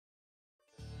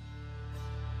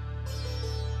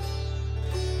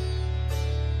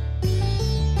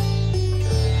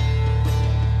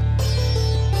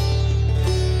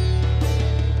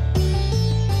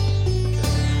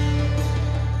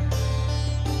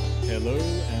Hello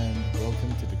and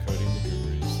welcome to Decoding the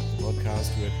Gurus, the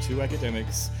podcast where two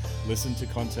academics listen to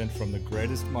content from the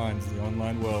greatest minds the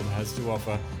online world has to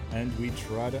offer, and we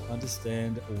try to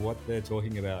understand what they're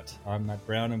talking about. I'm Matt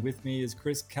Brown, and with me is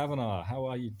Chris Kavanagh. How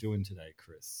are you doing today,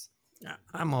 Chris?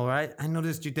 I'm all right. I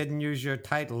noticed you didn't use your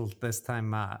title this time,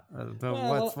 Matt.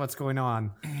 What's going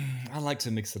on? I like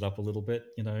to mix it up a little bit,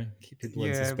 keep people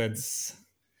in suspense.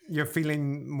 You're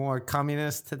feeling more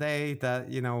communist today. That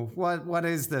what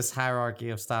is this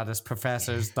hierarchy of status?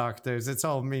 Professors, doctors. It's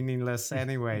all meaningless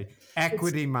anyway.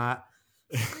 Equity, Matt.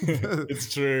 It's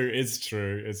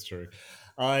true.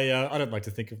 I don't like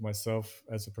to think of myself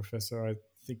as a professor. I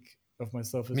think of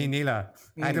myself as me neither.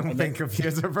 I don't think of you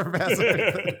as a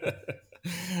professor.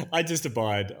 I just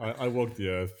abide. I walk the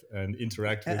earth and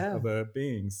interact with other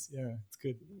beings. Yeah, it's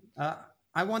good.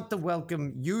 I want to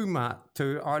welcome you, Matt,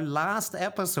 to our last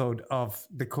episode of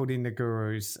Decoding the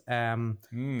Gurus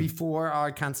before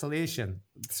our cancellation.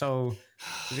 So,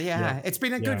 it's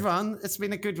been a good run. It's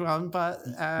been a good run, but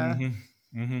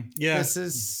this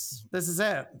is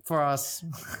it for us.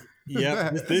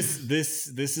 Yeah, this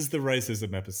is the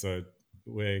racism episode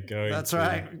we're going. That's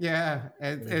right. Yeah,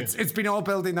 it's been all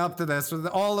building up to this.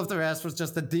 All of the rest was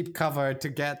just a deep cover to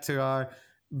get to our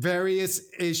various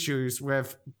issues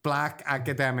with black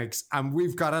academics, and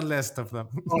we've got a list of them.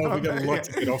 We've got a lot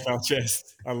to get off our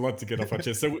chest.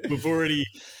 So we've already,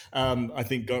 I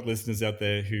think, got listeners out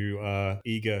there who are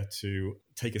eager to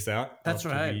take us out. That's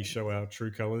right. We show our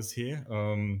true colors here.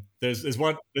 There's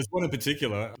one in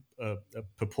particular, a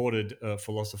purported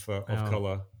philosopher of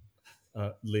color,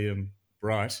 Liam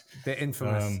Bright, the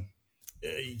infamous.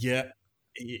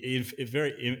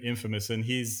 Very infamous, and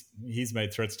he's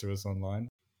made threats to us online.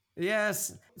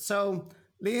 Yes. So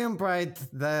Liam Bright,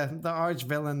 the arch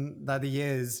villain that he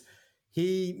is,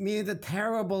 he made a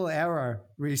terrible error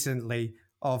recently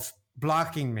of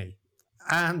blocking me.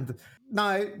 And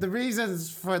now the reasons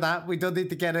for that we don't need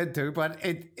to get into, but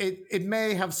it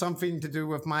may have something to do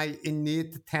with my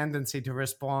innate tendency to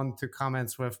respond to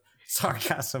comments with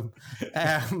sarcasm.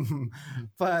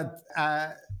 But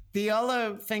the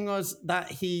other thing was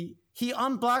that he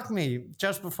unblocked me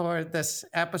just before this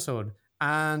episode.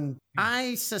 And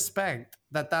I suspect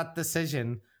that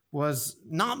decision was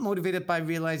not motivated by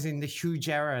realizing the huge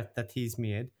error that he's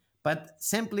made, but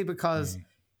simply because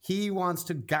he wants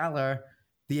to gather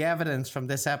the evidence from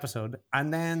this episode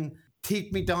and then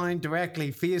take me down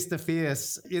directly, face to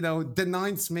face,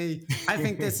 denounce me. I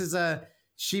think this is a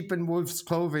sheep in wolf's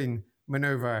clothing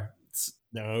maneuver.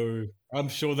 No, I'm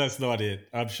sure that's not it.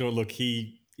 I'm sure, look,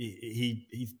 he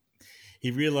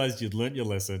realized you'd learnt your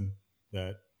lesson,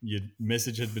 that your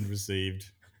message had been received,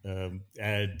 and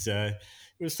it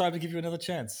was time to give you another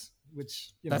chance,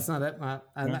 which, That's not it, Matt.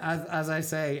 And as I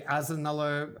say, as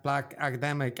another black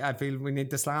academic, I feel we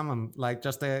need to slam him, like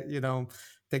just to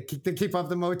keep up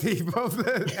the motif of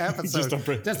the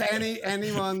episode. just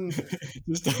anyone.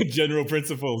 Just on general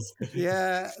principles.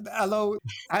 Yeah, although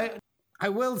I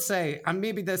will say, and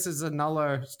maybe this is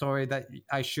another story that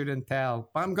I shouldn't tell,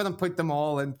 but I'm going to put them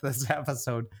all into this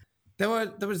episode. There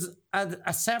was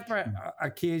a separate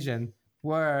occasion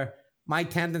where my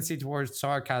tendency towards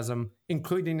sarcasm,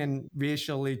 including in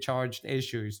racially charged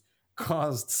issues,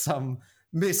 caused some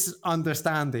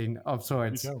misunderstanding of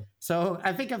sorts. So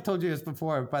I think I've told you this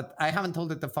before, but I haven't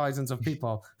told it to thousands of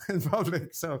people in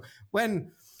public. So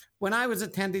when I was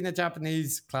attending a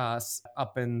Japanese class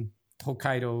up in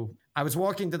Hokkaido, I was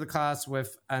walking to the class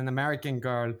with an American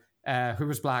girl who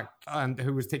was black and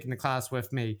who was taking the class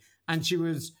with me. And she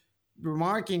was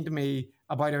remarking to me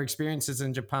about her experiences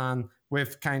in Japan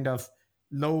with kind of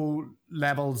low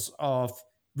levels of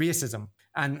racism.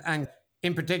 And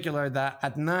in particular, that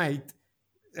at night,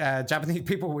 Japanese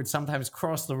people would sometimes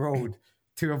cross the road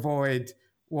to avoid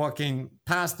walking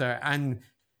past her. And,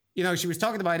 she was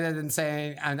talking about it and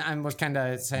saying, and was kind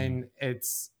of saying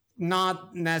it's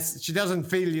not necessary. She doesn't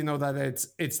feel, that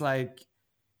it's like,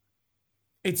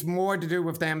 it's more to do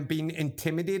with them being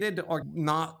intimidated or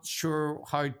not sure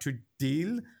how to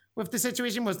deal with the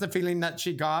situation, was the feeling that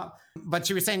she got. But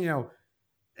she was saying,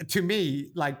 to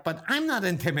me, like, but I'm not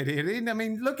intimidated. I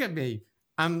mean, look at me.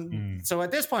 So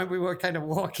at this point, we were kind of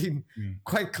walking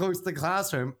quite close to the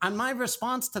classroom. And my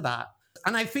response to that,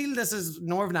 and I feel this is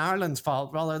Northern Ireland's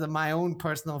fault rather than my own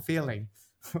personal feeling,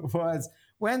 was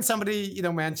when somebody,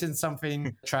 mentions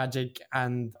something tragic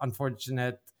and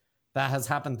unfortunate that has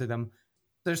happened to them,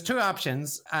 there's two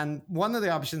options. And one of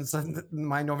the options that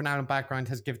my Northern Ireland background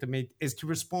has given me is to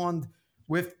respond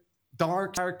with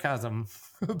dark sarcasm.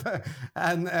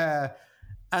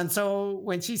 And so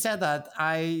when she said that,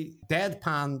 I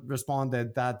deadpan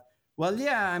responded that, Well,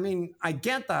 yeah, I mean, I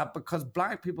get that because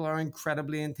black people are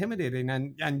incredibly intimidating,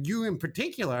 and you in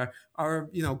particular are,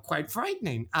 quite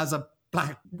frightening as a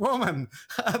black woman.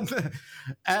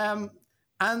 um,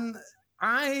 and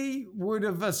I would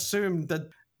have assumed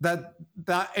that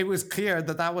it was clear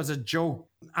that was a joke.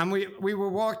 And we were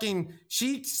walking.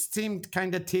 She seemed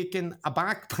kind of taken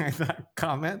aback by that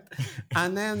comment,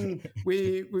 and then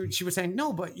she was saying,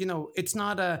 "No, but it's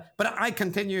not a." But I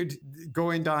continued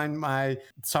going down my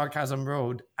sarcasm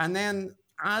road, and then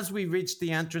as we reached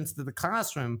the entrance to the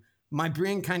classroom, my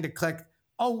brain kind of clicked.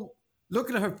 Oh, look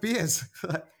at her face.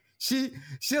 She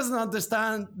doesn't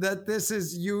understand that this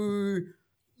is you.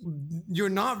 You're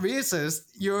not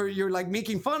racist. You're like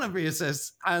making fun of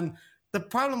racists. And the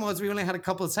problem was we only had a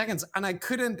couple of seconds, and I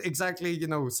couldn't exactly,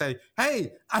 say,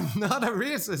 "Hey, I'm not a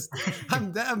racist.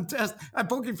 I'm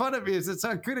poking fun at racists." So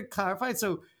I couldn't clarify.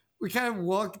 So we kind of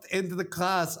walked into the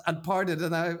class and parted,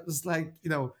 and I was like,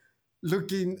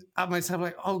 looking at myself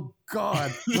like, "Oh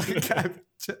God."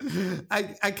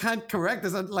 I can't correct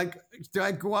this. I'm like, do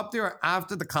I go up there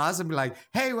after the class and be like,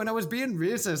 "Hey, when I was being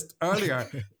racist earlier,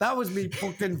 that was me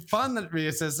poking fun at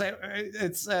racists."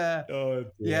 It's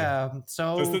yeah.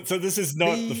 So this is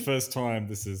not the first time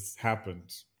this has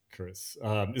happened, Chris.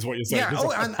 Is what you're saying?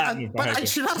 Yeah. But I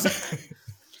should also.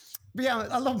 Yeah,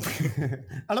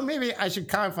 although maybe I should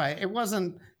clarify. It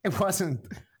wasn't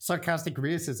sarcastic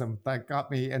racism that got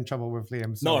me in trouble with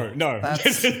Liam. So no.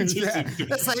 That's slightly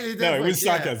different. No, it was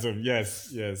sarcasm. Yeah.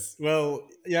 Yes. Well,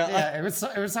 yeah. It was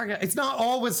sarcasm. It's not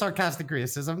always sarcastic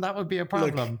racism. That would be a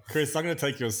problem. Look, Chris, I'm going to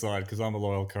take your side because I'm a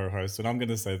loyal co-host, and I'm going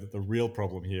to say that the real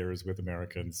problem here is with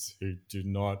Americans who do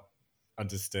not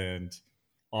understand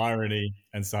irony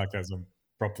and sarcasm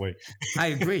properly. I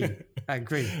agree.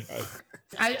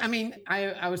 I mean,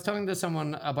 I was talking to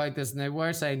someone about this, and they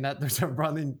were saying that there's a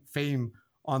running theme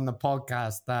on the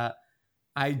podcast that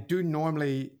I do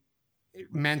normally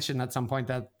mention at some point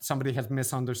that somebody has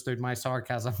misunderstood my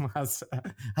sarcasm as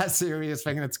a serious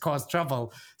thing that's caused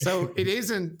trouble. So it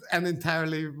isn't an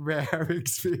entirely rare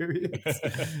experience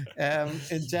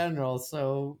in general.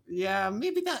 So yeah,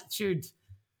 maybe that should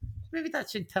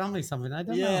tell me something. I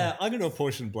don't know. Yeah, I'm going to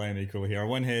apportion blame equally here. On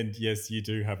one hand, yes, you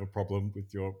do have a problem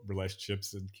with your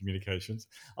relationships and communications.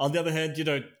 On the other hand,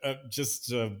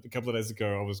 just a couple of days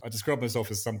ago, I described myself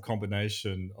as some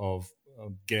combination of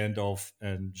Gandalf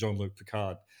and Jean-Luc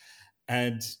Picard,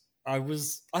 and I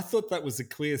thought that was a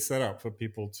clear setup for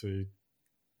people to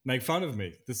make fun of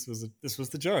me. This was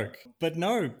the joke. But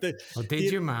no. Did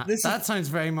you, Matt? That sounds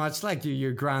very much like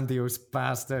you grandiose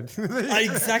bastard.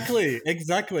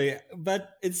 Exactly.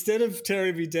 But instead of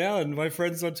tearing me down, my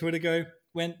friends on Twitter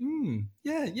went,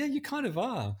 yeah, you kind of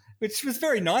are. Which was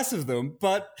very nice of them,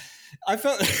 but I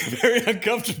felt very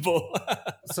uncomfortable.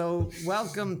 So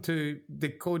welcome to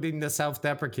Decoding the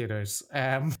Self-Deprecators.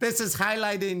 This is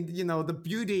highlighting, the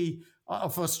beauty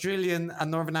of Australian and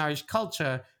Northern Irish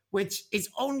culture, which is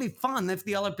only fun if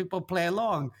the other people play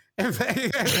along.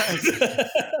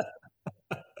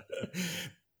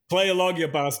 Play along, you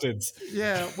bastards.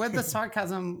 Yeah, when the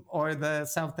sarcasm or the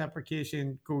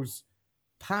self-deprecation goes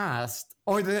past,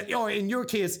 or in your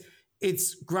case,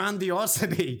 it's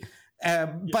grandiosity,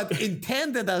 but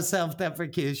intended as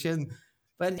self-deprecation.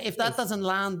 But if that doesn't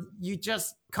land, you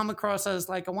just come across as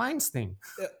like a Weinstein.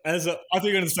 I think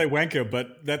you're going to say wanker,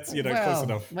 but that's close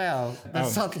enough. Well,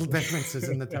 there's subtle differences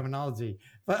in the terminology.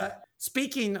 But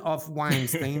speaking of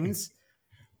Weinsteins,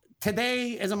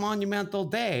 today is a monumental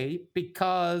day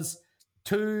because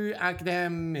two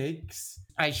academics,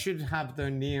 I should have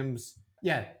their names.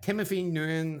 Yeah, Timothy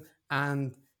Nguyen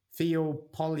and Theo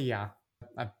Polia.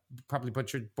 I probably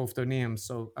butchered both their names,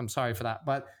 so I'm sorry for that.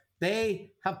 But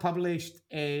they have published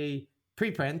a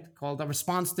preprint called A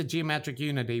Response to Geometric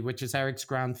Unity, which is Eric's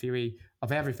grand theory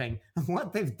of everything. And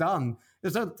what they've done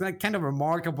is a kind of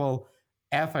remarkable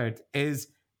effort is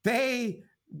they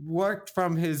worked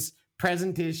from his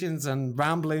presentations and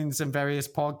ramblings in various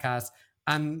podcasts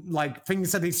and like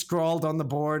things that he scrawled on the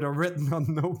board or written on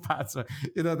notepads,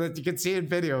 that you can see in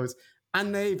videos.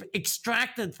 And they've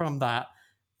extracted from that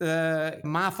the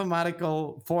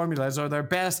mathematical formulas or their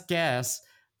best guess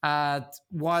at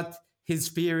what his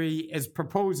theory is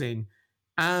proposing.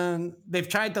 And they've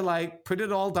tried to put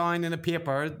it all down in a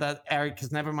paper that Eric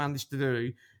has never managed to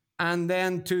do, and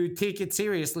then to take it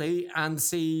seriously and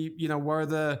see, where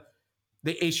the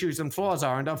issues and flaws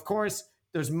are. And of course,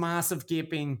 there's massive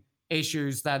gaping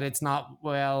issues that it's not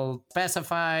well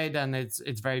specified and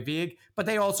it's very vague. But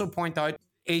they also point out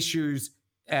issues,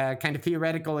 kind of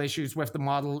theoretical issues with the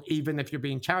model, even if you're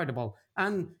being charitable.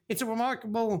 And it's a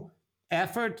remarkable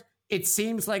effort. It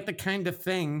seems like the kind of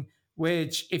thing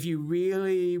which if you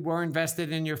really were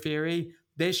invested in your theory,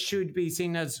 this should be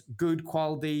seen as good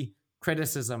quality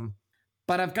criticism.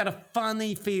 But I've got a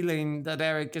funny feeling that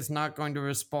Eric is not going to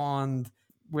respond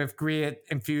with great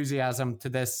enthusiasm to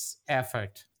this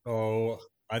effort. Oh,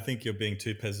 I think you're being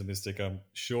too pessimistic. I'm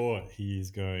sure he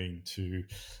is going to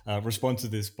respond to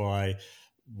this by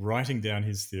writing down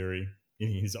his theory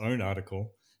in his own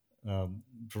article,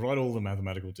 provide all the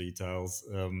mathematical details,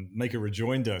 make a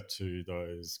rejoinder to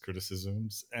those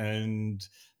criticisms, and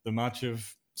the march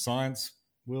of science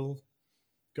will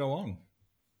go on.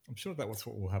 I'm sure that's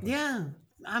what will happen. Yeah.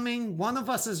 I mean, one of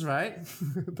us is right.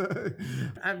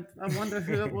 I wonder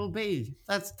who it will be.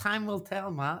 That's time will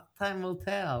tell, Matt. Time will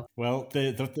tell. Well,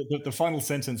 the final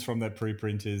sentence from that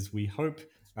preprint is, we hope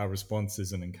our response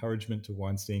is an encouragement to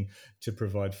Weinstein to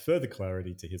provide further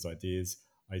clarity to his ideas,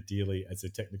 ideally as a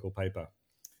technical paper.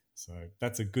 So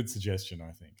that's a good suggestion,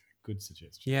 I think. Good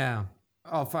suggestion. Yeah.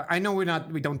 Oh, I know we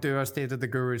don't do our State of the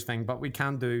Gurus thing, but we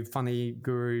can do funny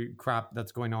guru crap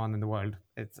that's going on in the world.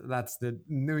 That's the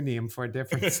new name for a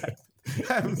different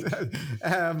segment.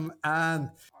 And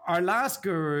our last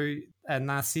guru,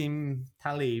 Nassim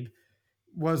Taleb,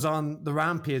 was on the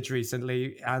Rampage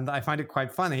recently, and I find it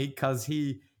quite funny because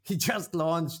he just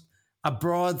launched a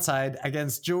broadside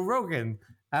against Joe Rogan.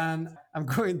 And I'm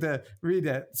going to read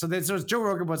it. So Joe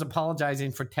Rogan was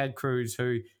apologizing for Ted Cruz,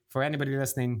 who, for anybody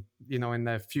listening, in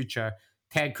the future,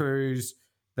 Ted Cruz,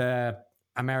 the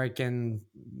American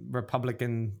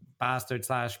Republican bastard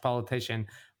 / politician,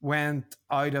 went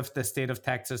out of the state of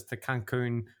Texas to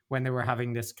Cancun when they were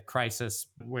having this crisis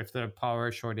with the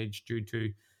power shortage due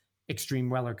to extreme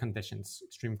weather conditions,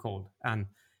 extreme cold. And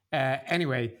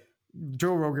anyway,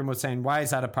 Joe Rogan was saying, why is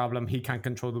that a problem? He can't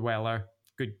control the weather.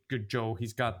 Good Joe,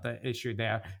 he's got the issue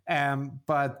there.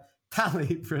 But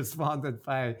Taleb responded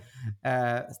by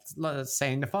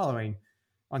saying the following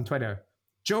on Twitter: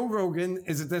 Joe Rogan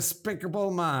is a despicable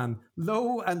man,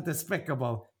 low and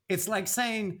despicable. It's like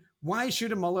saying, why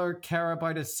should a mother care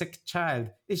about a sick child?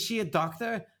 Is she a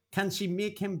doctor? Can she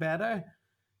make him better?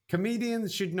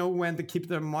 Comedians should know when to keep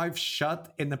their mouth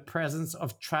shut in the presence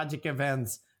of tragic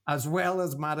events, as well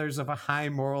as matters of a high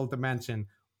moral dimension.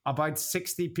 About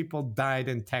 60 people died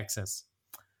in Texas.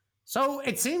 So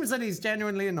it seems that he's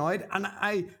genuinely annoyed. And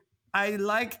I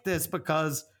like this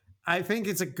because I think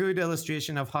it's a good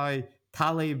illustration of how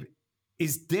Taleb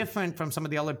is different from some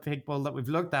of the other people that we've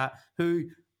looked at who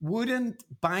wouldn't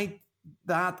bite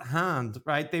that hand,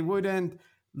 right? They wouldn't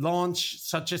launch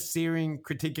such a searing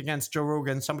critique against Joe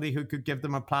Rogan, somebody who could give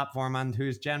them a platform and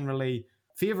who's generally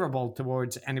favorable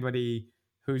towards anybody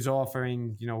who's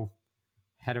offering,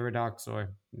 heterodox or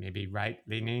maybe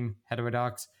right-leaning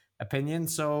heterodox opinion.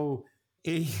 So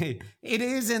it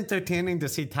is entertaining to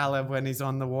see Taleb when he's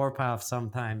on the warpath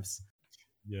sometimes.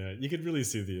 Yeah, you could really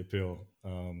see the appeal,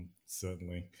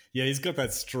 certainly. Yeah, he's got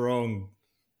that strong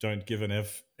don't give an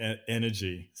F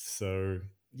energy. So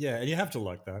yeah, and you have to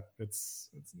like that. It's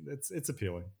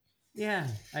appealing. Yeah,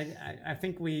 I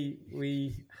think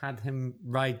we had him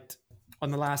right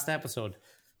on the last episode.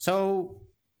 So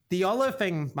the other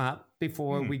thing, Matt,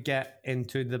 before we get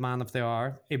into the man of the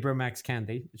hour, Ibram X.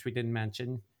 Kendi, which we didn't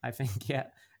mention, I think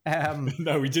yet.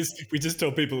 No, we just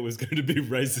told people it was going to be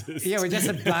racist. Yeah, we just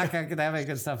said black academic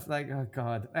and stuff like, oh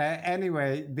god.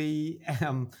 Anyway,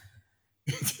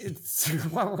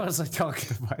 what was I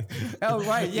talking about? Oh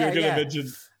right, yeah, You're yeah.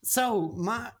 mention. So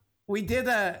we did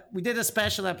a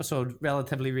special episode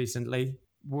relatively recently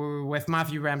with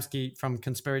Matthew Remski from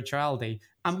Conspirituality,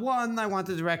 and one I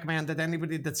wanted to recommend that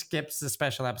anybody that skips the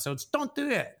special episodes, don't do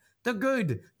it. They're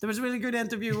good. There was a really good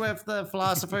interview with the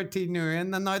philosopher T.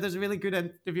 Nguyen, and now there's a really good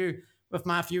interview with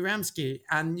Matthew Remski,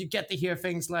 and you get to hear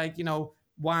things like,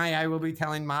 why I will be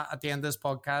telling Matt at the end of this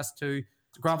podcast to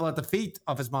grovel at the feet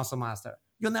of his muscle master.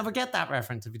 You'll never get that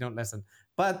reference if you don't listen.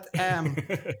 But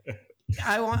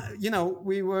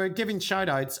we were giving shout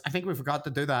outs. I think we forgot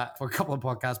to do that for a couple of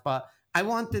podcasts, but I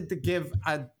wanted to give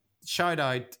a shout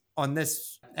out on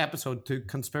this episode to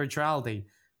Conspirituality,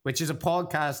 which is a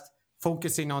podcast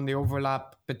focusing on the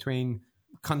overlap between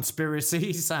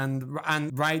conspiracies and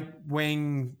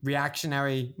right-wing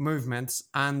reactionary movements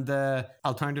and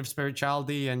alternative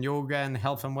spirituality and yoga and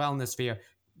health and wellness sphere,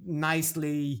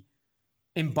 nicely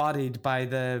embodied by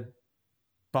the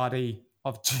body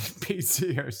of G.P.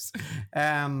 Sears.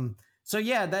 So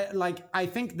yeah, I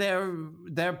think their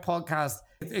podcast,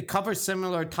 it covers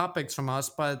similar topics from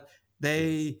us, but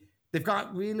they've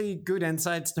got really good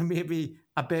insights to maybe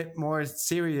a bit more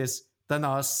serious than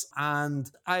us,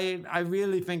 and I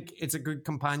really think it's a good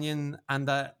companion, and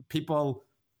that people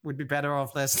would be better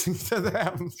off listening to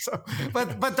them. So,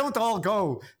 but don't all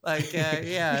go. Like,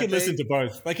 yeah, you can listen to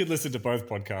both. They could listen to both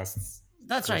podcasts.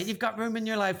 That's right. You've got room in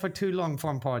your life for 2 long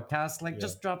form podcasts. Like,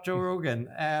 just drop Joe Rogan.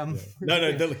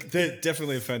 No, they're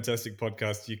definitely a fantastic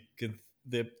podcast.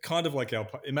 They're kind of like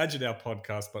imagine our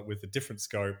podcast, but with a different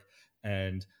scope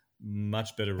and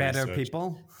much better research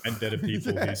people and better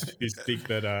people who speak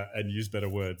better and use better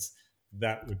words.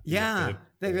 That would be and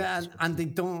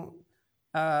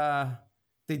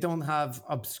they don't have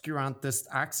obscurantist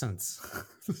accents.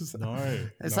 Is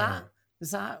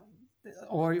that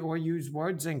or use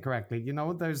words incorrectly? You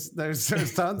know, there's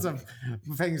tons of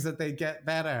things that they get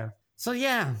better. So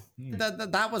yeah,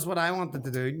 that was what I wanted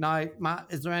to do. Now, Matt,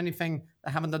 is there anything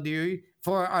I haven't done to you?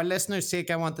 For our listeners'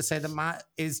 sake, I want to say that Matt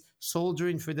is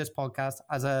soldiering through this podcast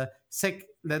as a sick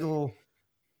little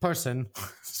person.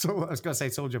 So I was going to say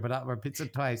soldier, but that repeats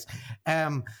it twice.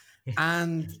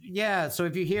 And yeah, so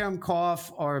if you hear him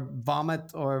cough or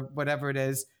vomit or whatever it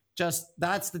is, just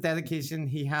that's the dedication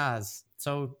he has.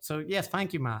 So yes,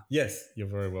 thank you, Matt. Yes, you're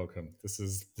very welcome. This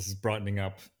is brightening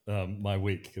up my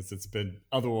week because it's been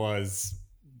otherwise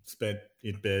spent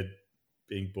in bed,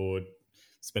 being bored,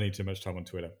 spending too much time on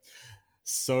Twitter.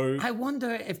 So I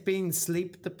wonder if being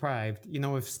sleep deprived,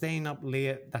 if staying up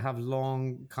late to have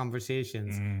long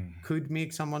conversations could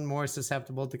make someone more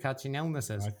susceptible to catching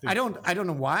illnesses. I don't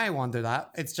know why I wonder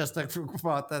that. It's just a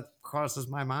thought that crosses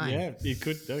my mind. Yeah,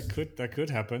 that could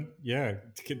happen. Yeah.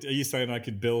 Are you saying I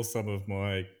could bill some of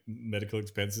my medical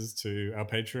expenses to our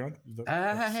Patreon?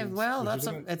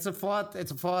 It's a thought.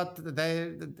 It's a thought.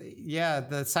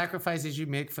 The sacrifices you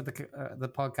make for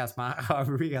the podcast, Matt, are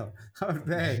real.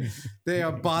 They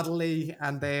are bodily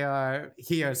and they are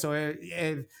here. So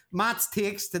if Matt's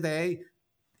takes today,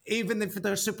 even if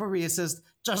they're super racist,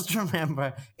 just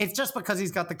remember it's just because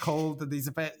he's got the cold and he's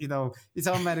a bit, he's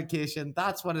on medication.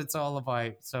 That's what it's all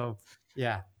about. So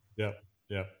yeah.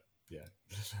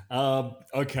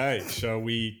 Okay, shall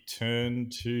we turn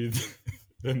to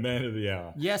the man of the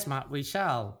hour? Yes, Matt, we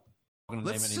shall.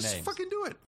 Let's just fucking do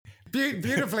it.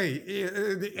 Beautifully.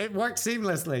 It worked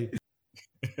seamlessly.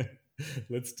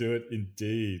 Let's do it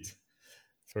indeed.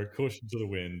 Throw caution to the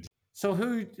wind. So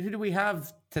who do we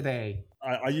have today?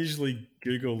 I usually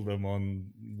Google them on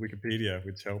Wikipedia,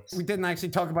 which helps. We didn't actually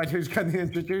talk about who's going to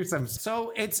introduce them.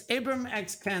 So it's Ibram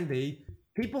X. Kendi.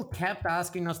 People kept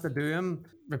asking us to do him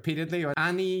repeatedly,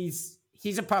 and he's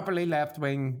a properly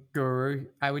left-wing guru,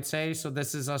 I would say. So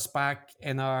this is us back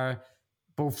in our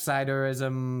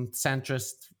both-siderism,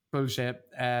 centrist bullshit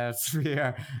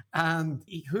sphere. And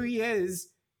who he is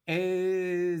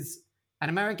an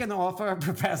American author,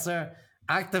 professor,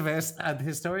 activist, and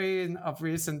historian of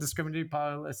race and discriminatory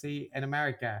policy in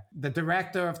America, the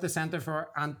director of the Center for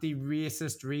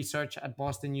Anti-Racist Research at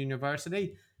Boston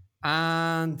University,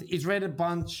 and he's read a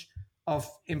bunch of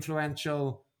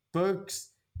influential books.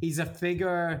 He's a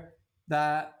figure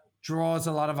that draws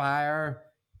a lot of ire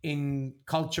in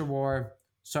culture war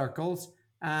circles,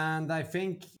 and I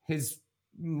think his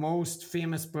most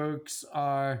famous books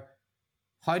are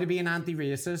How to Be an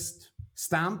Anti-Racist,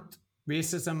 Stamped,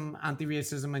 Racism,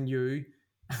 Anti-Racism and You,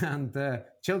 and the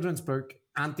children's book,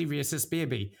 Anti-Racist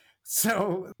Baby.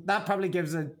 So that probably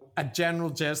gives a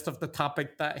general gist of the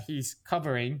topic that he's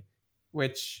covering,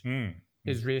 which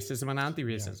is racism and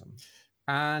anti-racism.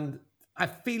 Yeah. And I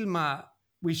feel, Matt,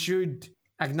 we should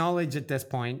acknowledge at this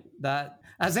point that,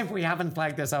 as if we haven't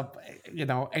flagged this up,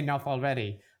 enough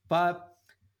already, but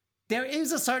there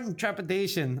is a certain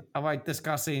trepidation about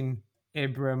discussing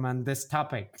Ibram and this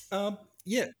topic.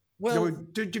 Yeah. Well,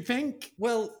 did you think?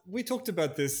 Well, we talked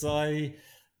about this. I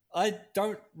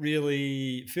don't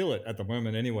really feel it at the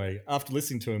moment anyway. After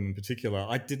listening to him in particular,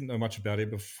 I didn't know much about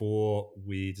him before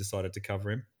we decided to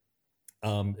cover him,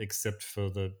 except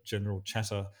for the general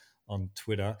chatter on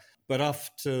Twitter. But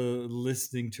after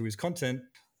listening to his content,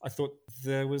 I thought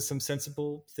there was some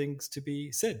sensible things to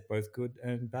be said, both good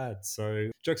and bad.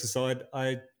 So jokes aside,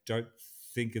 I don't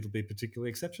think it'll be particularly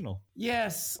exceptional.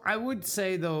 Yes, I would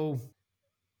say, though,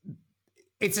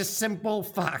 it's a simple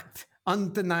fact,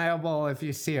 undeniable if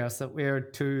you see us, that we're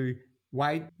two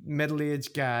white,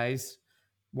 middle-aged guys,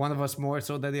 one of us more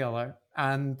so than the other,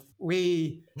 and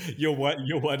we... You're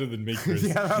whiter than me, Chris.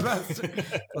 Yeah, that's true.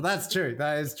 Well, that's true.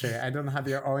 That is true. I don't have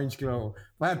your orange glow.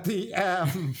 But we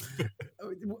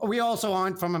also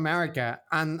aren't from America,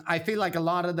 and I feel like a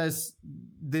lot of this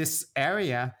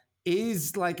area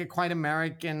is like a quite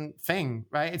American thing,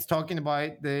 right? It's talking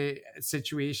about the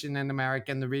situation in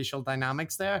America and the racial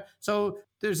dynamics there. So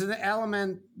there's an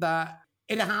element that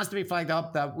it has to be flagged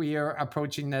up that we are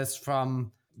approaching this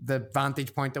from the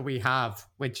vantage point that we have,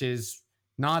 which is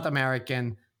not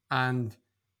American and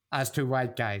as two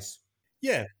white guys.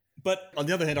 Yeah. But on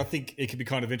the other hand, I think it can be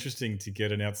kind of interesting to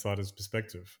get an outsider's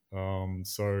perspective.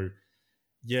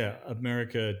 Yeah,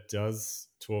 America does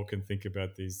talk and think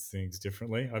about these things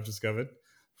differently, I've discovered,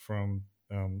 from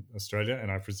Australia, and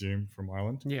I presume from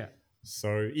Ireland. Yeah.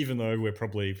 So even though we're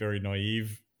probably very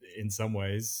naive in some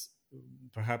ways,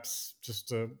 perhaps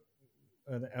just an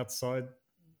outside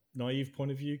naive point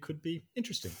of view could be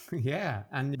interesting. Yeah,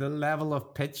 and the level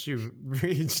of pitch you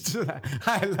reached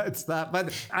highlights that.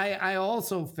 But I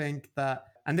also think that,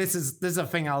 and this is a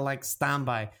thing I'll stand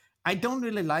by, I don't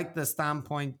really like the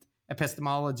standpoint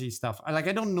epistemology stuff. I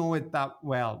don't know it that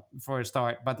well for a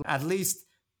start, but at least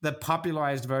the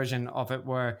popularized version of it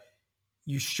where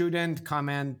you shouldn't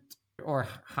comment or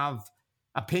have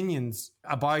opinions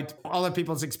about other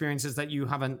people's experiences that you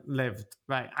haven't lived,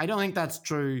 right? I don't think that's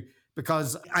true,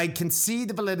 because I can see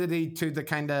the validity to the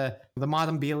kind of the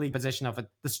Maud Bailey position of it.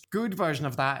 The good version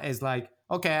of that is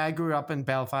okay, I grew up in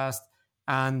Belfast,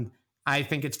 and I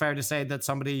think it's fair to say that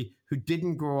somebody who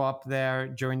didn't grow up there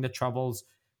during the Troubles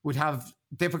would have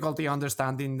difficulty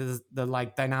understanding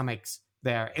the dynamics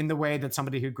there in the way that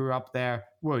somebody who grew up there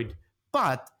would.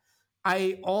 But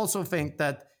I also think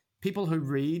that people who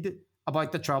read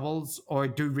about the Troubles or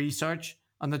do research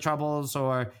on the Troubles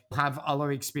or have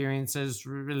other experiences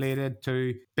related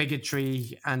to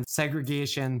bigotry and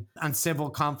segregation and civil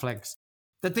conflicts,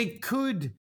 that they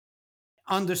could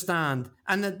understand,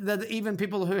 and that even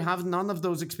people who have none of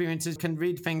those experiences can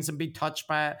read things and be touched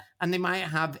by it, and they might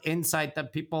have insight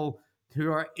that people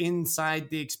who are inside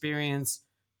the experience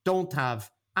don't have.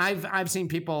 I've seen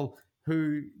people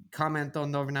who comment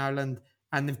on Northern Ireland,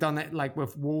 and they've done it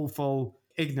with woeful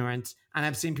ignorance, and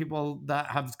I've seen people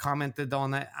that have commented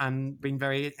on it and been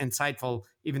very insightful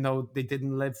even though they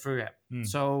didn't live through it.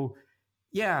 So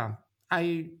yeah,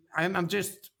 I'm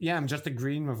just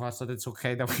agreeing with us that it's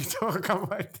okay that we talk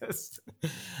about this.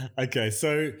 Okay,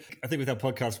 so I think with our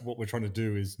podcast, what we're trying to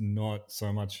do is not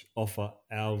so much offer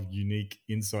our unique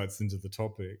insights into the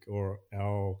topic or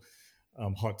our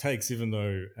hot takes, even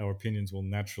though our opinions will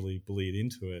naturally bleed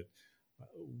into it.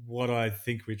 What I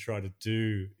think we try to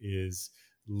do is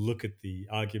look at the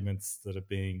arguments that are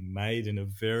being made in a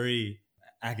very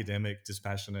academic,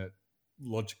 dispassionate,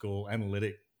 logical,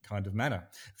 analytic kind of manner.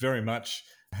 Very much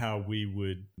how we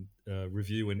would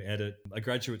review and edit a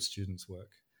graduate student's work.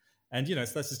 And, so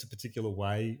that's just a particular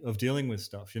way of dealing with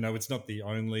stuff. It's not the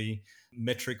only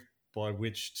metric by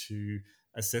which to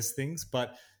assess things,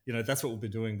 but, that's what we'll be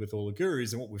doing with All the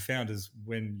Gurus. And what we've found is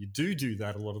when you do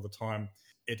that, a lot of the time,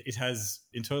 it has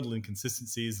internal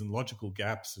inconsistencies and logical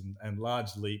gaps and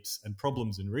large leaps and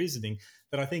problems in reasoning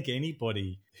that I think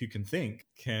anybody who can think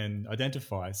can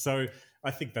identify. So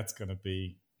I think that's going to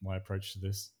be my approach to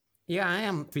this. Yeah, I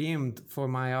am famed for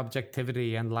my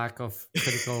objectivity and lack of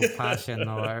critical passion.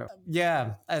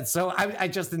 So I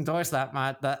just endorse that,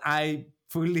 Matt, that I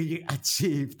fully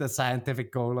achieved the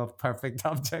scientific goal of perfect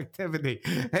objectivity.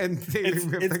 And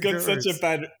it's got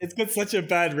such a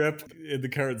bad rep in the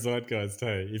current zeitgeist.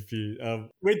 Hey, if you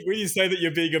when you say that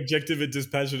you're being objective and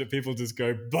dispassionate, people just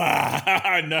go,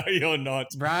 bah, no, you're not.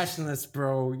 Rationalist,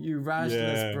 bro,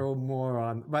 bro,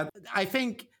 moron. But I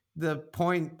think the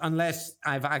point, unless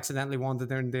I've accidentally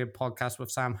wandered in the podcast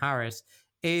with Sam Harris,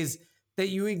 is that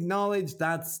you acknowledge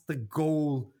that's the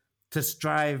goal to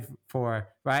strive for,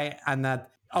 right? And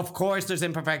that, of course, there's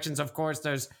imperfections. Of course,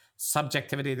 there's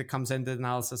subjectivity that comes into the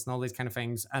analysis and all these kind of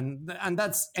things. And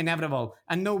that's inevitable.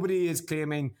 And nobody is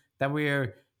claiming that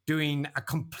we're doing a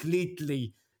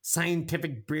completely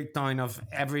scientific breakdown of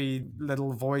every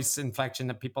little voice inflection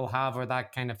that people have or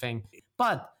that kind of thing.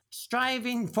 But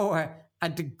striving for a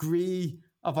degree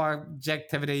of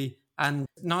objectivity and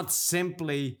not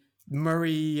simply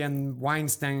Murray and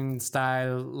Weinstein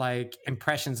style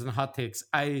impressions and hot takes.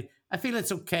 I feel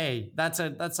it's okay. That's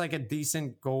a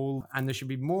decent goal, and there should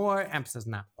be more emphasis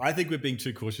on that. I think we're being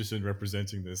too cautious in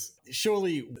representing this.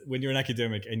 Surely when you're an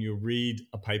academic and you read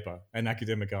a paper, an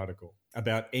academic article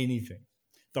about anything,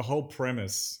 the whole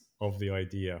premise of the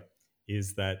idea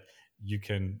is that you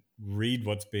can read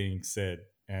what's being said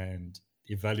and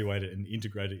evaluate it and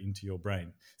integrate it into your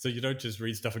brain. So you don't just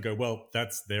read stuff and go, well,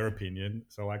 that's their opinion,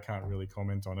 so I can't really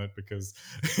comment on it because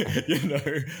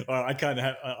I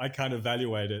can't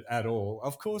evaluate it at all.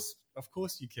 Of course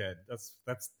you can.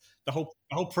 That's the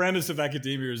whole premise of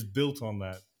academia is built on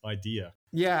that idea.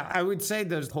 Yeah, I would say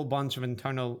there's a whole bunch of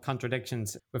internal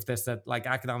contradictions with this, that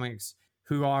academics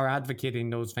who are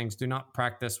advocating those things do not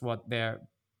practice what they're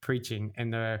preaching in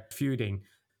their feuding.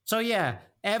 So yeah,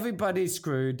 everybody's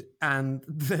screwed and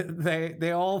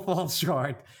they all fall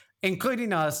short,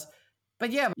 including us.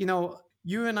 But yeah,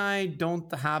 you and I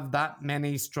don't have that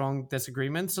many strong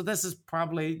disagreements, so this is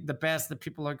probably the best that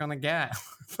people are going to get.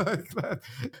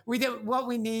 What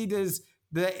we need is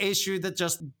the issue that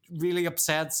just really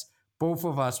upsets both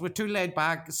of us. We're too laid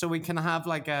back, so we can have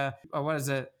like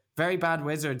very bad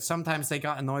wizards. Sometimes they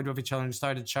got annoyed with each other and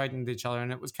started shouting at each other,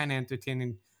 and it was kind of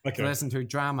entertaining to listen to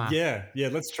drama. Yeah.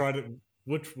 Let's try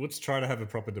to have a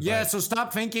proper debate. Yeah, so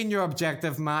stop thinking you're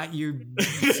objective, Matt, you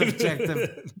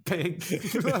subjective pig.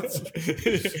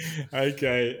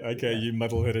 Okay, you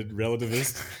muddle-headed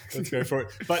relativist. Let's go for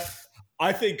it. But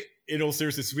I think, in all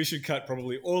seriousness, we should cut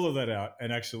probably all of that out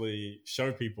and actually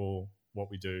show people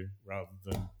what we do rather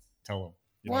than tell them.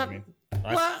 You know what I mean?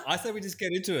 I say we just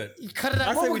get into it. You cut it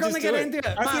out. We're going to get into it.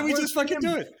 I say we just fucking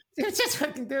do it. Just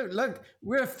fucking do it. Look,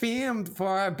 we're famed for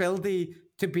our ability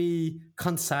to be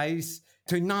concise,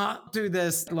 to not do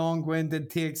this long-winded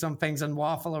takes on things and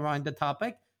waffle around the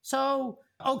topic. So,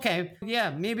 okay, yeah,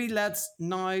 maybe let's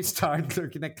now start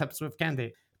looking at clips with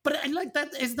Candy. But like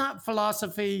that is not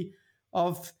philosophy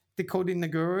of decoding the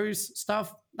gurus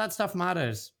stuff. That stuff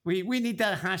matters. We need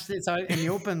to hash this out in the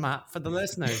open, Matt, for the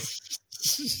listeners.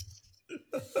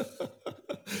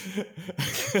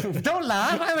 Don't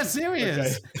laugh. I was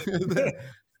serious. Okay.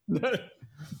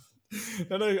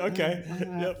 No, okay.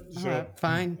 Yep, sure.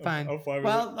 Fine.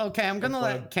 Well, okay, I'm going to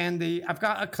let Candy... I've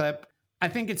got a clip. I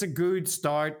think it's a good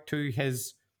start to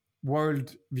his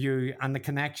world view and the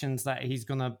connections that he's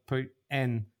going to put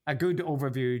in. A good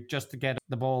overview just to get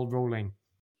the ball rolling.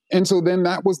 And so then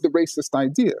that was the racist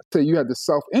idea. So you had the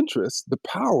self-interest, the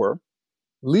power,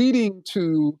 leading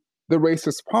to the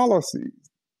racist policies.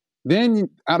 Then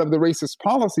out of the racist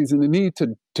policies and the need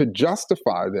to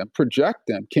justify them, project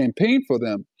them, campaign for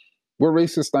them, were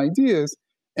racist ideas.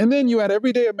 And then you had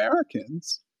everyday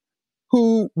Americans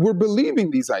who were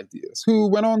believing these ideas, who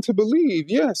went on to believe,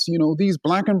 yes, these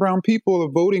black and brown people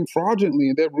are voting fraudulently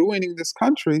and they're ruining this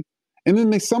country. And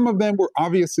then some of them were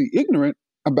obviously ignorant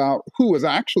about who was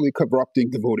actually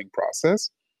corrupting the voting process.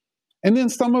 And then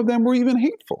some of them were even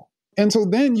hateful. And so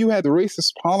then you had the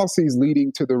racist policies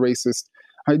leading to the racist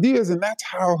ideas. And that's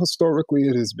how historically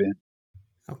it has been.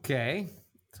 Okay.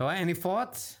 So any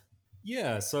thoughts?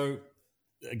 Yeah. So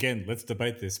again, let's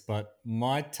debate this. But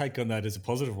my take on that is a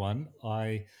positive one.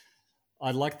 I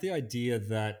like the idea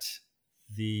that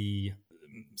the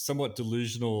somewhat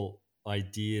delusional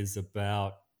ideas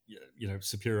about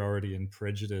superiority and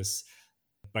prejudice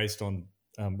based on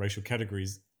racial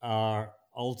categories are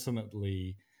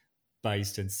ultimately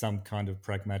based in some kind of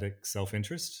pragmatic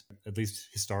self-interest, at least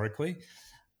historically.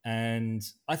 And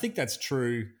I think that's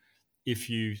true if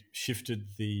you shifted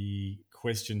the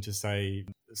question to, say,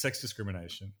 sex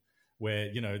discrimination,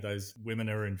 where, those women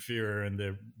are inferior and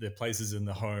their places in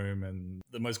the home and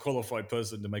the most qualified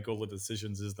person to make all the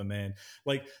decisions is the man.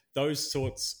 Like those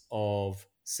sorts of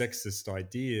sexist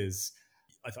ideas,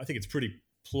 I think it's pretty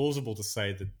plausible to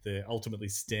say that they ultimately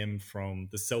stem from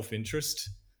the self-interest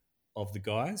of the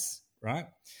guys, right?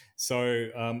 So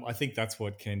I think that's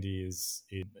what Candy is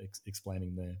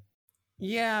explaining there.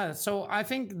 Yeah, so I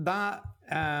think that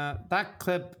that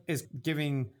clip is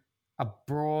giving a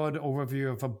broad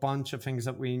overview of a bunch of things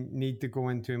that we need to go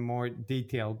into in more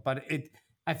detail, but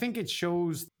I think it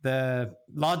shows the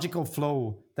logical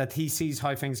flow that he sees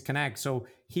how things connect. So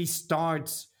he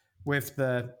starts with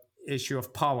the issue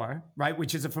of power, right,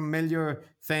 which is a familiar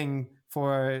thing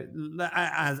for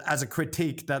as a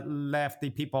critique that lefty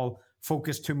people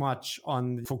focus too much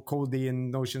on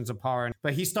Foucauldian notions of power.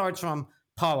 But he starts from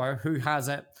power, who has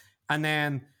it, and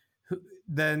then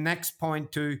the next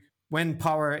point to when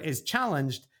power is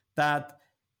challenged, that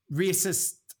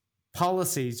racist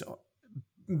policies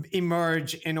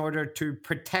emerge in order to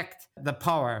protect the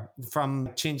power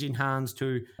from changing hands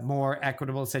to more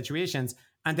equitable situations.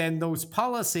 And then those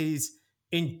policies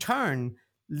in turn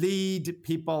lead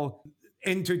people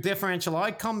into differential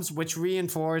outcomes, which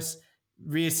reinforce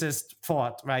racist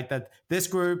thought, right? That this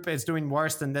group is doing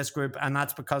worse than this group, and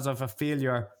that's because of a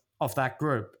failure of that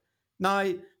group. Now,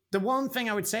 the one thing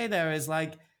I would say there is,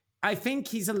 like, I think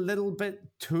he's a little bit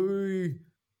too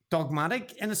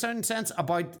dogmatic in a certain sense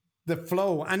about the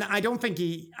flow. And I don't think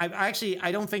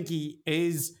I don't think he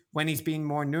is when he's being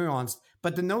more nuanced.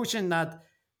 But the notion that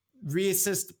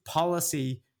racist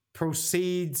policy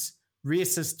precedes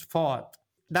racist thought,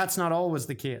 that's not always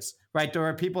the case, right? There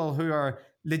are people who are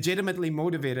legitimately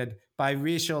motivated by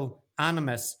racial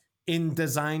animus in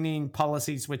designing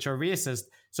policies which are racist.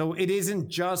 So it isn't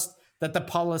just that the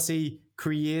policy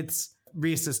creates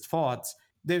racist thoughts.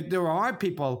 There are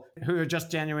people who are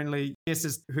just genuinely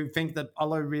racist, who think that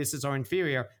other races are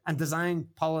inferior and design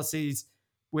policies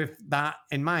with that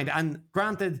in mind. And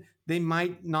granted, they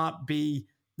might not be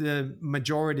the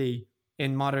majority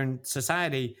in modern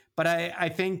society. But I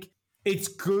think it's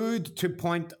good to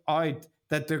point out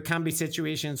that there can be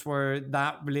situations where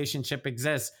that relationship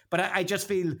exists. But I just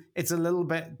feel it's a little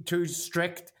bit too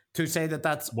strict to say that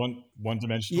that's one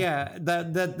dimensional. Yeah,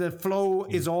 the flow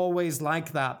is always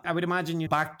like that. I would imagine you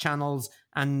back channels,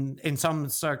 and in some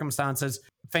circumstances,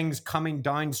 things coming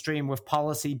downstream with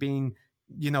policy being,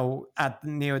 at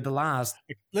near the last.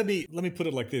 Let me put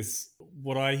it like this.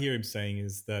 What I hear him saying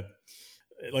is that,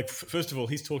 like, first of all,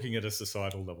 he's talking at a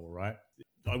societal level, right?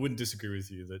 I wouldn't disagree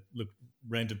with you that, look,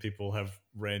 random people have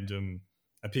random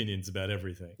opinions about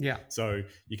everything. Yeah. So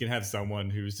you can have someone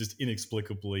who is just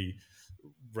inexplicably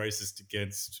racist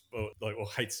against or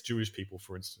hates Jewish people,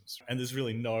 for instance. And there's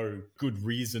really no good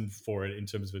reason for it in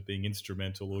terms of it being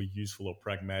instrumental or useful or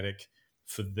pragmatic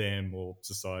for them or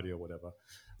society or whatever.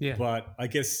 Yeah. But I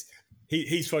guess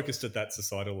he's focused at that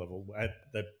societal level, at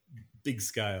that big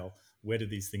scale. Where do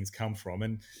these things come from?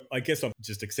 And I guess I'm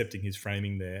just accepting his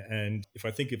framing there. And if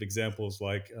I think of examples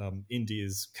like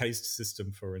India's caste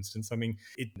system, for instance, I mean,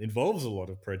 it involves a lot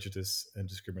of prejudice and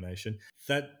discrimination.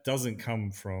 That doesn't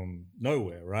come from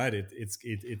nowhere, right?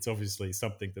 It's obviously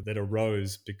something that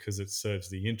arose because it serves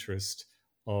the interest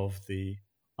of the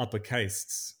upper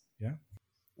castes. Yeah.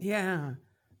 Yeah.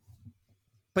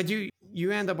 But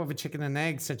you end up with a chicken and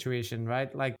egg situation,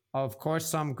 right? Like, of course,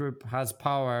 some group has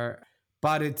power,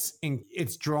 but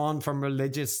it's drawn from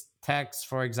religious texts,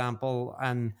 for example,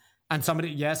 and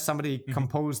somebody mm-hmm.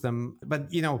 composed them. But,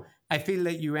 I feel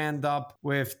that you end up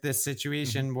with this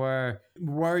situation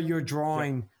mm-hmm. where you're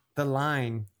drawing the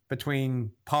line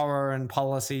between power and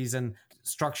policies and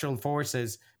structural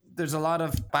forces. There's a lot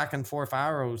of back and forth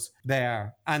arrows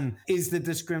there. And is the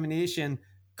discrimination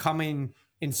coming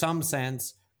in some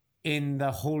sense in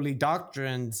the holy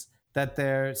doctrines that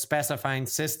they're specifying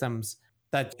systems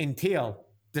that entail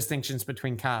distinctions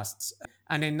between castes?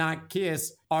 And in that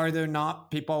case, are there not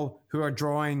people who are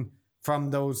drawing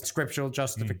from those scriptural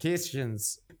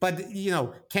justifications? But,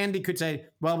 Kendi could say,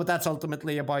 well, but that's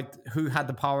ultimately about who had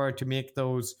the power to make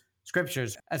those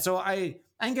scriptures. And so I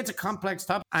think it's a complex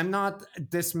topic. I'm not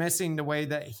dismissing the way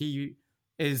that he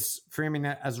is framing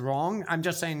it as wrong. I'm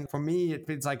just saying, for me, it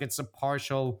feels like it's a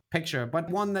partial picture, but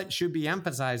one that should be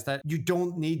emphasized, that you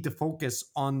don't need to focus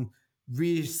on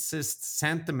racist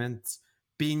sentiments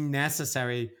being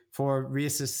necessary for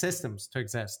racist systems to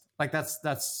exist. Like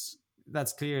that's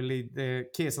clearly the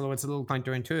case, although it's a little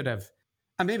counterintuitive.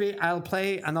 And maybe I'll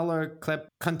play another clip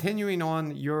continuing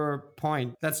on your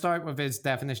point. Let's start with his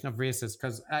definition of racist,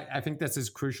 because I think this is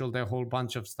crucial to a whole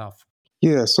bunch of stuff.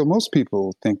 Yeah, so most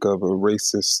people think of a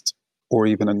racist or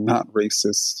even a not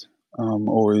racist,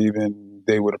 or even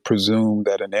they would presume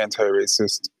that an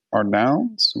anti-racist are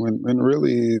nouns when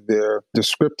really they're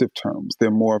descriptive terms. They're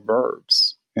more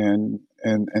verbs. And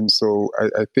so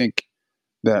I think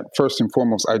that first and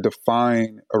foremost, I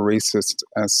define a racist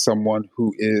as someone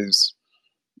who is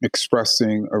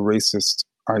expressing a racist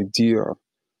idea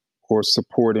or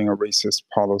supporting a racist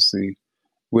policy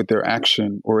with their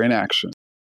action or inaction.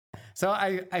 So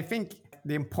I think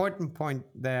the important point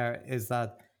there is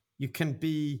that you can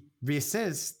be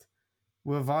racist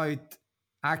without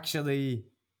actually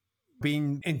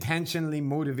being intentionally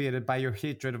motivated by your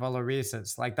hatred of other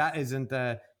races. Like, that isn't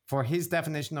for his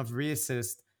definition of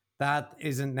racist, that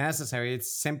isn't necessary.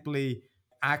 It's simply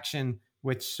action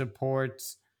which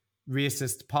supports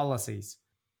racist policies.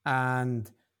 And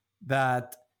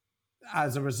that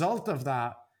as a result of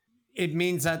that, it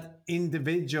means that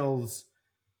individuals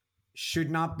should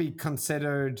not be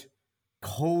considered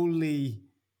wholly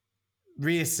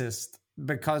racist,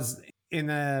 because in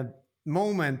a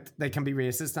moment they can be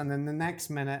racist and in the next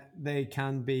minute they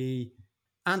can be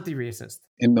anti-racist.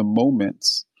 In the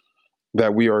moments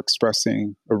that we are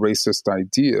expressing a racist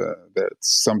idea that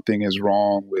something is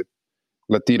wrong with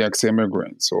Latinx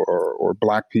immigrants or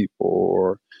Black people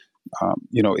or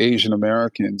Asian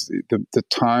Americans, the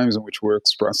times in which we're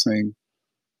expressing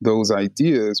those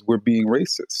ideas, we're being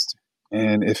racist.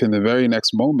 And if in the very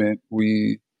next moment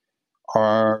we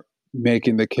are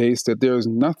making the case that there's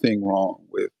nothing wrong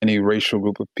with any racial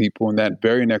group of people, in that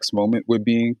very next moment we're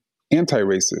being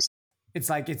anti-racist. It's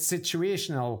like it's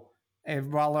situational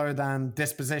rather than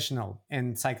dispositional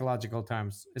in psychological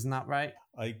terms. Isn't that right?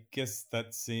 I guess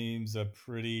that seems a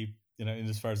pretty, in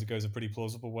as far as it goes, a pretty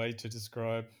plausible way to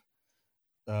describe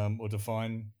or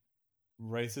define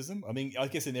racism. I mean, I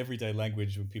guess in everyday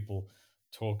language, when people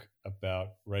talk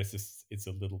about racists, it's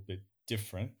a little bit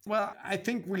different. Well, I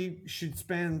think we should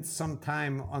spend some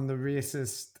time on the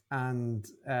racist and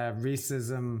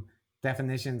racism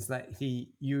definitions that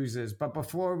he uses. But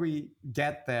before we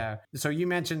get there, so you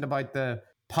mentioned about the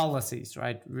policies,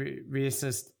 right?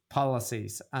 Racist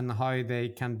policies and how they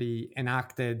can be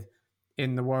enacted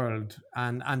in the world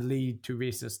and lead to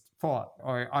racist thought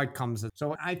or outcomes.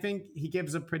 So I think he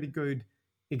gives a pretty good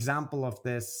example of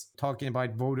this, talking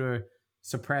about voter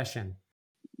suppression.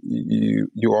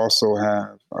 You also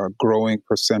have a growing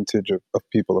percentage of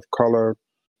people of color.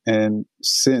 And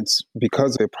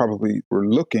because they probably were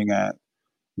looking at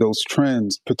those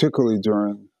trends, particularly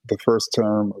during the first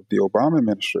term of the Obama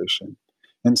administration,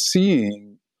 and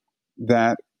seeing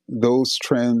that those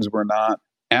trends were not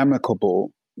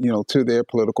amicable, to their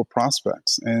political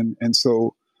prospects. And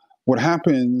so what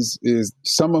happens is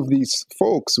some of these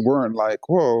folks weren't like,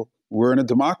 well, we're in a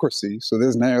democracy, so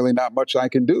there's nearly not much I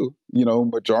can do.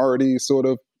 Majority sort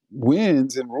of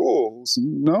wins and rules.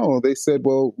 No, they said,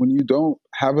 well, when you don't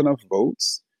have enough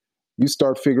votes, you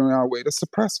start figuring out a way to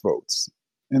suppress votes.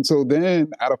 And so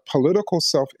then out of political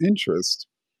self-interest,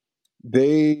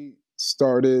 they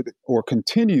started or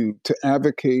continued to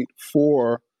advocate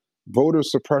for voter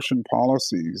suppression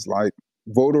policies like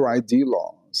voter ID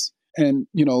laws. And,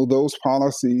 those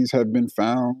policies have been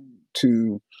found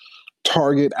to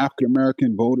target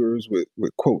African-American voters with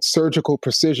quote, surgical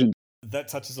precision. That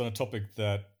touches on a topic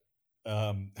that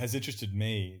has interested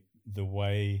me, the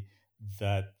way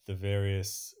that the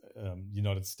various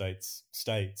United States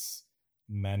states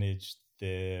manage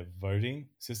their voting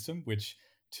system, which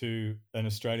to an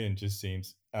Australian just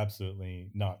seems absolutely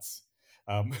nuts.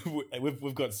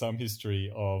 We've got some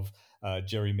history of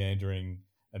gerrymandering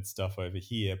and stuff over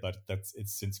here, but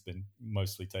it's since been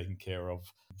mostly taken care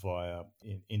of via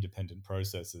independent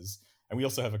processes. And we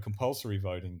also have a compulsory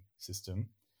voting system,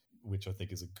 which I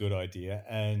think is a good idea.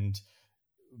 And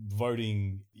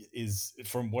voting is,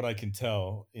 from what I can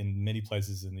tell, in many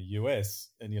places in the US,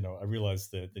 and I realize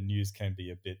that the news can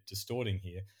be a bit distorting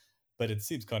here, but it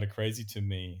seems kind of crazy to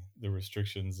me, the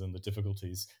restrictions and the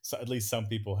difficulties, so at least some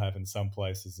people have in some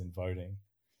places in voting.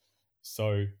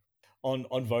 So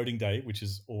on voting day, which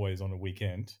is always on a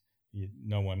weekend,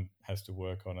 no one has to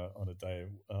work on a day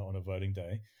on a voting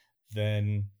day,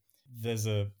 then there's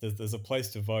a place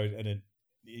to vote, and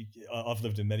I've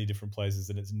lived in many different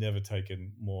places, and it's never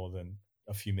taken more than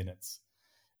a few minutes.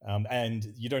 And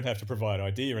you don't have to provide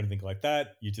ID or anything like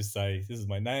that. You just say, this is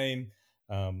my name.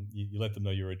 You let them know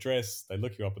your address. They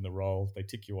look you up in the roll. They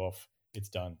tick you off. It's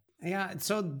done. Yeah.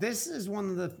 So this is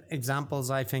one of the examples,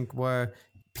 I think, where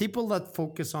people that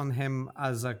focus on him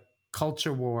as a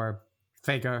culture war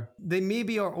figure, they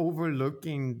maybe are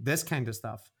overlooking this kind of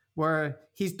stuff, where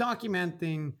he's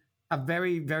documenting a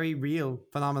very, very real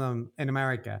phenomenon in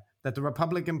America, that the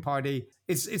Republican Party,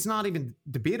 it's not even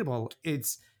debatable.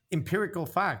 It's empirical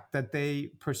fact that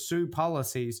they pursue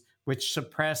policies which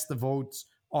suppress the votes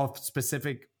of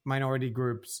specific minority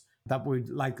groups that would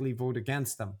likely vote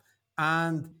against them.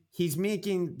 And he's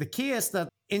making the case that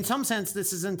in some sense,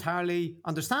 this is entirely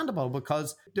understandable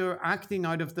because they're acting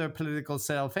out of their political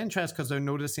self-interest because they're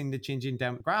noticing the changing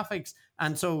demographics.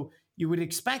 And so you would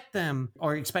expect them,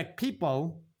 or expect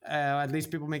people, at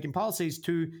least people making policies,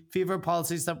 to favor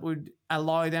policies that would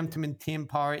allow them to maintain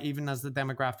power even as the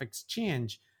demographics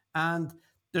change. And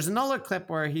there's another clip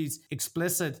where he's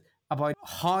explicit about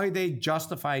how they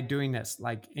justify doing this,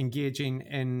 like engaging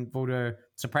in voter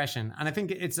suppression. And I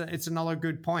think it's another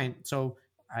good point. So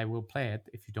I will play it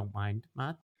if you don't mind,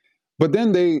 Matt. But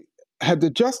then they had to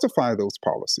justify those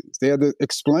policies. They had to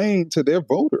explain to their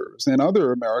voters and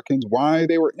other Americans why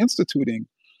they were instituting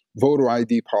voter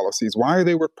ID policies, why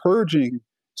they were purging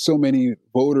so many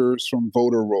voters from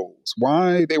voter rolls,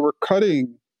 why they were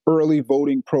cutting early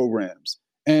voting programs.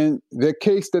 And the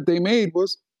case that they made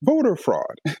was voter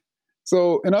fraud.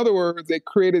 So in other words, they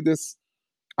created this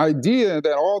idea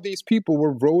that all these people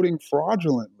were voting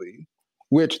fraudulently,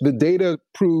 which the data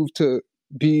proved to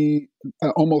be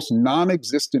an almost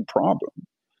non-existent problem.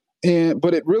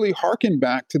 But it really harkened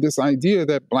back to this idea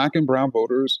that Black and brown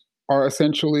voters are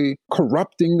essentially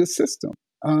corrupting the system.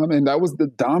 And that was the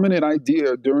dominant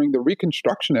idea during the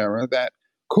Reconstruction era that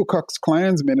Ku Klux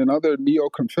Klansmen and other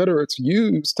neo-Confederates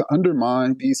used to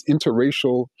undermine these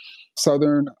interracial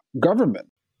Southern government.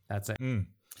 That's it.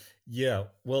 Yeah.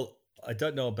 Well, I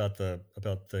don't know about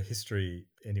the history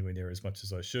anywhere near as much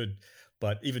as I should,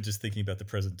 but even just thinking about the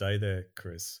present day there,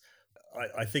 Chris,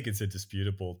 I think it's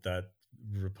indisputable that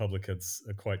Republicans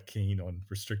are quite keen on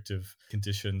restrictive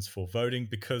conditions for voting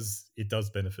because it does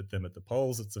benefit them at the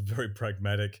polls. It's a very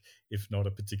pragmatic, if not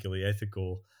a particularly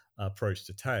ethical approach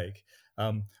to take.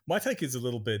 My take is a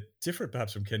little bit different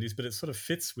perhaps from Kendi's, but it sort of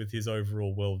fits with his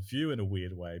overall worldview in a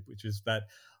weird way, which is that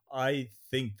I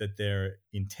think that their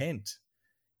intent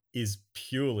is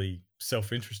purely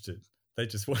self-interested. They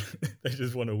just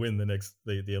want to win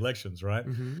the elections, right?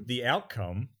 Mm-hmm. The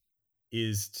outcome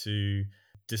is to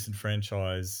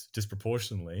disenfranchise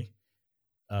disproportionately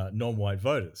non-white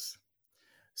voters.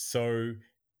 So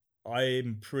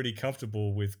I'm pretty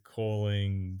comfortable with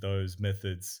calling those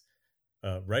methods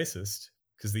racist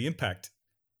because the impact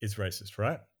is racist,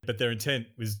 right? But their intent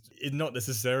was not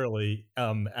necessarily,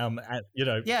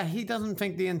 Yeah, he doesn't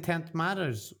think the intent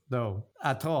matters, though,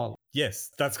 at all.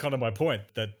 Yes, that's kind of my point,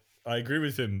 that I agree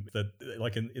with him that,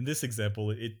 like, in this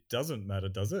example, it doesn't matter,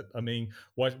 does it? I mean,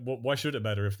 why should it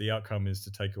matter if the outcome is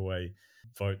to take away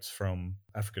votes from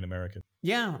African Americans?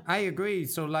 Yeah, I agree.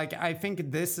 So, like, I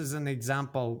think this is an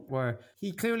example where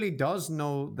he clearly does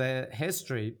know the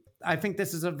history. I think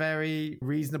this is a very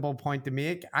reasonable point to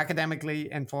make,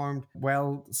 academically informed,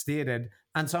 well stated,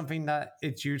 and something that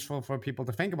it's useful for people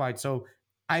to think about. So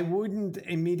I wouldn't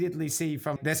immediately see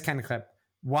from this kind of clip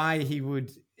why he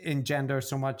would engender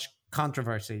so much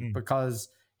controversy, because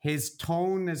his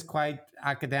tone is quite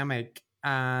academic.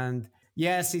 And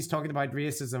yes, he's talking about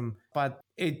racism, but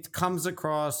it comes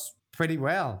across pretty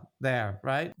well there,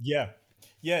 right? Yeah,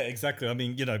 exactly. I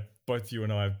mean, both you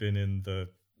and I have been in the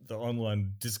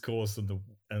online discourse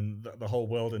and the whole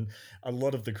world, and a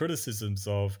lot of the criticisms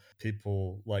of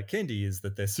people like Kendi is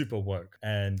that they're super woke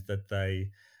and that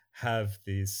they have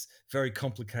these very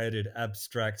complicated,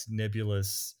 abstract,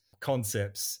 nebulous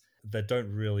concepts that don't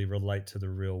really relate to the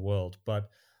real world. But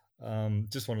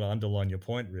just wanted to underline your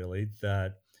point, really,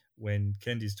 that when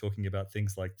Kendi's talking about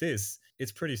things like this,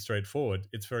 it's pretty straightforward,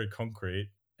 it's very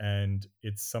concrete, and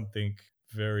it's something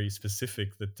very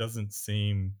specific that doesn't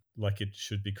seem like it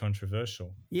should be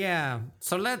controversial. Yeah.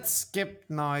 So let's skip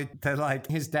now to like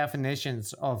his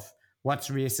definitions of what's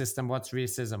racist and what's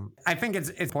racism. I think it's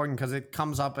important because it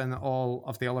comes up in all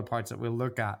of the other parts that we'll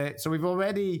look at. So we've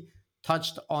already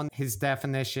touched on his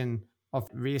definition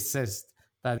of racist,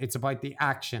 that it's about the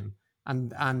action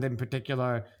and in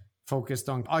particular focused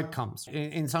on outcomes.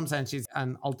 In some sense, he's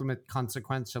an ultimate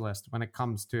consequentialist when it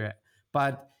comes to it.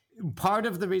 But part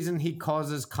of the reason he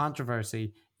causes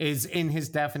controversy is in his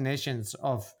definitions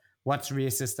of what's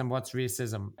racist and what's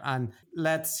racism. And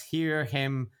let's hear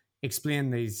him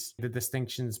explain the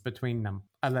distinctions between them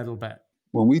a little bit.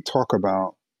 When we talk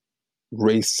about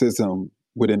racism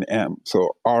with an M,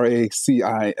 so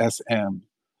RACISM,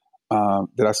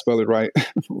 did I spell it right?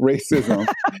 Racism.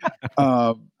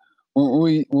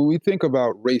 When we think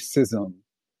about racism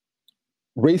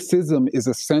is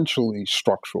essentially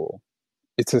structural.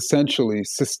 It's essentially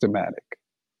systematic.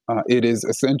 It is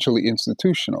essentially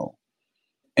institutional.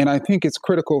 And I think it's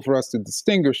critical for us to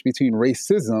distinguish between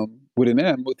racism with an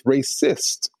M with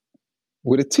racist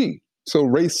with a T. So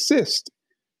racist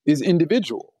is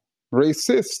individual.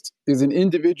 Racist is an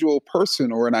individual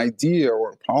person or an idea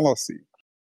or a policy.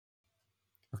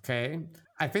 Okay.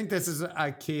 I think this is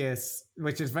a case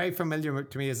which is very familiar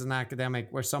to me as an academic,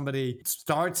 where somebody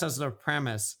starts as their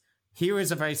premise. Here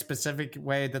is a very specific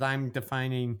way that I'm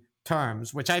defining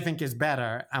terms, which I think is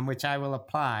better and which I will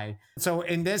apply. So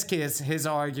in this case, his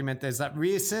argument is that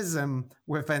racism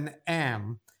with an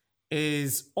M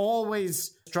is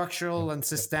always structural and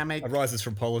systemic. Arises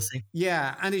from policy.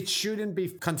 Yeah, and it shouldn't be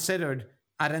considered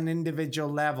at an individual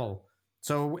level.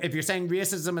 So if you're saying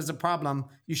racism is a problem,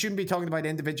 you shouldn't be talking about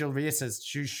individual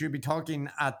racists. You should be talking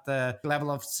at the level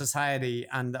of society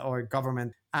and or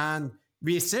government. And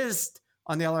racist,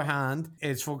 on the other hand,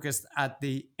 is focused at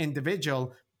the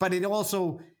individual, but it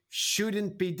also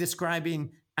shouldn't be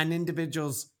describing an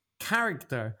individual's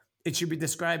character. It should be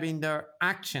describing their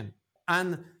action.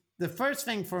 And the first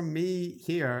thing for me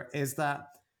here is that,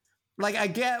 like, I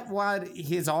get what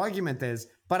his argument is,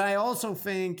 but I also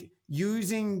think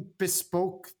using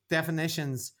bespoke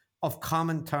definitions of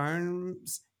common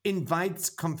terms invites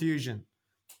confusion,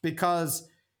 because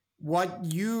what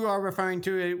you are referring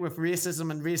to with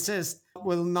racism and racist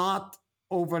will not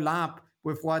overlap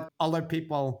with what other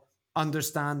people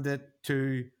understand it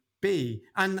to be.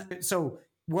 And so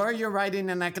where you're writing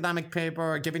an academic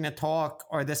paper or giving a talk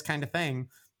or this kind of thing,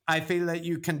 I feel that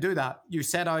you can do that. You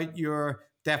set out your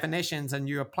definitions and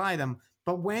you apply them.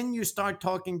 But when you start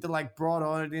talking to like broad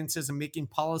audiences and making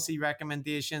policy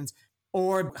recommendations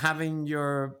or having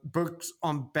your books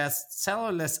on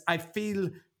bestseller lists, I feel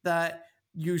that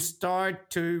you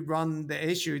start to run the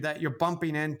issue that you're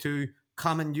bumping into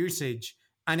common usage.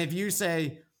 And if you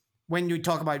say, when you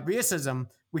talk about racism,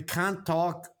 we can't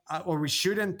talk or we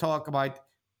shouldn't talk about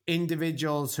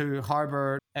individuals who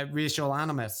harbor racial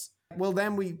animus, well,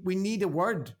 then we need a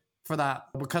word for that,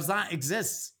 because that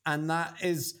exists. And that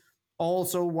is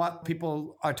also what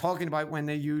people are talking about when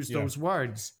they use those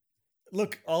words.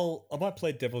 Look, I might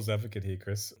play devil's advocate here,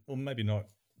 Chris, or maybe not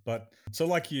But so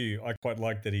like you, I quite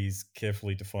like that he's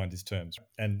carefully defined his terms.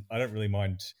 And I don't really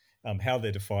mind how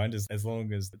they're defined as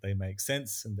long as they make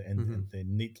sense and they're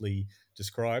neatly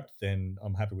described, then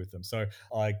I'm happy with them. So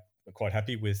I'm quite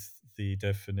happy with the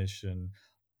definition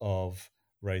of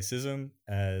racism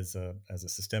as a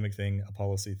systemic thing, a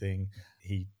policy thing.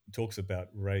 He talks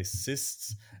about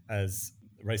racists as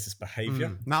racist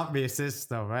behavior. Not racist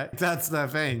though, right? That's the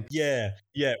thing. Yeah.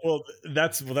 Well,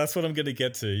 that's what I'm going to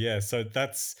get to. Yeah. So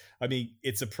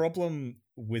it's a problem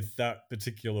with that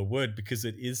particular word because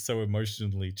it is so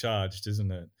emotionally charged,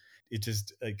 isn't it?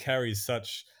 It carries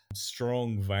such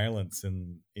strong valence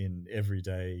in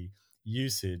everyday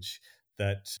usage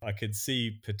that I could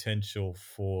see potential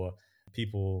for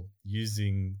people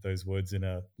using those words in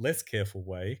a less careful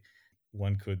way.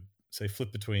 One could say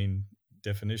flip between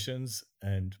definitions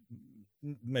and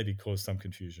maybe cause some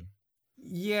confusion.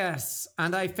 Yes,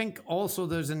 and I think also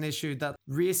there's an issue that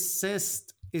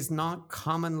racist is not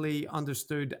commonly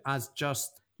understood as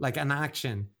just like an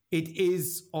action. It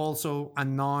is also a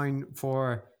noun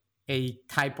for a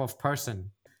type of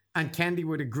person. And Kendi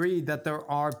would agree that there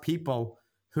are people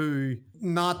who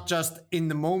not just in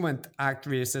the moment act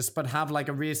racist, but have like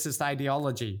a racist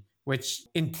ideology, which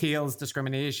entails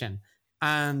discrimination.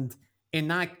 And in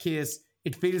that case,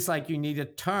 it feels like you need a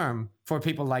term for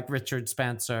people like Richard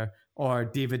Spencer or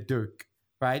David Duke,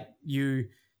 right? You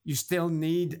still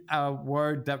need a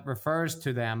word that refers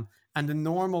to them, and the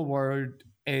normal word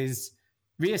is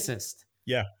racist.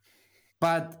 Yeah.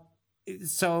 But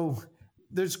so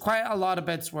there's quite a lot of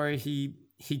bits where he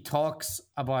talks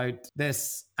about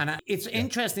this, and it's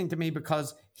interesting to me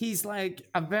because he's like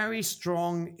a very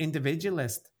strong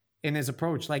individualist in his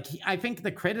approach. Like I think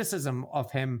the criticism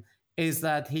of him is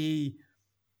that he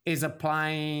is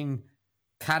applying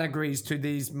categories to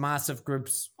these massive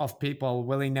groups of people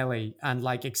willy-nilly and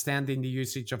like extending the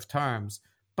usage of terms.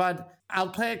 But I'll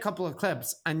play a couple of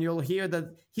clips and you'll hear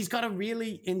that he's got a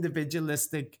really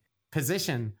individualistic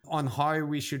position on how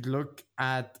we should look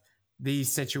at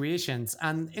these situations.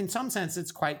 And in some sense,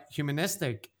 it's quite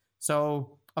humanistic.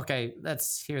 So, okay,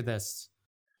 let's hear this.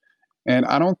 And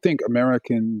I don't think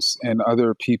Americans and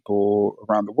other people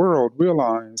around the world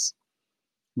realize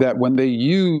that when they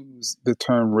use the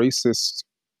term racist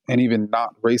and even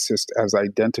not racist as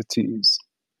identities,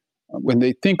 when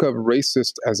they think of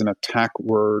racist as an attack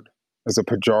word, as a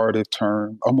pejorative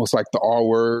term, almost like the R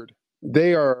word,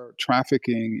 they are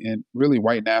trafficking in really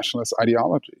white nationalist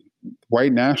ideology.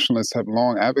 White nationalists have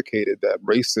long advocated that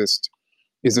racist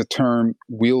is a term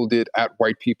wielded at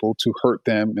white people to hurt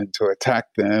them and to attack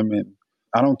them. And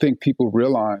I don't think people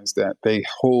realize that they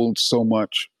hold so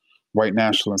much white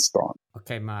nationalist thought.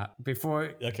 Okay, Matt,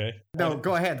 before... Okay. No,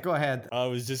 go ahead. I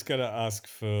was just going to ask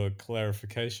for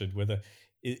clarification whether...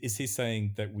 Is he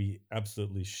saying that we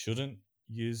absolutely shouldn't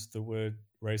use the word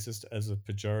racist as a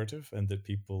pejorative and that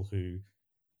people who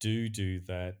do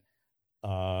that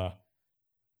are,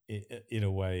 in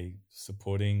a way,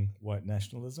 supporting white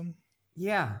nationalism?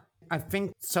 Yeah, I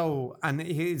think so. And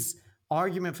his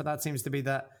argument for that seems to be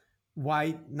that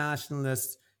white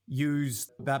nationalists use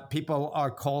that people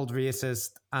are called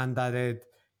racist and that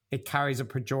it carries a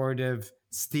pejorative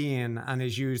stain and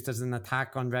is used as an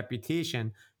attack on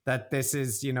reputation. That this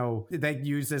is, they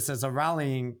use this as a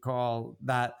rallying call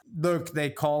that, look,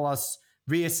 they call us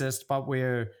racist, but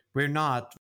we're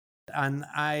not. And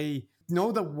I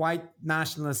know that white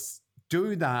nationalists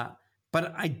do that,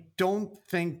 but I don't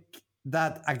think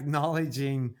that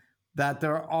acknowledging that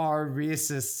there are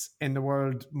racists in the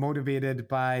world motivated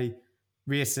by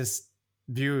racist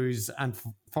views and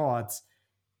thoughts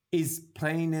is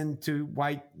playing into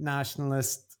white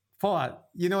nationalist thought.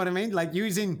 You know what I mean? Like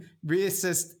using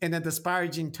racist in a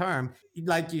disparaging term,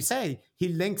 like you say, he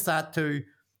links that to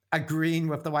agreeing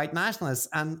with the white nationalists.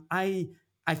 And I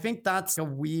think that's a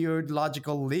weird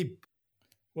logical leap.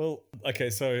 Well,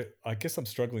 okay, so I guess I'm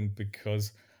struggling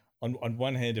because on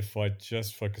one hand, if I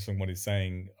just focus on what he's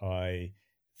saying, I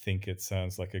think it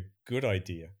sounds like a good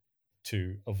idea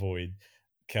to avoid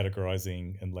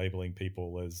categorizing and labeling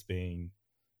people as being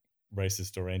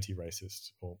racist or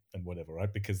anti-racist and whatever,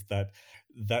 right? Because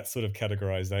that sort of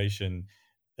categorization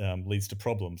leads to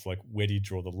problems like where do you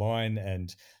draw the line?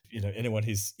 And anyone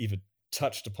who's even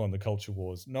touched upon the culture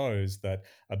wars knows that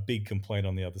a big complaint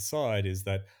on the other side is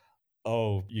that,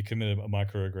 oh, you committed a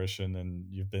microaggression and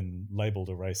you've been labeled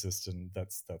a racist and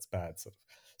that's bad.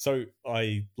 So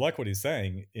I like what he's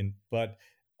saying, but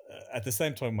at the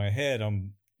same time in my head,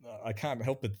 I can't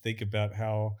help but think about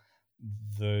how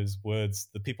those words,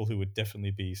 the people who would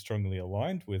definitely be strongly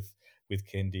aligned with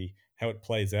Kendi, how it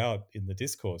plays out in the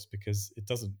discourse, because it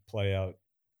doesn't play out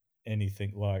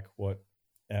anything like what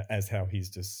as how he's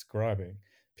describing.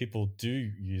 People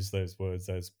do use those words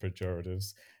as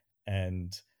pejoratives,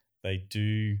 and they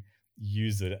do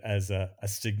use it as a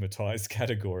stigmatized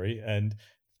category. And,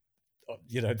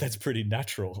 that's pretty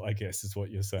natural, I guess, is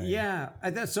what you're saying. Yeah.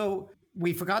 So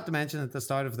we forgot to mention at the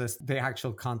start of this, the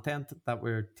actual content that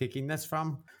we're taking this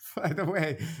from, by the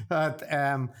way. But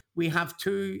we have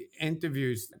 2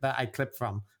 interviews that I clipped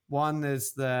from. One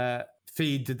is the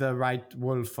Feed the Right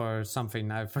Wolf or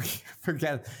something. I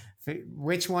forget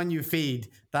which one you feed.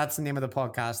 That's the name of the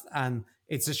podcast. And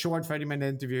it's a short 30-minute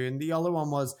interview. And the other one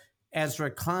was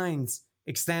Ezra Klein's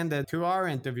extended 2-hour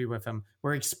interview with him,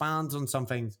 where he expands on some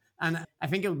things. And I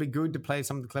think it would be good to play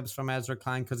some of the clips from Ezra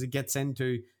Klein because it gets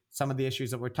into some of the issues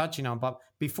that we're touching on. But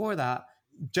before that,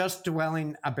 just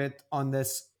dwelling a bit on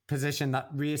this position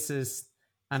that racist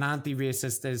and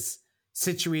anti-racist is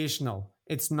situational.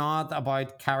 It's not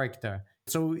about character.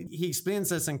 So he explains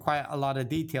this in quite a lot of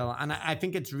detail. And I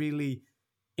think it's really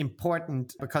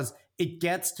important because it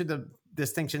gets to the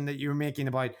distinction that you're making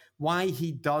about why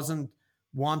he doesn't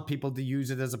want people to use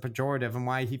it as a pejorative and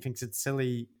why he thinks it's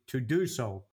silly to do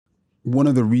so. One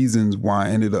of the reasons why I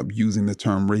ended up using the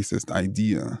term racist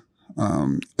idea,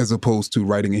 as opposed to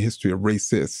writing a history of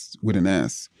racists with an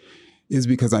S, is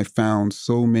because I found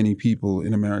so many people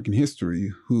in American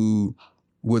history who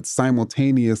would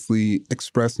simultaneously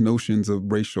express notions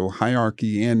of racial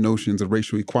hierarchy and notions of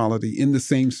racial equality in the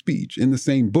same speech, in the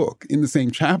same book, in the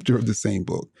same chapter of the same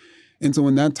book. And so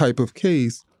in that type of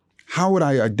case, how would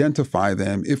I identify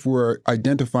them if we're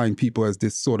identifying people as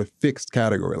this sort of fixed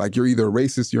category? Like you're either a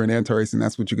racist, you're an anti-racist, and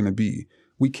that's what you're going to be.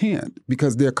 We can't,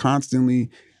 because they're constantly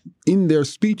in their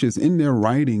speeches, in their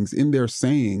writings, in their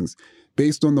sayings,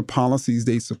 based on the policies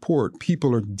they support,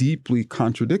 people are deeply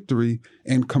contradictory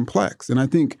and complex. And I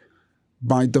think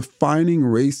by defining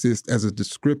racist as a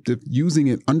descriptive, using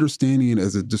it, understanding it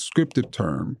as a descriptive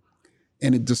term,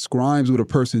 and it describes what a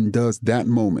person does that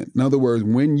moment. In other words,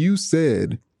 when you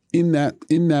said in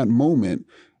that moment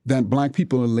that Black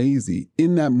people are lazy,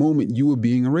 in that moment you were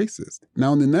being a racist.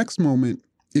 Now in the next moment,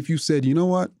 if you said, you know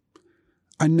what,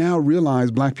 I now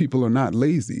realize Black people are not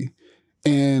lazy,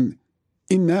 and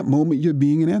in that moment, you're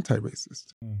being an anti-racist.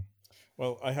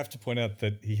 Well, I have to point out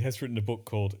that he has written a book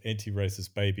called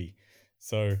Anti-Racist Baby.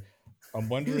 So I'm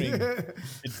wondering,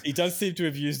 he does seem to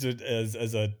have used it as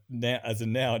a noun, as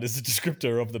a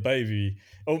descriptor of the baby.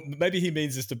 Or maybe he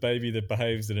means just a baby that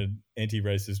behaves in an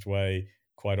anti-racist way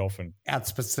quite often. At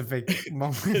specific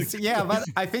moments. Yeah, but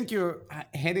I think you're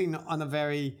hitting on a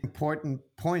very important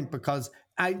point because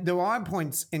there are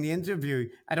points in the interview,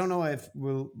 I don't know if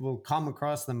we'll come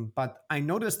across them, but I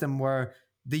noticed them where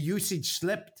the usage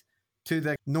slipped to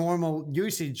the normal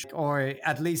usage, or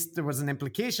at least there was an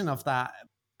implication of that.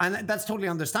 And that's totally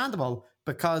understandable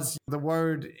because the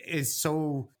word is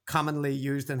so commonly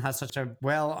used and has such a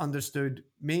well understood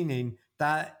meaning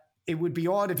that it would be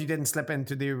odd if you didn't slip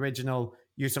into the original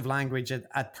use of language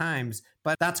at times.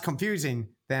 But that's confusing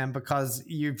then because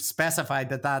you've specified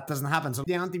that doesn't happen. So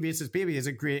the anti-racist baby is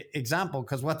a great example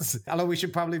because although we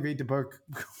should probably read the book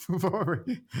before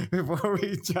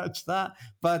we judge that.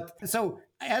 But so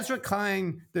Ezra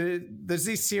Klein, there's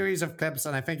this series of clips,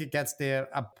 and I think it gets to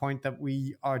a point that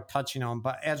we are touching on,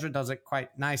 but Ezra does it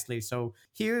quite nicely. So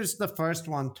here's the first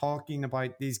one talking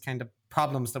about these kind of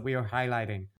problems that we are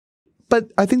highlighting.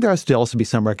 But I think there has to also be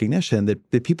some recognition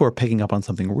that people are picking up on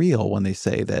something real when they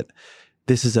say that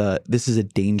this is a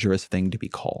dangerous thing to be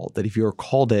called. That if you're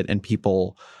called it and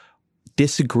people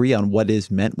disagree on what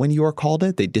is meant when you are called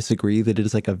it, they disagree that it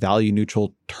is like a value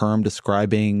neutral term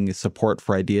describing support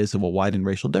for ideas of a widened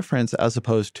racial difference, as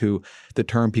opposed to the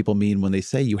term people mean when they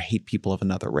say you hate people of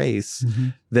another race. Mm-hmm.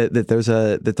 That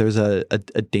there's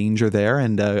a danger there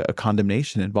and a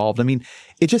condemnation involved. I mean,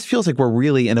 it just feels like we're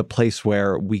really in a place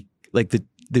where we like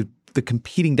the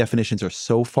competing definitions are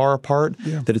so far apart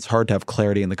that it's hard to have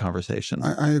clarity in the conversation.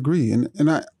 I agree. And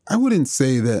I wouldn't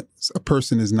say that a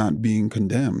person is not being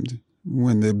condemned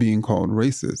when they're being called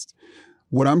racist.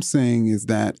 What I'm saying is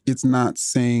that it's not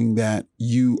saying that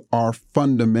you are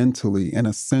fundamentally and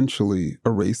essentially a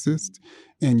racist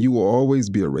and you will always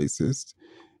be a racist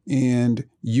and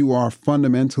you are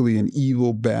fundamentally an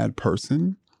evil, bad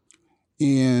person.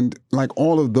 And like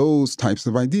all of those types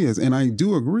of ideas. And I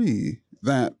do agree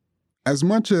that as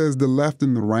much as the left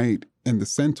and the right and the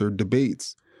center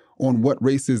debates on what a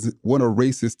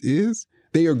racist is,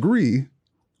 they agree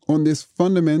on this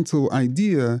fundamental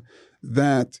idea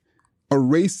that a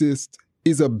racist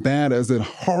is as a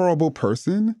horrible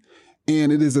person,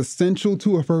 and it is essential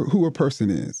to who a person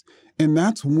is. And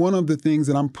that's one of the things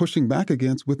that I'm pushing back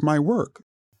against with my work.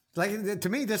 Like, to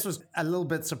me, this was a little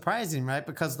bit surprising, right?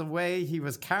 Because the way he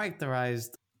was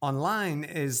characterized online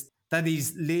is that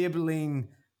he's labeling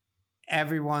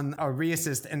everyone a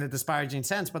racist in a disparaging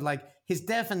sense, but like his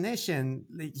definition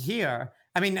here,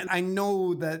 I mean, I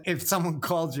know that if someone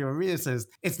calls you a racist,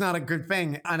 it's not a good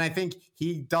thing. And I think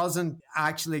he doesn't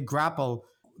actually grapple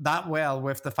that well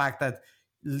with the fact that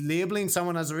labeling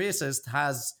someone as a racist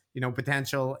has,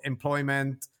 potential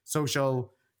employment,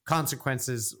 social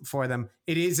consequences for them.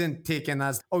 It isn't taken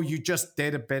as, oh, you just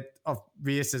did a bit of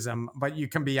racism, but you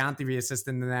can be anti-racist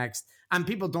in the next. And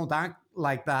people don't act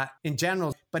like that in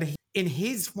general. But in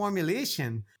his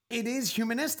formulation, it is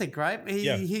humanistic, right?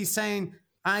 He's saying,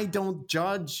 I don't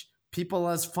judge people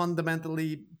as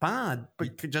fundamentally bad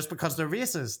just because they're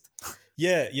racist.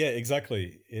 Yeah,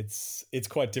 exactly. It's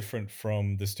quite different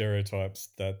from the stereotypes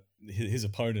that his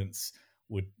opponents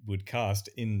would cast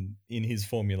in his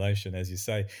formulation, as you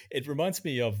say. It reminds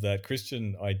me of that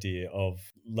Christian idea of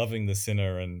loving the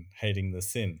sinner and hating the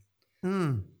sin.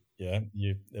 Yeah,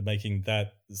 you're making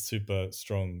that super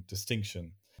strong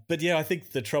distinction. But yeah, I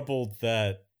think the trouble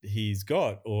that he's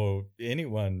got, or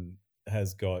anyone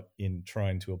has got in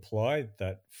trying to apply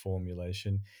that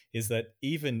formulation, is that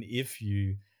even if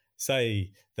you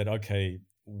say that, okay,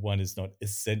 one is not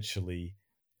essentially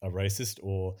a racist,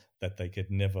 or that they could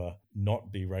never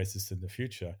not be racist in the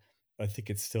future, I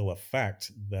think it's still a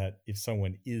fact that if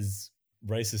someone is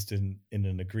racist in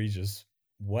an egregious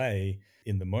way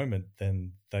in the moment,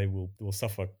 then they will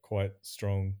suffer quite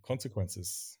strong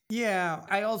consequences. Yeah,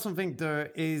 I also think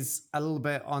there is a little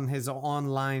bit on his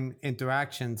online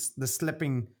interactions, the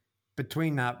slipping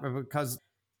between that, because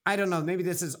I don't know, maybe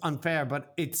this is unfair,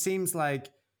 but it seems like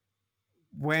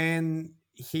when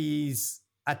he's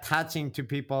attaching to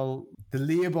people the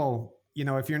label,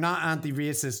 if you're not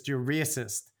anti-racist, you're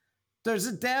racist, there's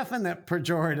a definite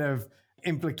pejorative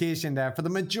implication there for the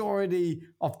majority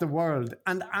of the world,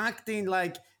 and acting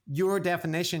like your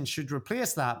definition should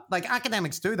replace that. Like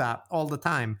academics do that all the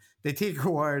time. They take a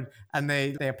word and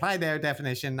they apply their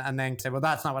definition and then say, well,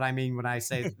 that's not what I mean when I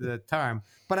say the term.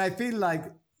 But I feel like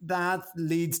that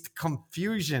leads to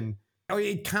confusion, or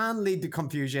it can lead to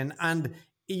confusion. And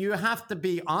you have to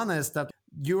be honest that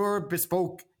your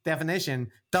bespoke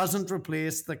definition doesn't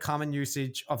replace the common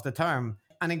usage of the term.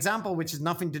 An example which is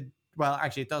nothing to, well,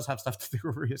 actually it does have stuff to do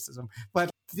with racism, but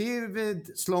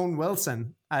David Sloan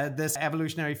Wilson, this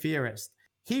evolutionary theorist,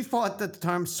 he thought that the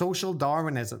term social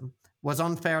Darwinism was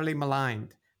unfairly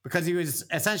maligned because he was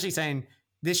essentially saying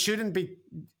this shouldn't be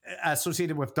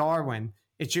associated with Darwin.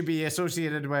 It should be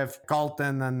associated with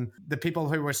Galton and the people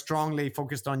who were strongly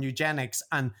focused on eugenics.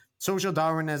 And social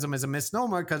Darwinism is a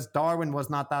misnomer because Darwin was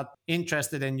not that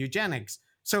interested in eugenics.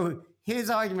 So his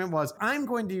argument was, I'm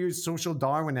going to use social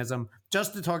Darwinism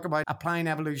just to talk about applying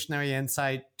evolutionary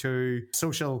insight to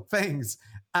social things.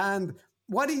 And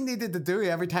what he needed to do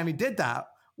every time he did that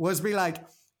was be like,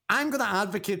 I'm going to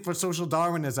advocate for social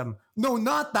Darwinism. No,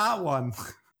 not that one.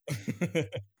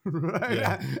 Right?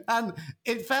 Yeah. And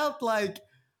it felt like,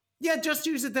 yeah, just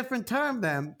use a different term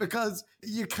then, because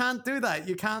you can't do that.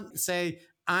 You can't say,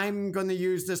 I'm going to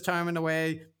use this term in a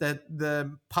way that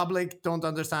the public don't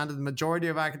understand it. The majority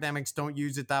of academics don't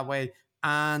use it that way.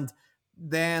 And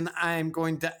then I'm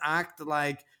going to act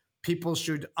like people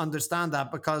should understand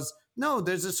that, because no,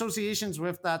 there's associations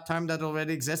with that term that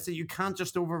already exist that you can't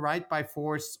just overwrite by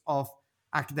force of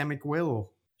academic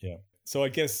will. Yeah. So I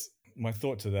guess my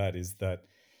thought to that is that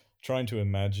trying to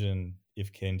imagine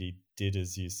if Kendi did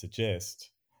as you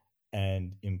suggest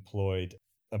and employed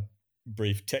a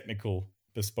brief technical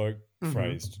bespoke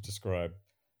phrase to describe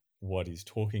what he's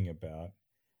talking about,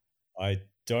 I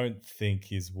don't think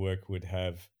his work would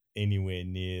have anywhere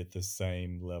near the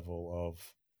same level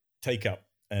of take-up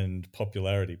and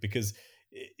popularity, because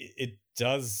it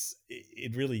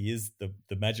really is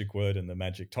the magic word and the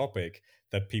magic topic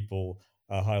that people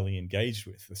are highly engaged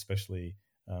with, especially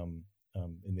in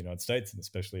the United States and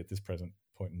especially at this present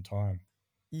point in time.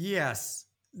 Yes,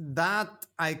 that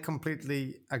I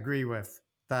completely agree with,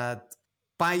 that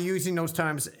by using those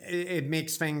terms, it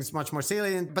makes things much more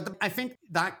salient. But I think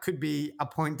that could be a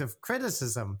point of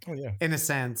criticism, in a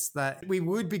sense, that we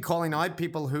would be calling out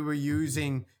people who were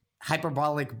using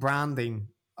hyperbolic branding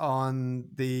on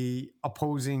the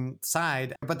opposing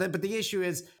side. But the issue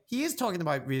is, he is talking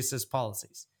about racist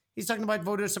policies. He's talking about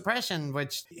voter suppression,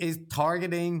 which is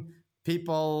targeting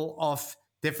people of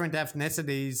different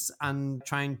ethnicities and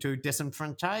trying to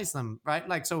disenfranchise them, right?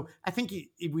 Like, so I think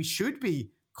we should be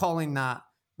calling that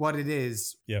what it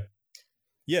is. Yeah.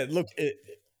 Yeah, look,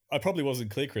 I probably wasn't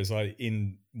clear, Chris.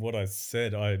 In what I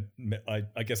said,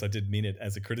 I guess I did mean it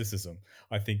as a criticism.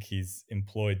 I think he's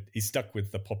stuck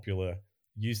with the popular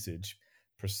usage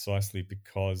precisely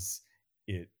because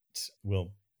it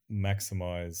will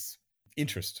maximize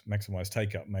interest, maximize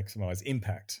take-up, maximize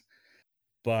impact.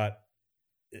 But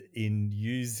in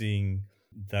using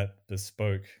that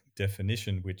bespoke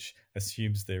definition, which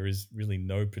assumes there is really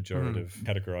no pejorative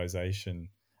categorization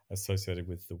associated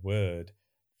with the word,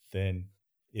 then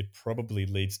it probably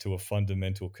leads to a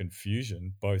fundamental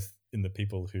confusion, both in the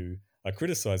people who are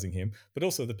criticizing him, but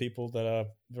also the people that are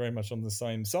very much on the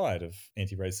same side of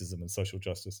anti-racism and social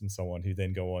justice and so on, who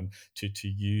then go on to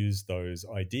use those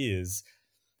ideas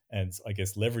and, I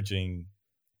guess, leveraging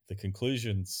the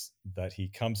conclusions that he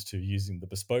comes to using the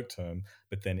bespoke term,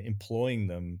 but then employing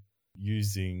them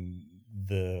using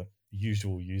the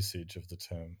usual usage of the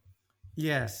term.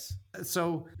 Yes.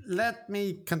 So let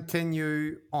me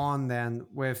continue on then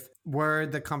with where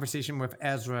the conversation with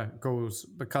Ezra goes,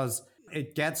 because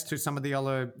it gets to some of the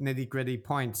other nitty-gritty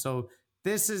points. So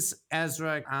this is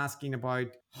Ezra asking about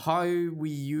how we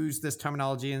use this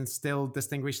terminology and still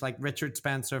distinguish like Richard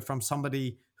Spencer from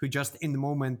somebody who just in the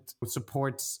moment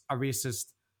supports a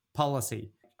racist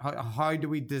policy. How do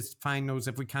we define those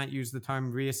if we can't use the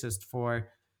term racist for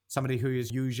somebody who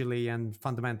is usually and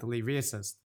fundamentally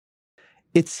racist?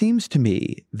 It seems to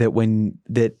me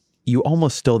that you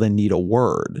almost still then need a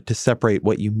word to separate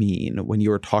what you mean when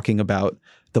you are talking about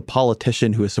the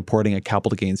politician who is supporting a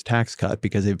capital gains tax cut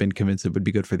because they've been convinced it would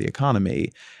be good for the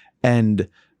economy, and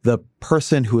the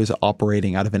person who is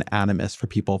operating out of an animus for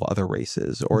people of other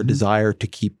races or a desire to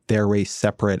keep their race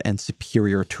separate and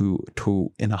superior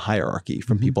to in a hierarchy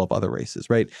from people of other races,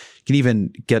 right? You can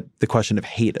even get the question of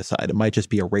hate aside. It might just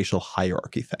be a racial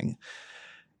hierarchy thing.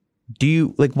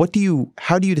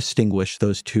 How do you distinguish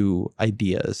those two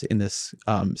ideas in this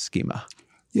schema?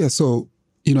 Yeah. So,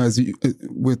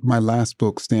 with my last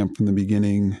book, Stamped from the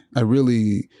Beginning, I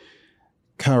really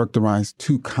characterized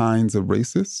two kinds of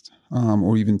racist,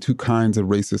 or even two kinds of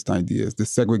racist ideas: the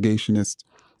segregationist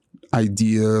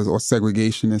ideas, or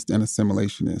segregationist and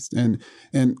assimilationist.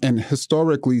 And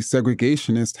historically,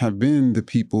 segregationists have been the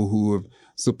people who have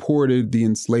supported the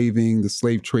enslaving, the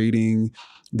slave trading,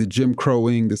 the Jim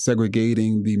Crowing, the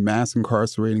segregating, the mass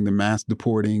incarcerating, the mass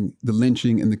deporting, the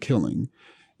lynching, and the killing.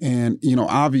 And,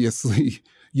 obviously,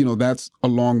 that's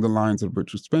along the lines of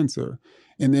Richard Spencer.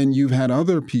 And then you've had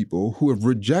other people who have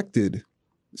rejected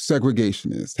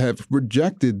segregationists, have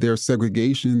rejected their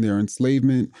segregation, their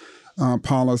enslavement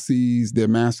policies, their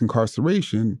mass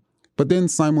incarceration, but then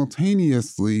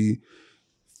simultaneously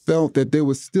felt that there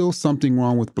was still something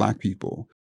wrong with Black people.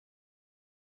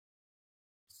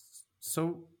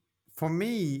 So for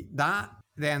me, that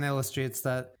then illustrates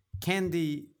that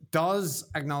Kendi does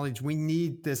acknowledge we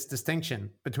need this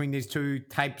distinction between these two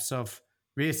types of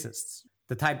racists,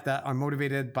 the type that are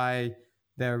motivated by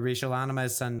their racial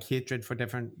animus and hatred for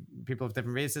different people of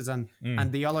different races, and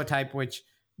the other type which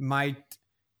might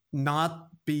not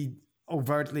be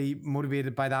overtly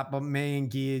motivated by that, but may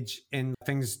engage in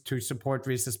things to support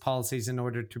racist policies in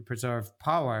order to preserve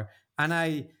power. And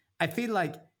I feel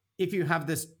like if you have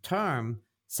this term,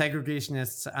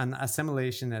 segregationists and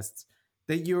assimilationists,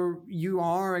 that you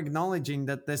are acknowledging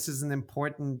that this is an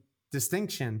important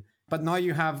distinction. But now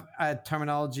you have a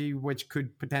terminology which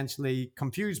could potentially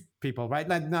confuse people, right?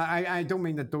 Like, no, I don't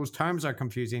mean that those terms are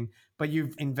confusing, but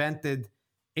you've invented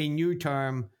a new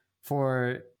term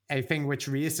for a thing which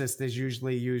racist is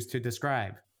usually used to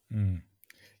describe.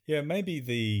 Yeah, maybe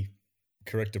the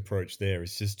correct approach there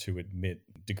is just to admit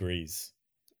degrees,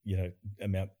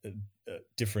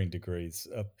 differing degrees,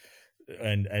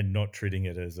 and not treating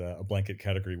it as a blanket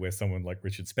category where someone like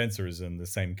Richard Spencer is in the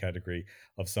same category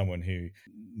of someone who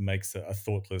makes a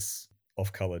thoughtless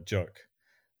off-color joke,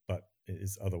 but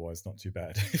is otherwise not too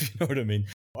bad, if you know what I mean.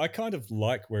 I kind of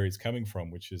like where he's coming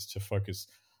from, which is to focus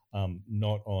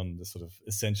not on the sort of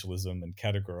essentialism and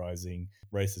categorizing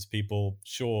racist people.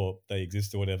 Sure, they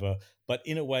exist or whatever, but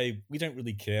in a way, we don't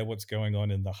really care what's going on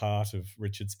in the heart of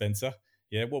Richard Spencer.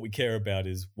 Yeah, what we care about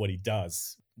is what he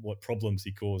does, what problems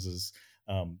he causes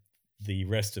the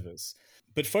rest of us.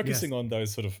 But focusing on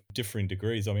those sort of differing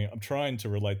degrees, I mean, I'm trying to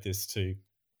relate this to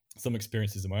some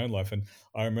experiences in my own life. And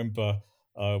I remember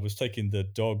I was taking the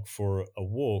dog for a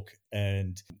walk,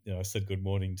 and I said good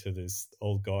morning to this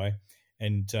old guy.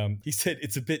 And he said,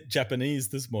 "It's a bit Japanese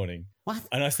this morning." What?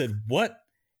 And I said, "What?"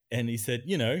 And he said,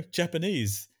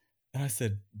 "Japanese." And I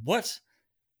said, "What?"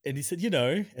 And he said, and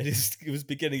it was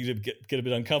beginning to get a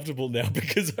bit uncomfortable now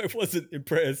because I wasn't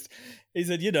impressed. He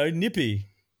said, nippy.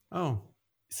 Oh.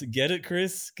 So get it,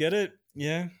 Chris? Get it?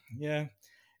 Yeah.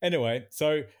 Anyway,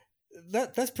 so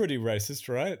that's pretty racist,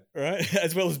 right? Right?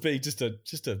 As well as being just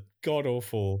a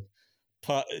god-awful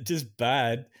just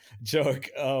bad joke.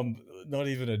 Not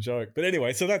even a joke. But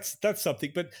anyway, so that's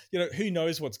something. But who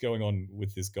knows what's going on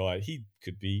with this guy? He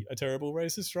could be a terrible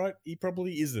racist, right? He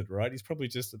probably isn't, right? He's probably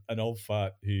just an old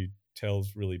fart who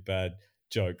tells really bad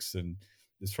jokes and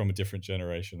is from a different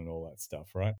generation and all that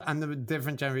stuff, right? And the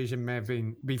different generation may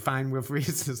be fine with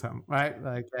racism, right?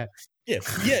 Yeah,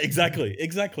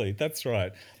 exactly. That's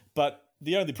right. But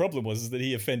the only problem was that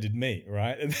he offended me,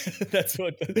 right? And that's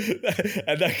what,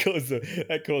 and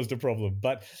that caused a problem.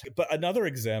 But another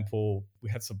example, we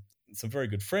had some very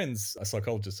good friends, a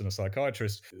psychologist and a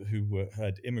psychiatrist who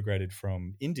had immigrated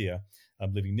from India,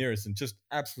 living near us, and just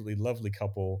absolutely lovely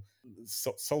couple,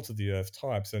 salt of the earth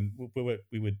types, and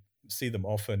we would see them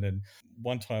often. And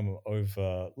one time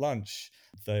over lunch,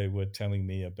 they were telling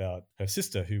me about her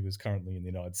sister who was currently in the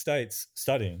United States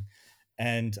studying.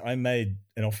 And I made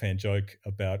an offhand joke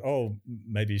about,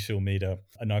 maybe she'll meet a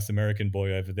nice American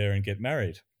boy over there and get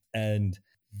married. And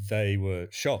they were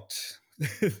shocked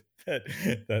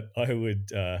that I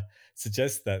would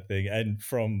suggest that thing. And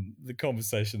from the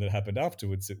conversation that happened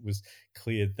afterwards, it was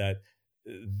clear that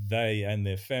they and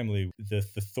their family, the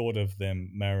thought of them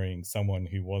marrying someone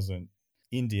who wasn't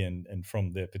Indian and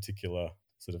from their particular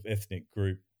sort of ethnic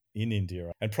group in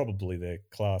India, and probably their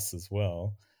class as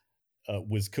well,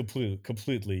 was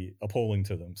completely appalling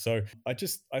to them. So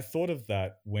I thought of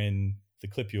that when the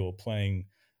clip you're playing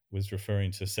was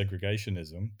referring to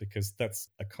segregationism, because that's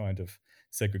a kind of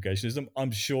segregationism.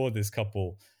 I'm sure this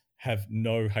couple have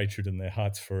no hatred in their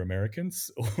hearts for Americans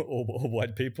or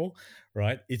white people,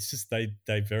 right? It's just they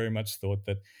very much thought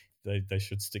that they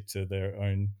should stick to their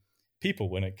own people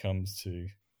when it comes to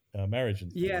marriage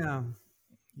and yeah.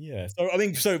 Yeah. So I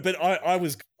mean, but I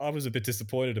was a bit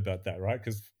disappointed about that, right?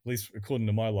 Because at least according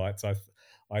to my lights,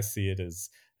 I see it as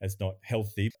not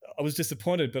healthy. I was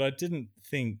disappointed, but I didn't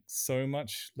think so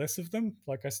much less of them.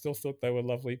 Like, I still thought they were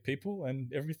lovely people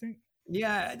and everything.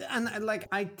 Yeah, and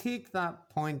I take that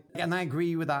point, and I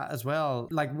agree with that as well.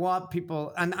 Like, what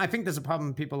people, and I think there's a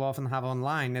problem people often have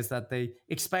online, is that they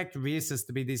expect racists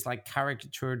to be these like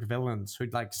caricatured villains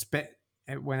who'd like spit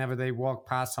whenever they walk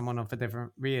past someone of a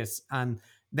different race. And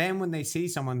then when they see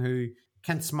someone who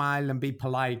can smile and be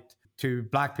polite to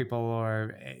black people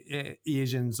or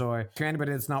Asians or to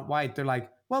anybody that's not white, they're like,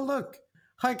 well, look,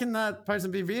 how can that person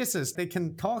be racist? They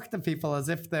can talk to people as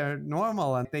if they're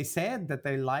normal. And they said that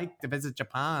they like to visit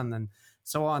Japan and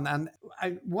so on. And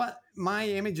what my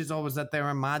image is always that they're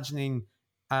imagining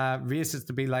racists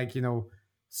to be like,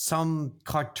 some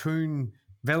cartoon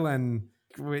villain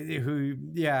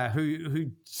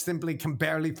who simply can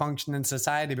barely function in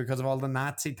society because of all the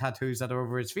Nazi tattoos that are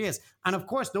over his face. And of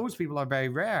course, those people are very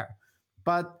rare.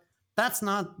 But that's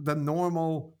not the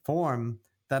normal form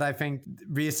that I think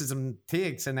racism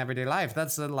takes in everyday life.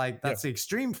 That's the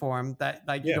extreme form that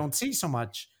you don't see so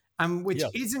much, and which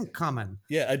isn't common.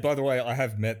 Yeah, and by the way, I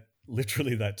have met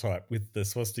literally that type with the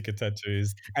swastika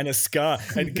tattoos and a scar,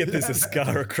 and get this, a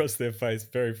scar across their face.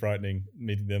 Very frightening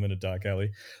meeting them in a dark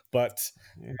alley. But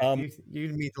you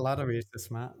meet a lot of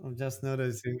racists, Matt. I'm just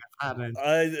noticing a pattern.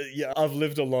 I've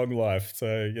lived a long life,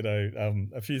 so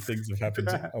a few things have happened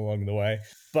along the way.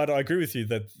 But I agree with you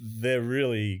that they're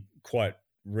really quite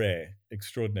rare,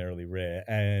 extraordinarily rare.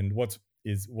 And what's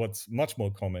much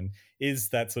more common is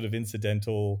that sort of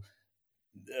incidental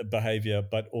behavior,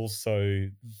 but also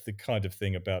the kind of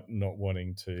thing about not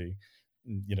wanting to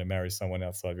marry someone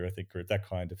outside your ethnic group, that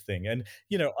kind of thing. And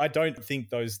I don't think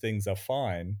those things are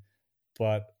fine,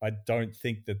 but I don't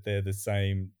think that they're the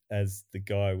same as the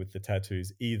guy with the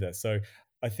tattoos either. So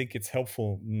I think it's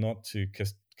helpful not to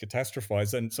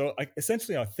catastrophize. And so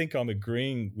I think I'm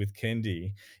agreeing with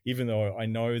Kendi, even though I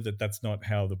know that that's not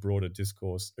how the broader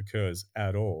discourse occurs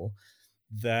at all,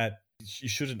 that you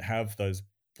shouldn't have those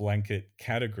blanket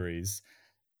categories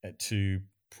to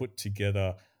put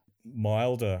together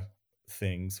milder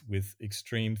things with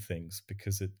extreme things,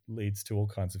 because it leads to all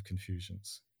kinds of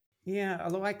confusions. Yeah,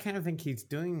 although I kind of think he's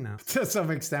doing that to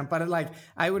some extent. But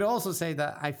I would also say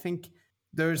that I think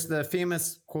there's the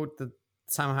famous quote that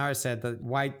Sam Harris said, that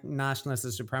white nationalists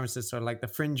and supremacists are like the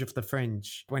fringe of the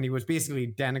fringe, when he was basically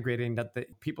denigrating that the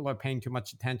people are paying too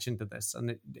much attention to this and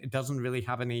it doesn't really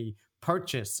have any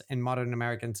purchase in modern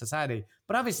American society.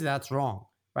 But obviously that's wrong,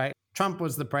 right? Trump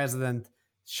was the president,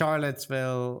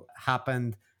 Charlottesville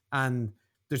happened, and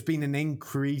there's been an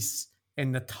increase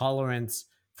in the tolerance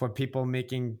for people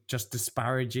making just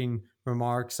disparaging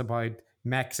remarks about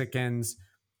Mexicans,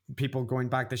 people going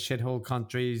back to shithole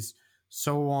countries,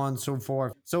 so on, so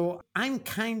forth. So I'm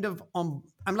kind of, I'm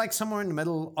like somewhere in the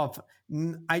middle of,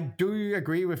 I do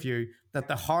agree with you that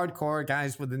the hardcore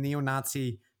guys with the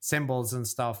neo-Nazi symbols and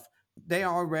stuff, they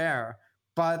are rare,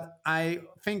 But I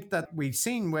think that we've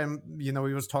seen when, he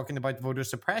was talking about voter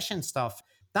suppression stuff,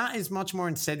 that is much more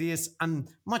insidious and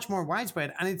much more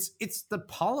widespread. And it's the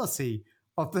policy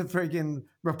of the friggin'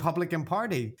 Republican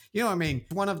Party. You know what I mean?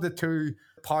 One of the two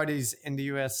parties in the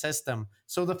US system.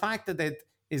 So the fact that it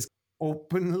is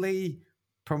openly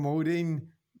promoting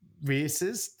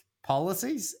racist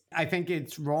policies, I think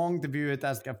it's wrong to view it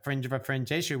as a fringe of a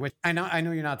fringe issue, which I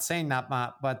know you're not saying that,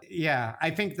 Matt, but yeah, I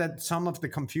think that some of the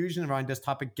confusion around this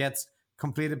topic gets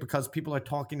completed because people are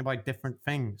talking about different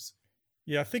things.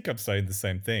 Yeah, I think I'm saying the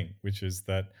same thing, which is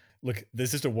that, look,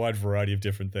 there's just a wide variety of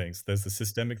different things. There's the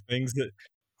systemic things that...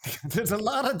 There's a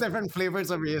lot of different flavors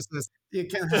of racist you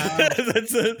can have.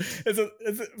 it's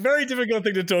a very difficult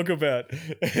thing to talk about.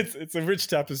 It's a rich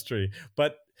tapestry.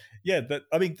 But yeah,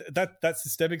 that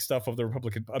systemic stuff of the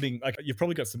Republican... I mean, you've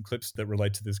probably got some clips that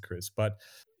relate to this, Chris, but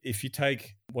if you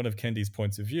take one of Kendi's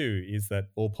points of view is that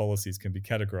all policies can be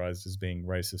categorized as being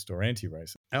racist or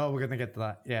anti-racist. Oh, we're going to get to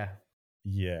that, yeah.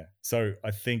 Yeah. So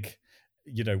I think,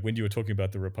 when you were talking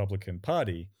about the Republican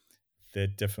Party, they're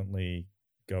definitely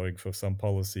going for some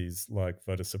policies like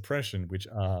voter suppression, which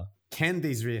are...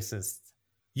 Kendi's racist.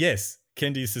 Yes,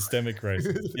 Kendi's systemic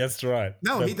racist. That's right.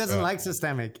 No, he doesn't like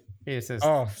systemic racist.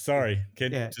 Oh, sorry.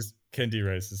 Just Kendi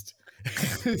racist.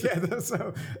 Yeah,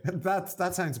 so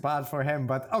that sounds bad for him.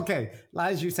 But okay,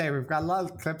 as you say, we've got a lot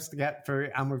of clips to get through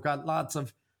and we've got lots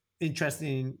of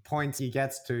interesting points he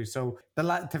gets to. So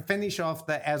to finish off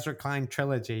the Ezra Klein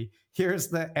trilogy, here's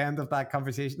the end of that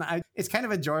conversation. It's kind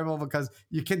of enjoyable because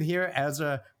you can hear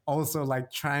Ezra also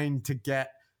like trying to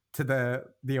get to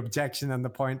the objection and the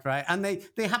point, right? And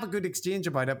they have a good exchange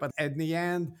about it, but in the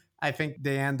end, I think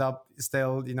they end up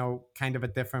still, kind of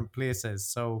at different places.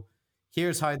 So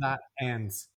here's how that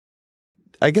ends.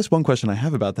 I guess one question I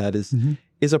have about that is,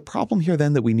 is a problem here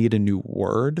then that we need a new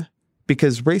word?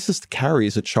 Because racist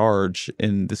carries a charge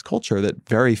in this culture that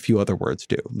very few other words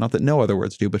do. Not that no other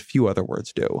words do, but few other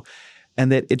words do.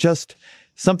 And that it just,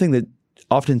 something that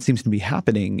often seems to be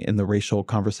happening in the racial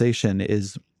conversation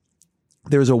is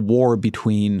there's a war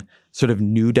between sort of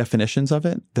new definitions of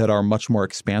it that are much more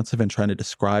expansive and trying to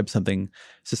describe something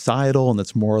societal and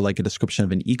that's more like a description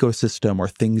of an ecosystem or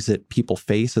things that people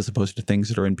face as opposed to things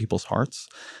that are in people's hearts.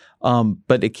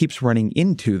 But it keeps running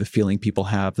into the feeling people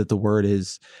have that the word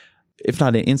is, if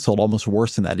not an insult, almost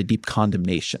worse than that, a deep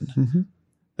condemnation.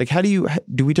 Like,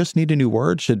 do we just need a new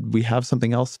word? Should we have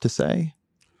something else to say?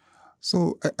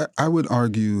 So I would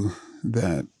argue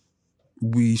that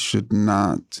we should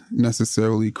not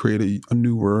necessarily create a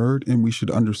new word, and we should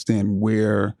understand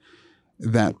where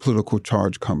that political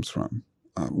charge comes from,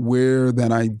 where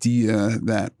that idea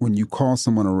that when you call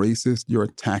someone a racist, you're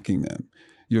attacking them.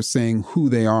 You're saying who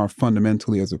they are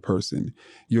fundamentally as a person.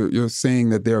 You're saying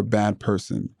that they're a bad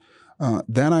person.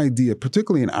 That idea,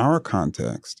 particularly in our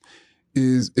context,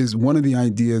 is one of the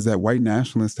ideas that white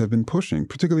nationalists have been pushing,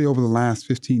 particularly over the last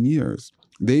 15 years.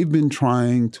 They've been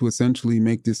trying to essentially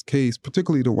make this case,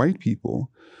 particularly to white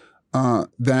people,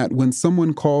 that when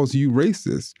someone calls you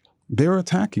racist, they're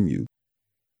attacking you.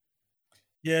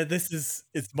 Yeah, it's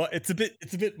a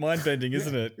bit mind bending,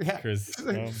 isn't it, Chris?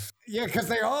 Yeah, because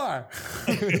they are.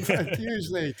 Like,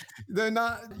 usually they're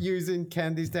not using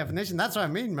Kendi's definition. That's what I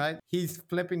mean, right? He's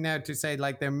flipping now to say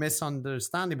like they're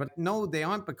misunderstanding, but no, they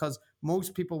aren't, because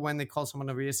most people, when they call someone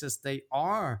a racist, they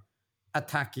are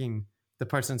attacking the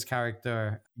person's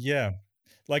character. Yeah,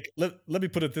 like let me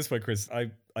put it this way, Chris.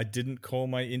 I didn't call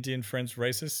my Indian friends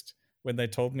racist when they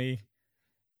told me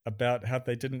about how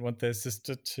they didn't want their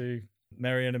sister to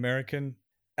marry an American,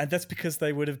 and that's because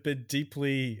they would have been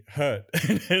deeply hurt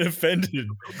and offended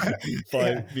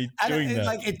by me doing that.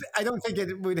 Like, I don't think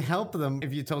it would help them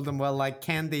if you told them, well, like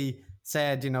Kendi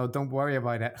said, don't worry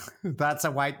about it. That's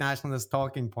a white nationalist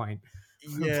talking point.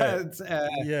 Yeah,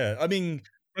 yeah. I mean,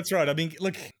 that's right. I mean,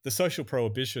 look, the social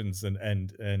prohibitions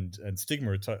and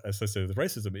stigma associated with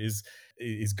racism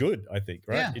is good, I think,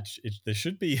 right? Yeah. There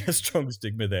should be a strong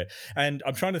stigma there. And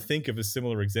I'm trying to think of a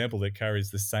similar example that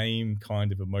carries the same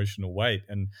kind of emotional weight.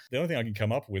 And the only thing I can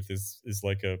come up with is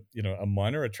like a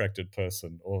minor attracted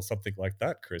person or something like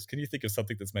that, Chris. Can you think of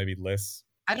something that's maybe less...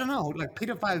 I don't know, like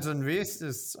pedophiles and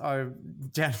racists are,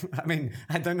 I mean,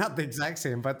 they're not the exact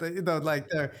same, but they're in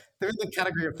the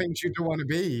category of things you don't want to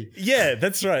be. Yeah,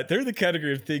 that's right. They're in the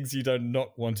category of things you do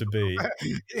not want to be.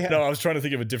 Yeah. No, I was trying to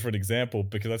think of a different example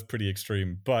because that's pretty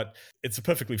extreme, but it's a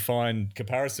perfectly fine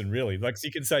comparison, really. Like, so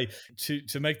you can say,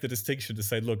 to make the distinction, to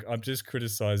say, look, I'm just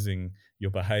criticizing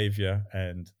your behavior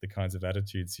and the kinds of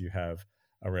attitudes you have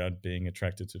around being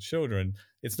attracted to children.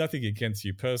 It's nothing against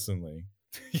you personally.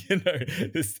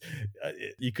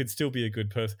 You could still be a good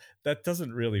person. That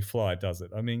doesn't really fly, does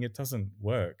it? I mean, it doesn't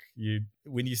work.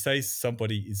 When you say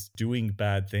somebody is doing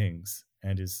bad things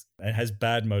and has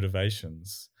bad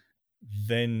motivations,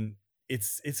 then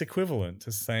it's equivalent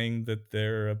to saying that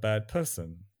they're a bad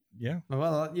person. Yeah.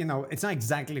 Well, it's not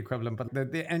exactly equivalent, but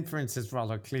the inference is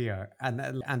rather clear,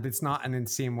 and it's not an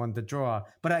insane one to draw.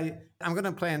 But I'm going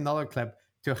to play another clip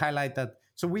to highlight that.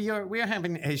 So we are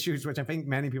having issues, which I think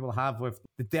many people have, with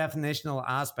the definitional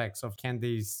aspects of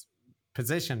Kendi's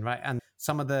position, right? And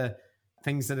some of the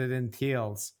things that it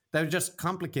entails. They're just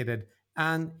complicated.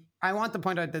 And I want to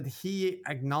point out that he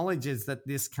acknowledges that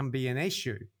this can be an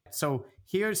issue. So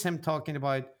here's him talking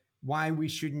about why we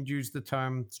shouldn't use the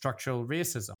term structural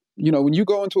racism. When you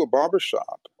go into a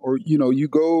barbershop, or, you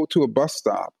go to a bus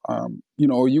stop, or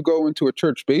you go into a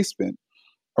church basement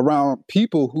around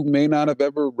people who may not have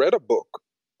ever read a book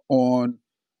on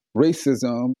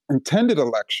racism, attended a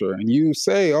lecture, and you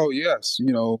say, oh, yes,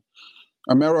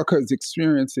 America is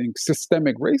experiencing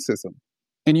systemic racism.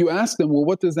 And you ask them, well,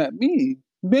 what does that mean?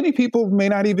 Many people may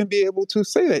not even be able to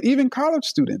say that. Even college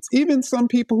students, even some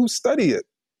people who study it,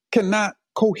 cannot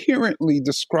coherently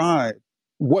describe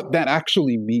what that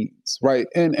actually means, right?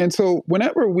 And so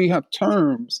whenever we have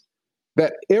terms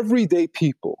that everyday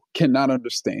people cannot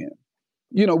understand,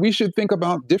 we should think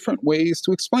about different ways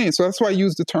to explain. So that's why I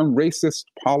use the term racist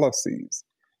policies,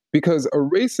 because a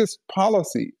racist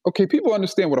policy, okay, people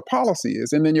understand what a policy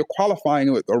is, and then you're qualifying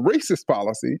it with a racist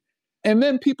policy. And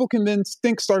then people can then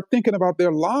start thinking about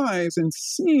their lives and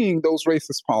seeing those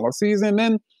racist policies. And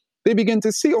then they begin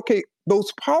to see, okay,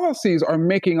 those policies are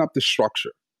making up the structure.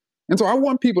 And so I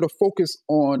want people to focus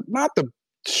on not the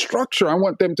structure. I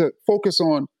want them to focus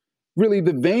on really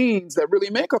the veins that really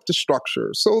make up the structure,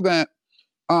 so that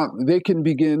they can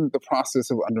begin the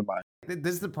process of undermining.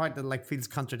 This is the part that feels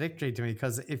contradictory to me,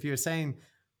 because if you're saying,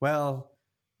 well,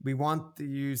 we want to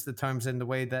use the terms in the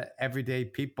way that everyday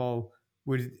people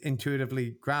would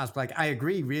intuitively grasp. I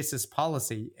agree, racist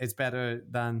policy is better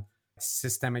than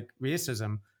systemic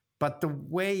racism, but the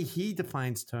way he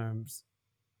defines terms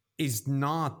is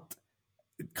not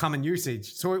common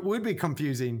usage. So it would be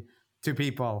confusing to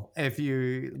people if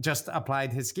you just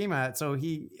applied his schema. So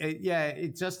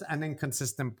it's just an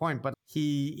inconsistent point, but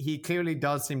he clearly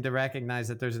does seem to recognize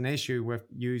that there's an issue with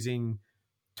using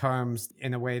terms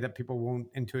in a way that people won't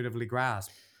intuitively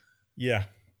grasp. Yeah,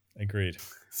 agreed.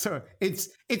 So it's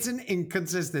an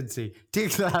inconsistency.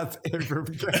 Take that,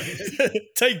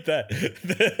 Take that.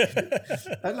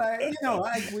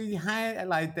 And we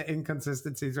highlight the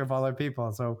inconsistencies of other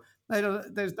people. So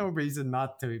there's no reason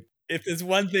not to. If there's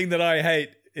one thing that I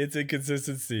hate, it's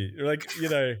inconsistency. I'm not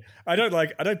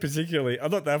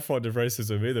that fond of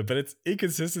racism either, but it's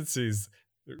inconsistencies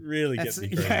that really get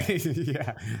me crazy.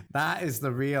 Yeah. That's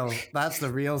the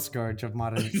real scourge of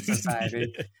modern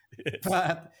society.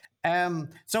 But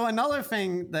so another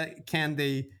thing that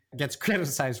Kendi gets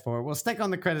criticized for, we'll stick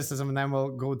on the criticism and then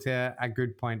we'll go to a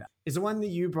good point, is the one that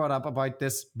you brought up about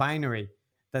this binary,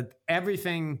 that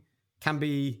everything can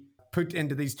be put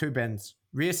into these two bins,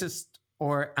 racist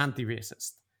or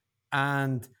anti-racist.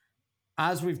 And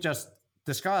as we've just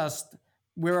discussed,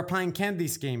 we're applying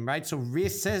Kendi's scheme, right? So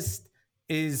racist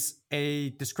is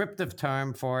a descriptive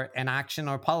term for an action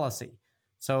or policy.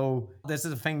 So this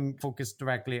is a thing focused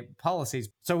directly at policies.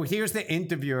 So here's the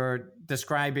interviewer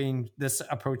describing this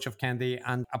approach of Kendi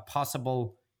and a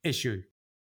possible issue.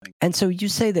 And so you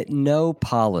say that no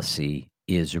policy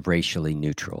is racially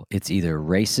neutral. It's either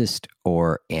racist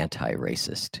or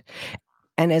anti-racist.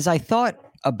 And as I thought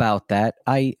about that,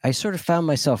 I sort of found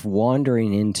myself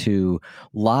wandering into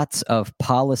lots of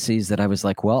policies that I was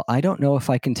like, well, I don't know if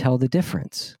I can tell the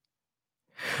difference.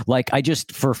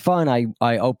 For fun,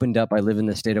 I opened up, I live in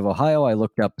the state of Ohio. I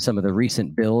looked up some of the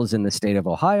recent bills in the state of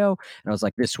Ohio, and I was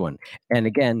like, this one. And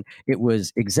again, it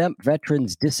was exempt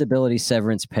veterans disability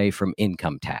severance pay from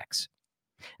income tax.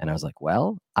 And I was like,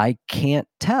 well, I can't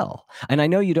tell. And I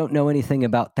know you don't know anything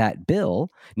about that bill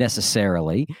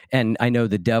necessarily. And I know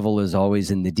the devil is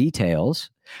always in the details.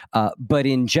 But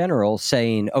in general,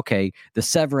 saying, okay, the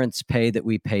severance pay that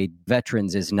we paid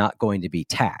veterans is not going to be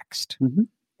taxed. Mm-hmm.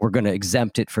 We're going to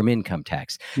exempt it from income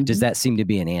tax. Mm-hmm. Does that seem to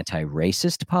be an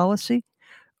anti-racist policy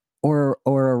or a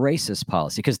racist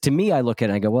policy? Because to me, I look at it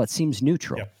and I go, well, it seems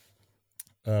neutral.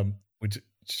 Yeah. Do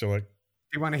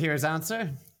you want to hear his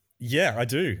answer? Yeah, I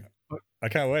do. I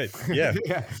can't wait. Yeah.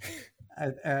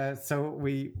 Yeah. So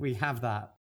we have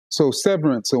that. So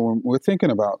severance. So when we're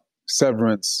thinking about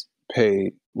severance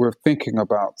pay, we're thinking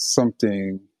about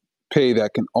something pay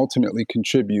that can ultimately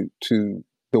contribute to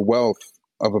the wealth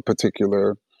of a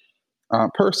particular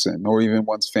person or even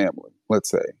one's family, let's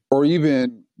say, or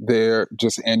even their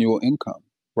just annual income,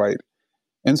 right?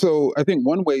 And so I think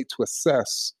one way to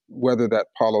assess whether that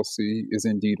policy is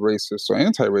indeed racist or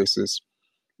anti-racist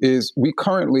is we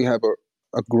currently have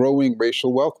a growing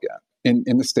racial wealth gap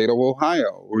in the state of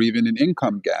Ohio, or even an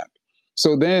income gap.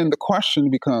 So then the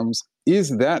question becomes,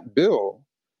 is that bill,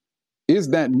 is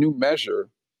that new measure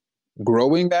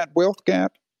growing that wealth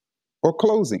gap or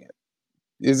closing it?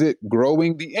 Is it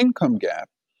growing the income gap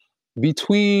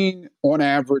between, on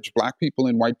average, Black people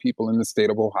and white people in the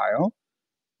state of Ohio?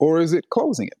 Or is it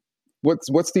closing it?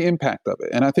 What's the impact of it?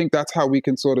 And I think that's how we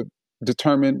can sort of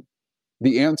determine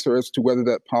the answer as to whether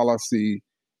that policy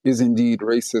is indeed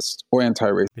racist or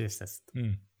anti-racist.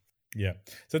 Yeah.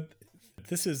 So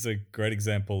this is a great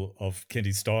example of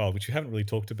Kendi's style, which we haven't really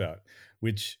talked about,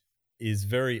 which is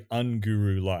very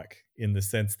unguru-like in the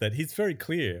sense that he's very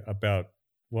clear about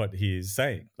what he is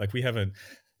saying. Like we haven't,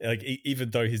 like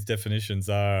even though his definitions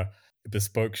are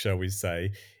bespoke, shall we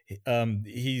say,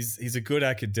 he's a good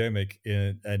academic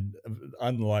and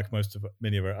unlike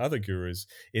many of our other gurus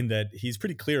in that he's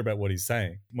pretty clear about what he's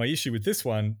saying. My issue with this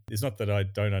one is not that I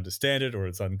don't understand it or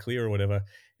it's unclear or whatever.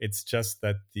 It's just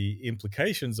that the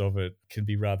implications of it can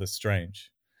be rather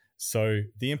strange. So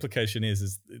the implication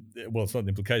is well, it's not an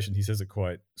implication. He says it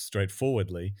quite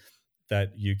straightforwardly that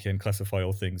you can classify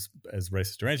all things as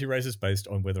racist or anti-racist based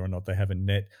on whether or not they have a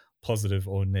net positive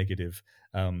or negative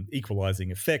equalizing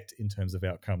effect in terms of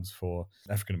outcomes for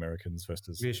African Americans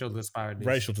versus racial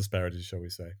disparities, shall we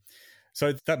say.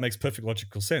 So that makes perfect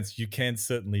logical sense. You can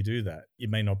certainly do that. It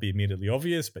may not be immediately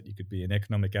obvious, but you could be an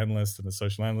economic analyst and a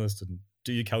social analyst and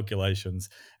do your calculations.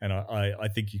 And I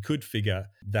think you could figure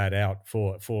that out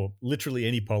for literally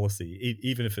any policy,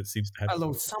 even if it seems to have...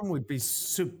 Although some would be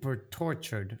super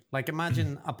tortured. Like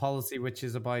imagine a policy which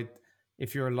is about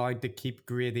if you're allowed to keep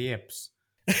great apes.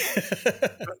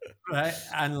 Right?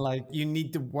 And like you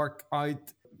need to work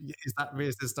out, is that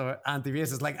racist or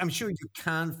anti-racist? Like I'm sure you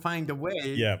can find a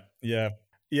way.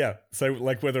 Yeah. So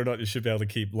like whether or not you should be able to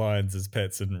keep lions as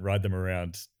pets and ride them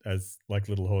around as like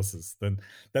little horses, then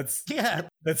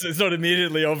it's not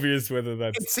immediately obvious whether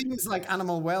that's... It seems like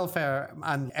animal welfare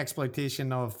and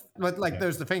exploitation of, but like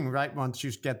there's the thing, right? Once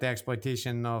you get the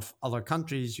exploitation of other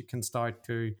countries, you can start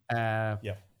to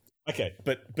Okay,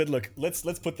 but look,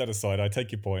 let's put that aside. I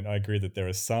take your point. I agree that there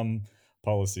are some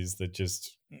policies that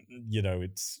just,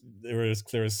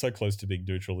 they're so close to being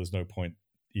neutral, there's no point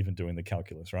even doing the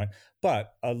calculus, right?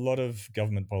 But a lot of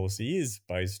government policy is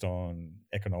based on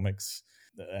economics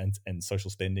and social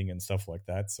spending and stuff like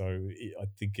that. So I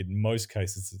think in most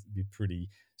cases it'd be pretty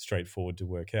straightforward to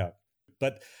work out.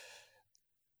 But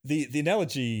the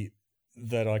analogy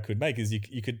that I could make is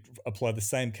you could apply the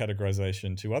same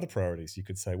categorization to other priorities. You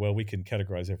could say, well, we can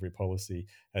categorize every policy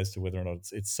as to whether or not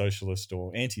it's socialist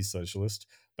or anti-socialist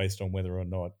based on whether or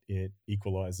not it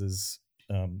equalizes,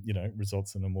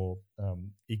 results in a more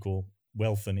equal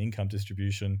wealth and income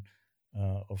distribution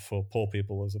for poor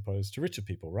people as opposed to richer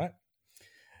people, right?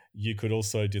 You could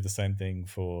also do the same thing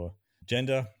for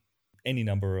gender, any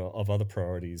number of other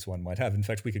priorities one might have. In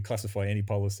fact, we could classify any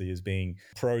policy as being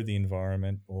pro the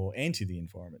environment or anti the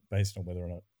environment based on whether or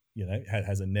not, it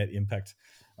has a net impact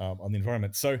on the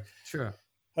environment. So, sure.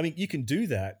 I mean, you can do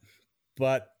that,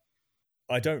 but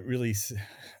I don't really...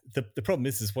 The problem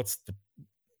is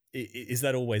is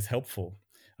that always helpful?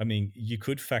 I mean, you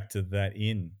could factor that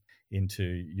into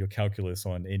your calculus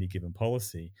on any given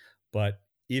policy, but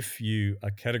if you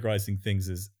are categorizing things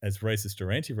as racist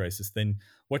or anti-racist, then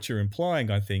what you're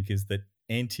implying, I think, is that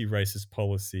anti-racist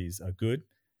policies are good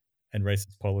and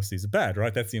racist policies are bad,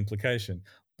 right? That's the implication.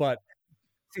 But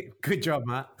good job,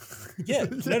 Matt. Yeah,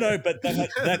 no, but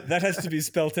that has to be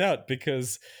spelt out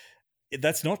because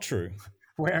that's not true.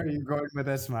 Where are you going with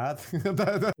this, Matt?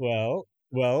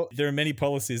 Well, there are many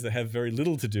policies that have very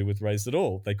little to do with race at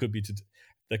all. They could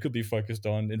be focused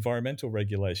on environmental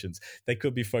regulations. They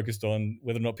could be focused on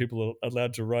whether or not people are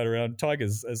allowed to ride around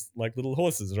tigers as like little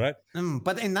horses, right?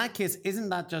 But in that case, isn't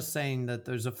that just saying that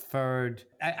there's a third,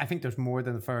 I think there's more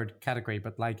than a third category,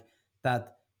 but like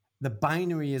that the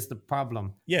binary is the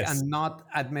problem. Yes. And not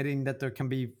admitting that there can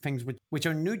be things which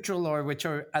are neutral or which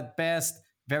are at best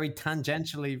very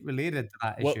tangentially related to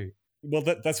that issue. Well,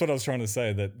 that's what I was trying to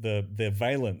say, that their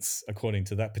valence, according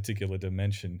to that particular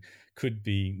dimension, could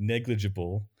be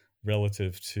negligible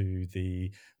relative to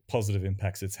the positive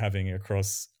impacts it's having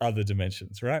across other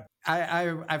dimensions, right?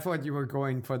 I thought you were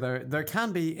going for there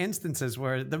can be instances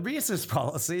where the racist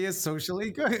policy is socially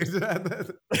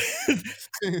good.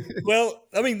 Well,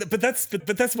 I mean, but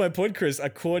that's my point, Chris.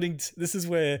 This is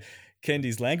where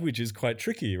Kendi's language is quite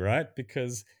tricky, right?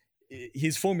 Because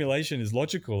his formulation is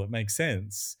logical, it makes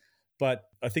sense. But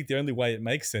I think the only way it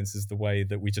makes sense is the way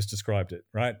that we just described it,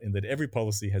 right? In that every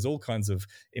policy has all kinds of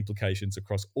implications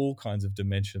across all kinds of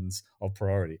dimensions of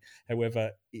priority. However,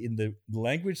 in the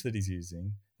language that he's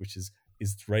using, which is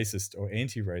racist or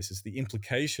anti-racist, the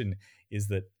implication is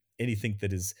that anything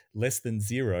that is less than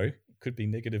zero, could be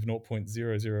negative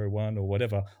 0.001 or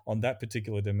whatever, on that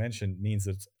particular dimension means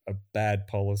it's a bad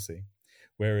policy.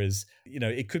 Whereas,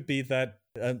 it could be that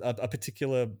a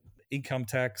particular income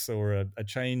tax or a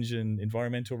change in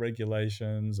environmental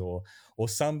regulations or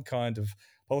some kind of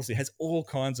policy has all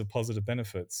kinds of positive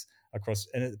benefits across,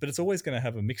 but it's always going to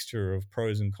have a mixture of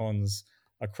pros and cons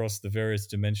across the various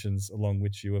dimensions along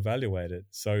which you evaluate it.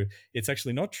 So it's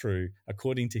actually not true,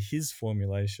 according to his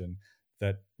formulation,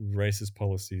 that racist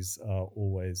policies are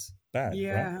always bad,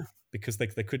 right? Because they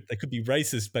could be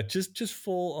racist, but just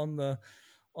fall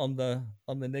on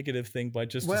the negative thing by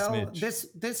just a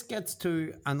smidge. This gets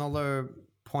to another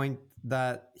point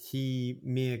that he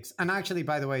makes, and actually,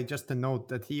 by the way, just to note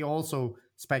that he also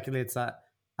speculates that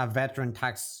a veteran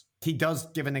tax. He does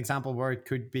give an example where it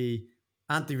could be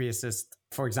anti-racist.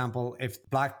 For example, if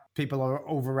black people are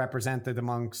overrepresented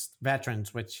amongst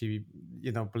veterans, which he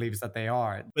believes that they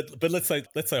are. But let's say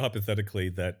hypothetically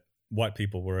that white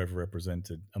people were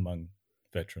overrepresented among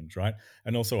veterans, right?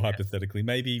 And also hypothetically,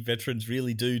 maybe veterans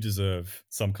really do deserve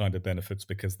some kind of benefits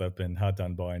because they've been hard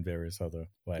done by in various other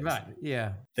ways. Right,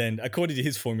 yeah. Then according to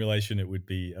his formulation, it would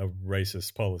be a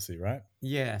racist policy, right?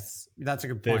 Yes, that's a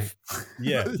good point.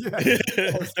 Yeah.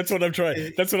 That's what I'm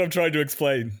trying to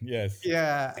explain. Yes.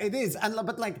 Yeah, it is.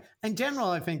 But in general,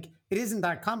 I think it isn't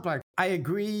that complex. I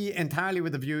agree entirely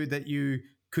with the view that you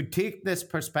could take this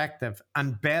perspective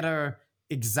and better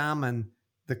examine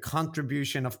the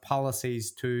contribution of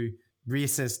policies to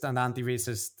racist and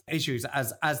anti-racist issues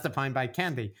as defined by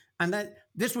Kendi. And that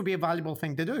this would be a valuable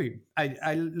thing to do.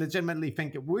 I legitimately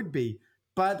think it would be.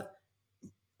 But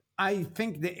I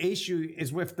think the issue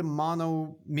is with the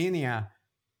monomania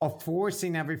of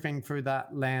forcing everything through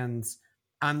that lens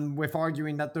and with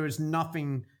arguing that there's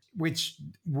nothing which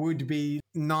would be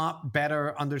not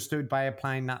better understood by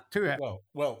applying that to it.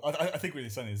 Well, I think what you're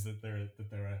saying is that there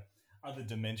are other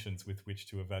dimensions with which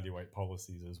to evaluate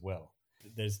policies as well.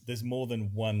 There's more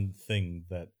than one thing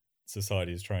that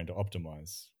society is trying to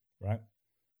optimize, right?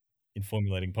 In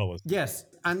formulating policy. Yes,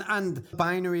 and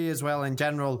binary as well in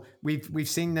general. We've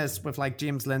seen this with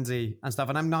James Lindsay and stuff,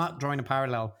 and I'm not drawing a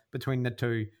parallel between the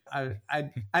two. I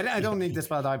don't need this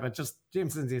spelled out, but just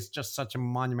James Lindsay is just such a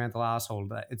monumental asshole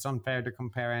that it's unfair to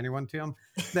compare anyone to him.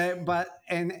 But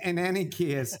in any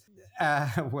case,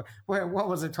 what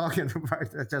was I talking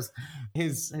about? Just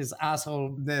his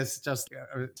assholeness just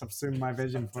subsumed my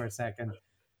vision for a second.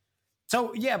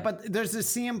 So yeah, but there's the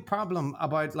same problem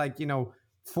about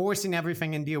forcing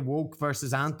everything into a woke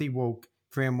versus anti-woke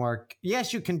framework.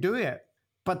 Yes, you can do it,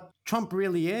 but Trump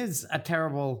really is a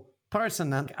terrible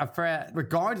person and a threat,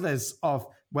 regardless of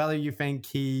whether you think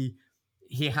he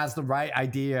has the right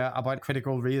idea about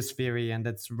critical race theory and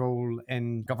its role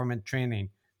in government training.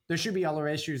 There should be other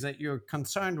issues that you're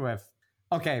concerned with.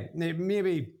 Okay,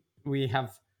 maybe we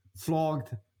have flogged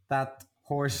that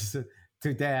horse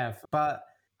to death, but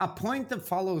a point that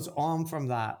follows on from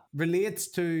that relates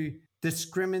to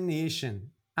discrimination,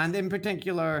 and in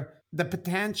particular, the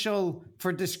potential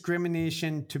for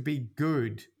discrimination to be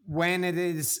good when it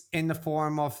is in the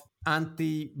form of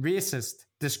anti-racist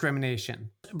discrimination.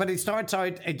 But it starts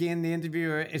out, again, the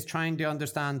interviewer is trying to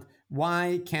understand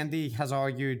why Kendi has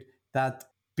argued that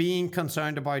being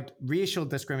concerned about racial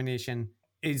discrimination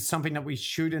is something that we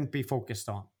shouldn't be focused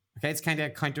on. Okay, it's kind of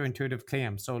a counterintuitive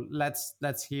claim. So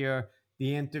let's hear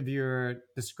the interviewer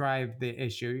describe the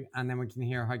issue, and then we can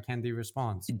hear how Kendi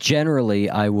responds.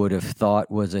 Generally, I would have thought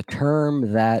was a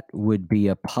term that would be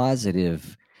a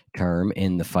positive term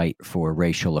in the fight for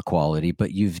racial equality,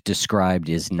 but you've described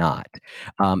is not.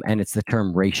 And it's the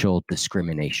term racial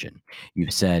discrimination.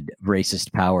 You've said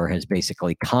racist power has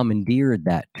basically commandeered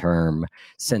that term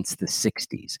since the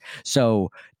 60s. So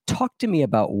talk to me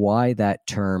about why that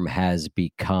term has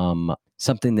become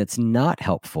something that's not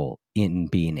helpful in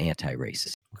being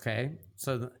anti-racist. Okay,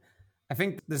 so I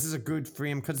think this is a good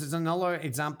frame because there's another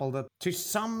example that to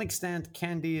some extent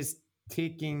Kendi is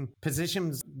taking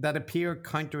positions that appear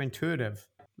counterintuitive,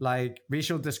 like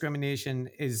racial discrimination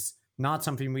is not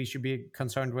something we should be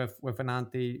concerned with an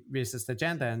anti-racist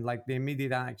agenda. And the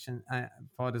immediate action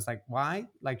thought is why?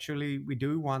 Surely we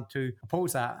do want to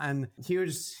oppose that. And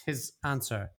here's his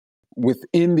answer.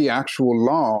 Within the actual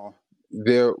law,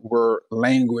 there were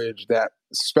language that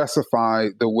specify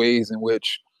the ways in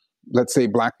which, let's say,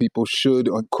 Black people should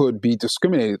or could be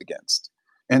discriminated against.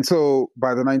 And so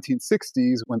by the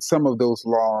 1960s, when some of those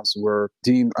laws were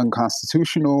deemed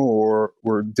unconstitutional or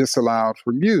were disallowed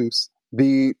from use,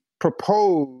 the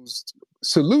proposed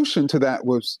solution to that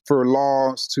was for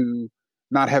laws to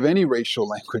not have any racial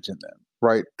language in them,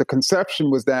 right? The conception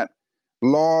was that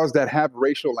laws that have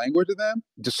racial language in them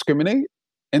discriminate,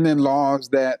 and then laws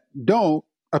that don't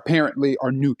apparently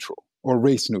are neutral or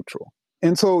race neutral.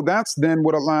 And so that's then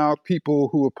what allowed people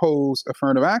who oppose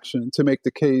affirmative action to make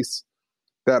the case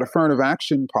that affirmative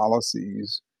action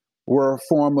policies were a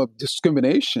form of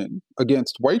discrimination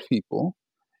against white people,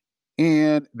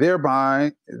 and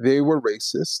thereby they were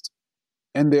racist,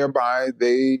 and thereby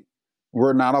they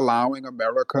were not allowing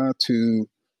America to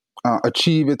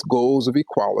achieve its goals of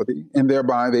equality, and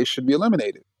thereby they should be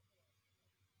eliminated.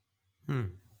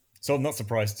 So I'm not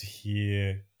surprised to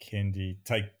hear Kendi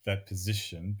take that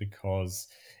position, because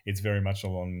it's very much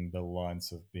along the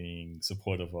lines of being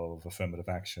supportive of affirmative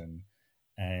action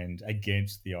and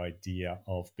against the idea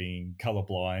of being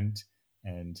colorblind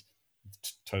and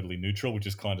totally neutral, which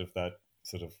is kind of that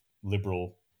sort of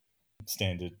liberal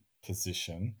standard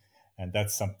position. And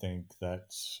that's something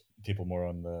that people more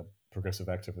on the progressive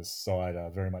activist side are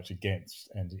very much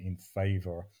against and in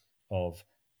favor of,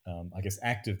 I guess,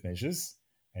 active measures,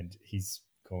 and he's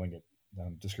calling it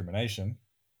discrimination,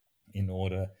 in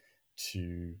order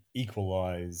to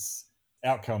equalize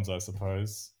outcomes, I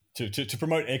suppose, to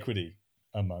promote equity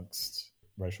amongst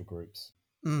racial groups.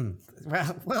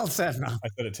 Well said, man.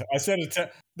 I said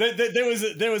it.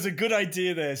 There was a good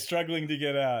idea there, struggling to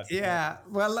get out. Yeah.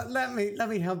 Well, let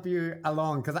me help you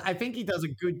along, because I think he does a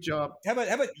good job. How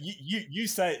about you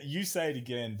say it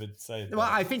again, but say it. Well,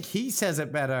 I think he says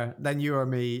it better than you or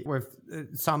me with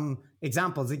some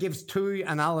examples. He gives two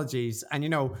analogies, and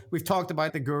we've talked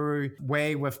about the guru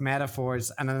way with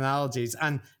metaphors and analogies,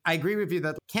 and I agree with you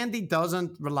that Kendi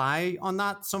doesn't rely on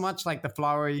that so much, like the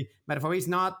flowery metaphor. He's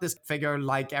not this figure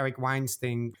like Eric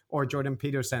Weinstein or Jordan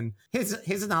Peterson.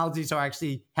 His analogies are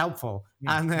actually helpful,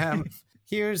 and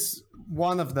here's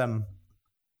one of them.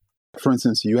 For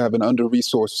instance, you have an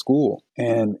under-resourced school,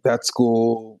 and that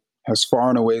school has far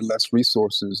and away less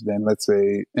resources than, let's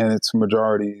say, and it's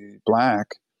majority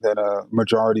Black, than a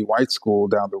majority white school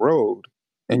down the road.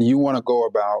 And you want to go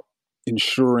about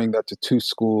ensuring that the two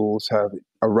schools have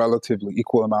a relatively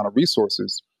equal amount of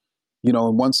resources.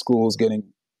 And one school is getting,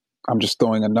 I'm just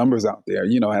throwing numbers out there,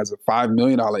 has a $5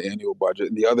 million annual budget,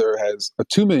 and the other has a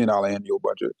 $2 million annual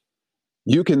budget.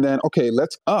 You can then,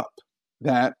 let's up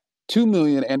that $2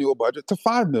 million annual budget to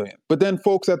 $5 million. But then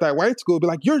folks at that white school will be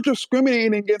like, you're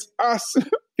discriminating against us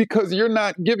because you're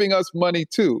not giving us money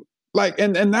too.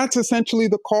 And that's essentially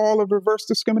the call of reverse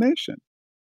discrimination.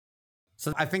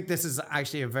 So I think this is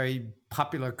actually a very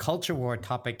popular culture war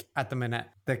topic at the minute.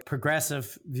 The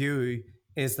progressive view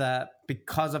is that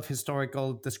because of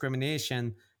historical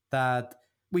discrimination, that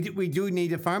we do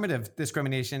need affirmative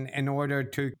discrimination in order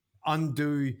to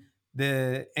undo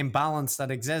the imbalance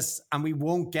that exists. And we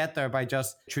won't get there by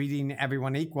just treating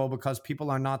everyone equal, because people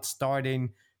are not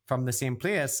starting from the same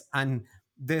place. And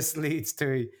this leads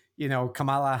to,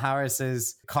 Kamala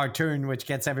Harris's cartoon, which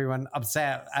gets everyone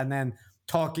upset, and then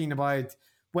talking about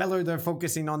whether they're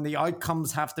focusing on the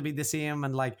outcomes have to be the same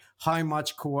and like how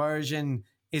much coercion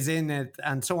is in it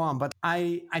and so on. But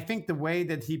I think the way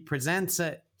that he presents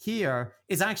it here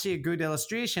is actually a good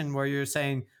illustration, where you're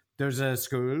saying there's a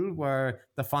school where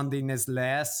the funding is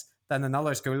less than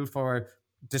another school for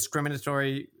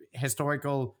discriminatory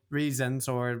historical reasons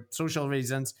or social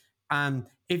reasons. And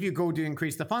if you go to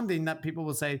increase the funding, that people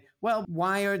will say, well,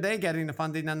 why are they getting the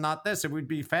funding and not this? It would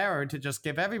be fairer to just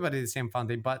give everybody the same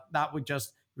funding, but that would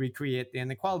just recreate the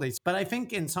inequalities. But I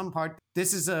think in some part,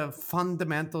 this is a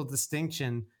fundamental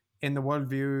distinction in the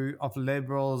worldview of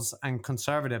liberals and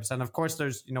conservatives. And of course,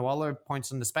 there's, other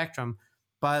points on the spectrum,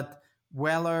 but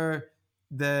whether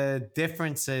the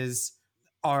differences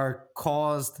are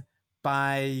caused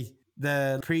by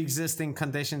the pre-existing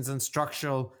conditions and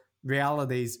structural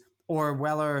realities, or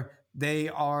whether they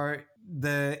are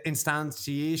the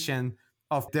instantiation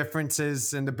of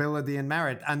differences in ability and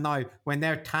merit. And now, when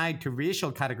they're tied to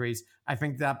racial categories, I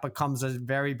think that becomes a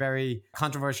very, very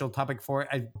controversial topic for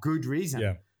a good reason.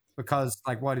 Yeah. Because,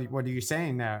 what are you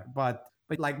saying there? But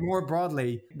more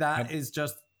broadly, that is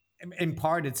just, in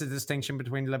part, it's a distinction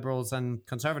between liberals and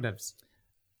conservatives.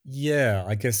 Yeah,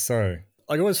 I guess so.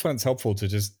 I always find it's helpful to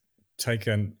just take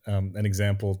an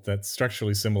example that's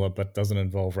structurally similar but doesn't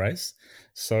involve race.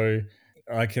 So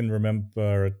I can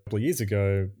remember a couple of years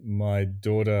ago, my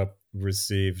daughter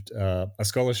received a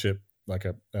scholarship like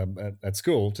at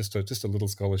school, just a little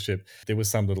scholarship. There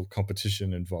was some little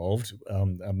competition involved,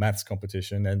 a maths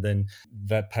competition, and then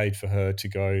that paid for her to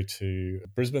go to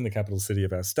Brisbane, the capital city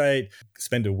of our state,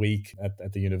 spend a week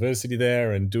at the university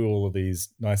there, and do all of these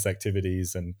nice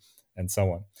activities and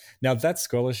so on. Now that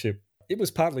scholarship, it was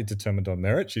partly determined on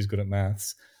merit. She's good at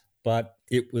maths, but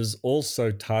it was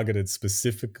also targeted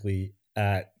specifically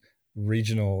at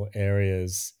regional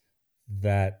areas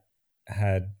that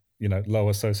had,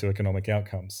 lower socioeconomic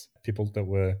outcomes. People that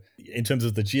were, in terms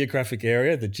of the geographic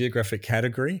area, the geographic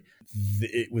category,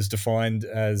 it was defined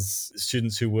as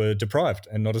students who were deprived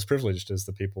and not as privileged as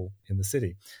the people in the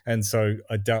city. And so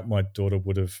I doubt my daughter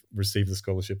would have received the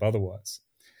scholarship otherwise.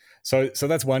 So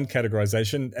that's one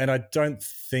categorization. And I don't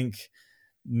think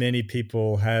many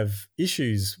people have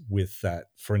issues with that.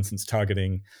 For instance,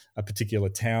 targeting a particular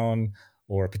town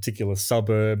or a particular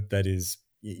suburb that is,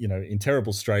 in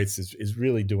terrible straits, is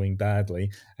really doing badly,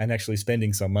 and actually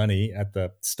spending some money at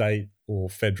the state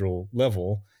or federal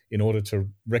level in order to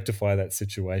rectify that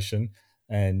situation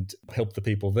and help the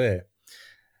people there.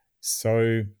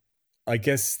 So I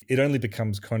guess it only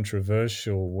becomes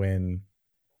controversial when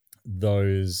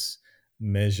those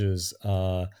measures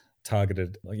are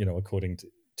targeted, according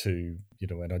to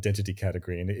an identity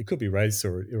category, and it could be race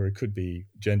or it could be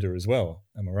gender as well.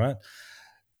 Am I right?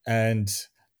 And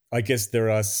I guess there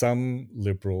are some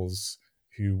liberals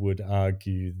who would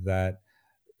argue that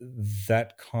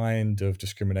that kind of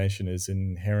discrimination is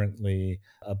inherently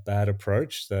a bad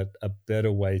approach, that a better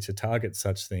way to target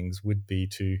such things would be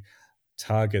to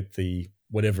target the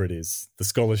whatever it is, the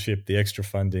scholarship, the extra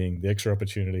funding, the extra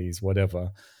opportunities,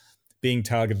 whatever, being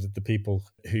targeted at the people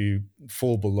who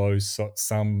fall below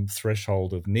some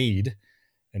threshold of need.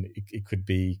 And it could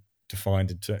be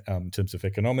defined in terms of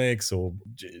economics or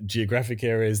geographic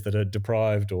areas that are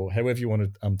deprived, or however you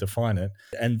want to define it.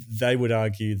 And they would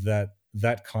argue that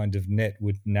that kind of net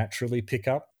would naturally pick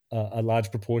up a large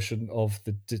proportion of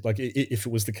if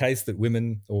it was the case that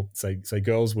women or say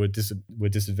girls were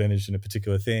disadvantaged in a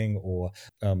particular thing, or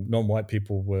non-white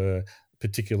people were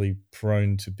particularly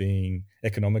prone to being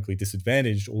economically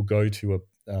disadvantaged or go to a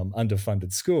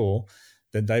underfunded school,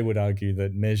 then they would argue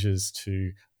that measures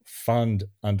to fund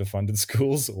underfunded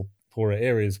schools or poorer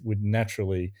areas would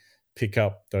naturally pick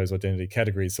up those identity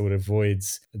categories, so it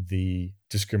avoids the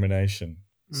discrimination.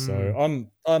 So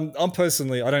I'm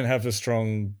personally, I don't have a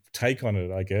strong take on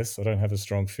it, I guess. I don't have a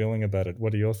strong feeling about it.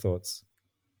 What are your thoughts?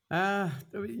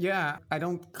 Yeah, I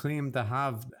don't claim to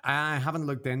have. I haven't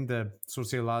looked into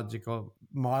sociological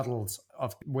models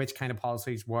of which kind of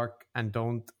policies work and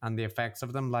don't, and the effects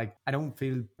of them. Like, I don't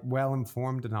feel well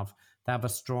informed enough to have a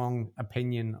strong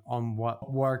opinion on what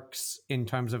works in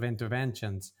terms of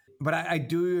interventions. But I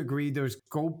do agree there's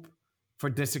scope for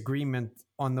disagreement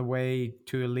on the way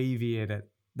to alleviate it.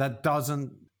 That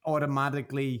doesn't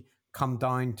automatically come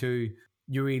down to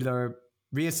you're either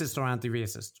racist or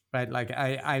anti-racist, right? Like,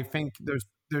 I think there's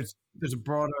a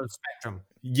broader spectrum.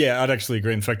 Yeah, I'd actually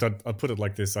agree. In fact, I'd put it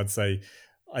like this. I'd say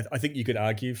I think you could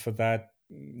argue for that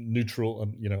neutral,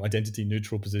 identity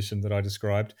neutral position that I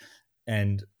described,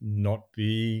 and not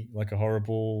be like a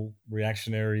horrible,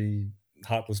 reactionary,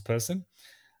 heartless person.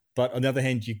 But on the other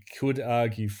hand, you could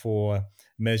argue for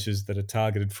measures that are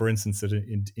targeted, for instance, at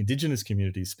Indigenous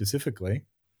communities specifically,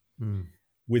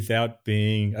 without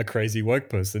being a crazy woke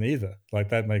person either. Like,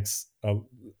 that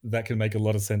can make a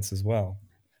lot of sense as well.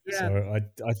 Yeah. So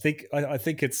I think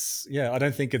it's, I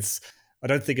don't think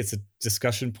it's a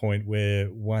discussion point where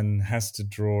one has to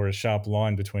draw a sharp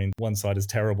line between one side is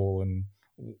terrible and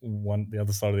the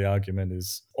other side of the argument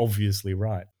is obviously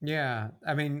right. Yeah,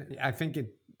 I mean, I think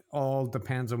it all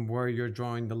depends on where you're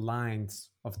drawing the lines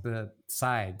of the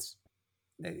sides.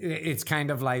 It's kind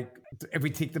of like, if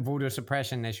we take the voter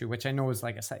suppression issue, which I know is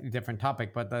like a slightly different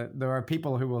topic, but there are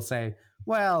people who will say,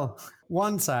 well,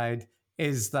 one side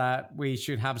is that we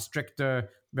should have stricter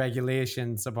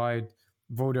regulations about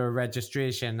voter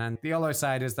registration, and the other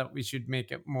side is that we should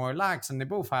make it more lax, and they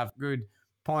both have good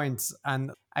points.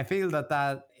 And I feel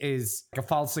that is a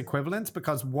false equivalence,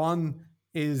 because one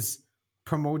is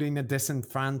promoting a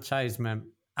disenfranchisement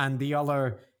and the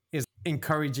other is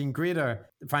encouraging greater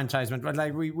enfranchisement. Right?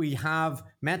 Like, we have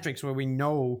metrics where we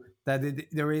know that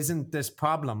there isn't this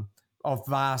problem of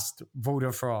vast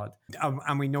voter fraud.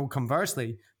 And we know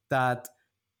conversely that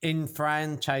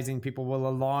enfranchising people will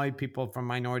allow people from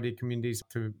minority communities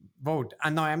to vote.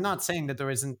 And now, I'm not saying that there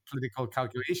isn't political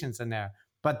calculations in there,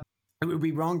 but it would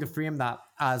be wrong to frame that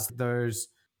as there's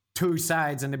two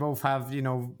sides and they both have,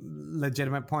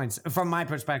 legitimate points from my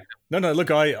perspective. No,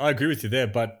 look, I agree with you there,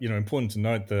 but, important to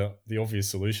note the obvious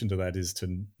solution to that is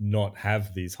to not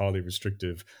have these highly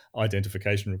restrictive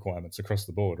identification requirements across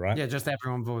the board, right? Yeah, just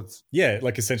everyone votes. Yeah,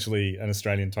 like essentially an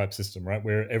Australian type system, right?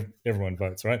 Where everyone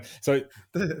votes, right? So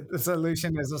the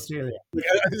solution is Australia.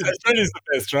 Australia's the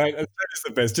best, right? Australia's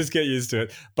the best. Just get used to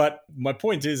it. But my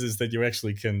point is that you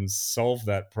actually can solve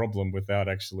that problem without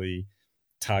actually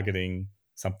targeting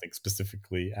something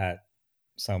specifically at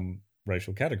some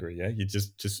racial category. Yeah, you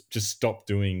just stop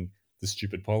doing the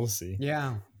stupid policy.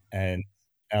 Yeah, and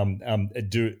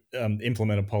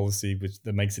implement a policy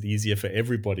that makes it easier for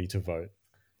everybody to vote.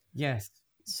 Yes.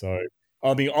 So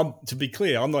I mean, to be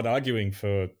clear, I'm not arguing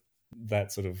for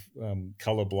that sort of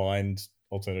colorblind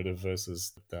alternative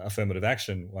versus the affirmative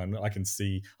action one. I can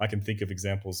think of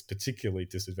examples, particularly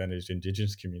disadvantaged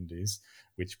Indigenous communities,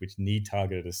 which need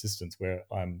targeted assistance, where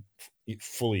I'm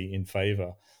fully in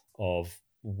favor of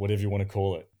whatever you want to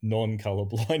call it,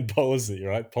 non-colorblind policy,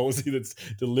 right? Policy that's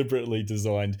deliberately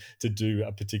designed to do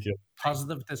a particular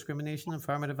positive discrimination,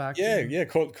 affirmative action. Yeah,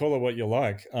 call it what you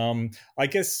like. I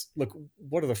guess. Look,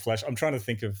 what are the flash? I'm trying to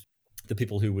think of the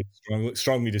people who would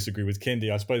strongly disagree with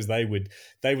Kendi. I suppose they would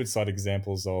cite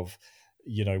examples of,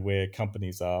 where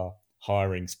companies are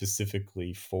hiring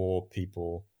specifically for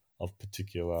people of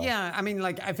particular. Yeah, I mean,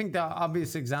 I think the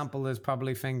obvious example is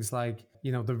probably things like,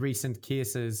 the recent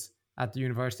cases at the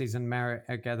universities in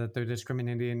America that they're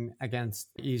discriminating against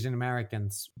Asian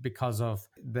Americans because of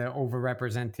the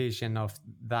overrepresentation of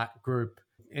that group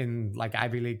in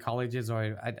Ivy League colleges,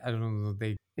 or I don't know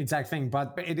the exact thing,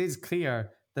 but it is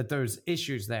clear that there's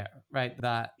issues there, right?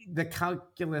 That the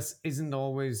calculus isn't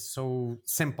always so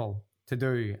simple to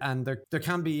do. And there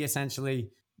can be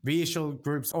essentially racial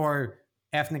groups or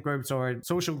ethnic groups or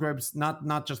social groups,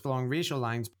 not just along racial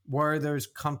lines, where there's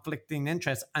conflicting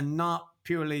interests, and not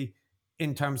purely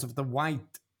in terms of the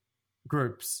white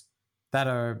groups that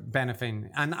are benefiting.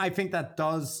 And I think that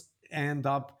does end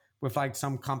up with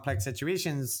some complex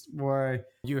situations where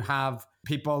you have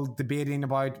people debating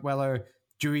about whether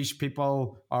Jewish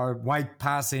people are white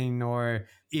passing or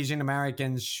Asian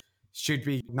Americans should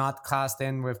be not classed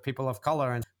in with people of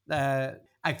color. And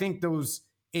I think those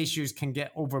issues can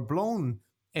get overblown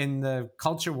in the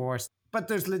culture wars, but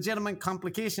there's legitimate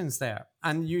complications there.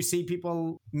 And you see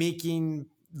people making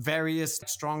various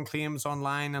strong claims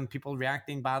online and people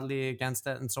reacting badly against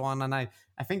it and so on. And I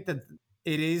think that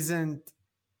it isn't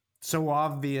so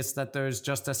obvious that there's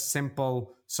just a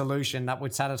simple solution that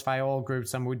would satisfy all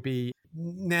groups and would be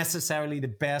necessarily the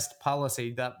best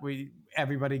policy that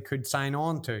everybody could sign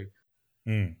on to.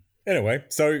 Anyway,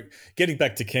 so getting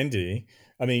back to Kendi,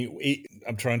 I mean,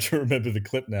 I'm trying to remember the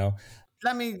clip now.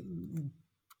 Let me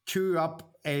cue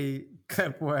up a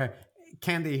clip where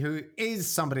Kendi, who is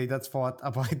somebody that's fought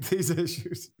about these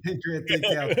issues in great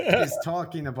detail, is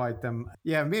talking about them.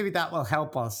 Yeah, maybe that will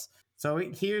help us. So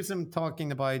here's him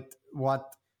talking about what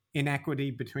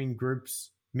inequity between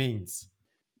groups means.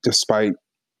 Despite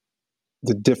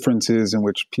the differences in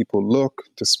which people look,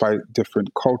 despite different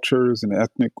cultures and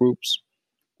ethnic groups,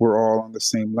 we're all on the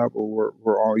same level.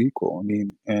 We're all equal. I mean,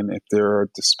 and if there are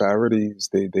disparities,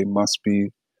 they must be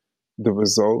the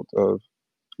result of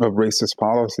racist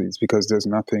policies, because there's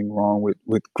nothing wrong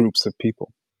with groups of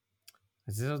people.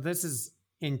 So this is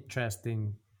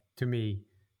interesting to me,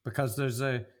 because there's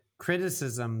a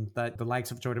criticism that the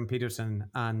likes of Jordan Peterson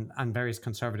and various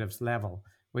conservatives level,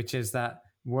 which is that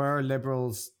where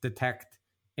liberals detect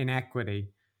inequity,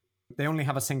 they only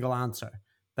have a single answer,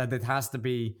 that it has to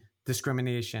be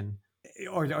discrimination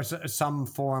or some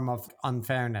form of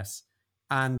unfairness.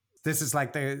 And this is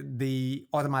the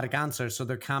automatic answer, so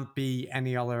there can't be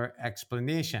any other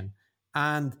explanation.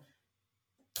 And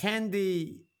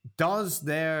Kendi does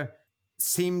there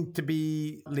seem to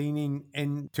be leaning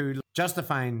into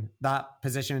justifying that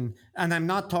position. And I'm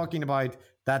not talking about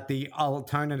that the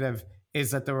alternative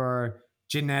is that there are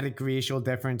genetic racial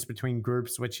difference between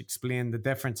groups which explain the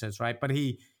differences, right? But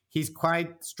he's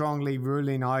quite strongly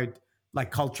ruling out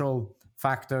cultural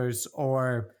factors,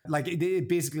 or it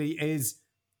basically is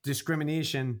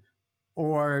discrimination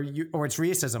or it's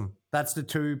racism. That's the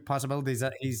two possibilities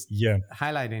that he's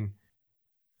highlighting.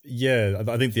 Yeah,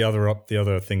 I think the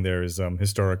other thing there is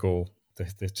historical,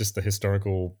 just the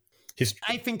historical history.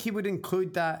 I think he would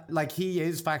include that, he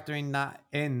is factoring that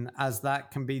in, as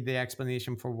that can be the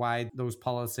explanation for why those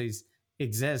policies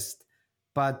exist.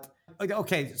 But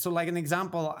okay, so an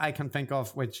example I can think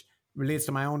of which relates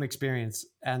to my own experience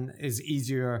and is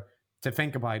easier to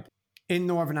think about. In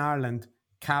Northern Ireland,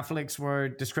 Catholics were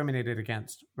discriminated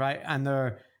against, right? And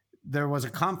there was a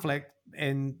conflict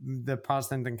in the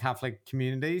Protestant and Catholic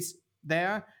communities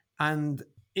there. And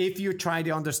if you try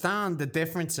to understand the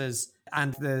differences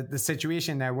and the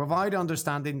situation there without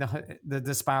understanding the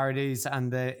disparities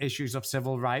and the issues of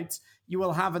civil rights, you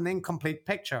will have an incomplete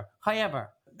picture. However,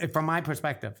 from my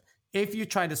perspective, if you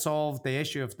try to solve the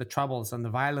issue of the Troubles and the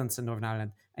violence in Northern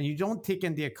Ireland, and you don't take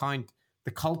into account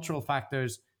the cultural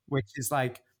factors, which is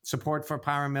like support for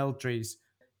paramilitaries,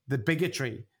 the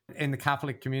bigotry in the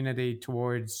Catholic community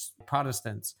towards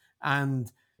Protestants,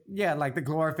 and like the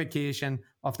glorification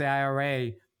of the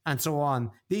IRA and so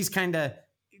on, these kind of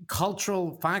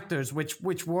cultural factors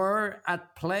which were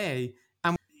at play,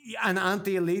 and an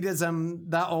anti-elitism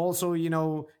that also,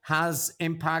 has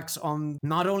impacts on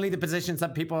not only the positions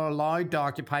that people are allowed to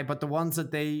occupy, but the ones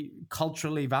that they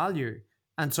culturally value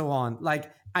and so on.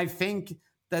 Like, I think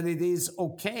that it is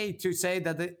okay to say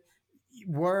that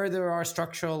where there are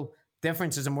structural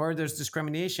differences and where there's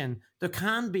discrimination, there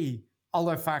can be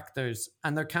other factors,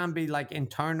 and there can be like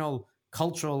internal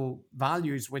cultural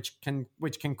values which can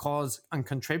cause and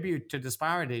contribute to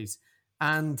disparities.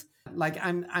 And like,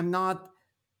 I'm not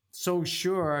so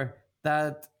sure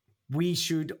that we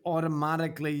should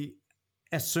automatically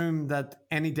assume that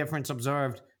any difference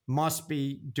observed must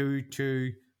be due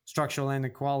to structural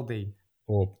inequality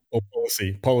or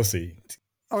policy.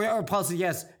 Or policy,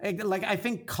 yes. Like, I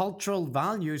think cultural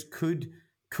values could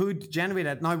generate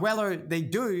it. Now, whether they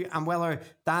do, and whether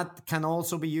that can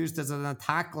also be used as an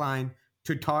attack line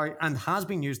to target, and has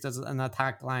been used as an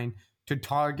attack line to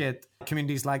target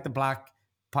communities like the Black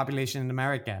population in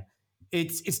America,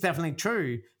 it's definitely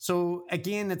true. So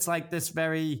again, it's like this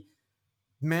very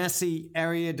messy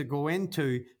area to go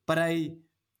into. But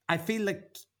I feel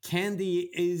like Kendi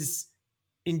is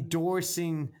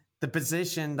endorsing the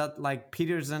position that like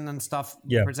Peterson and stuff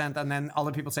present, and then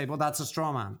other people say, well, that's a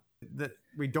straw man. That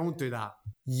we don't do that.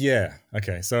 Yeah.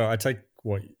 Okay. So I take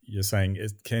what you're saying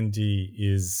is Kendi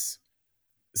is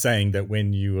saying that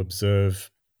when you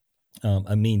observe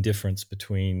a mean difference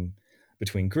between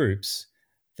groups,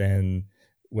 then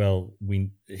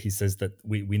he says that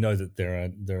we know that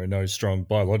there are no strong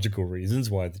biological reasons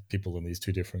why the people in these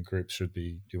two different groups should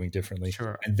be doing differently,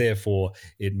 sure, and therefore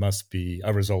it must be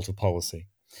a result of policy.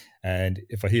 And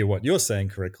if I hear what you're saying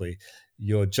correctly,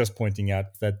 you're just pointing out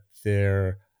that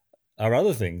there are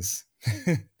other things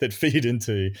that feed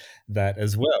into that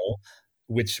as well,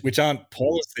 which aren't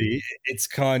policy. It's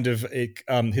kind of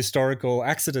historical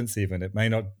accidents. Even it may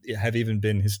not have even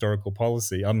been historical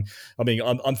policy. I'm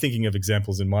thinking of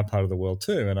examples in my part of the world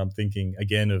too, and I'm thinking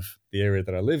again of the area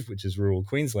that I live, which is rural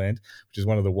Queensland, which is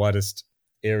one of the widest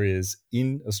areas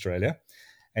in Australia.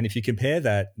 And if you compare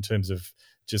that in terms of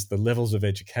just the levels of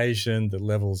education, the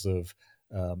levels of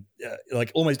like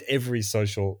almost every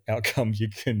social outcome you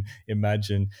can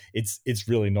imagine, it's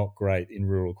really not great in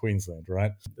rural Queensland,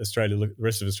 right? The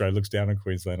rest of Australia looks down on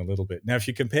Queensland a little bit. Now, if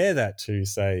you compare that to,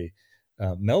 say,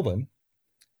 Melbourne,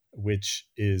 which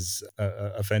is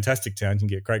a fantastic town, you can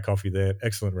get great coffee there,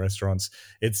 excellent restaurants.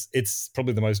 It's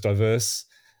probably the most diverse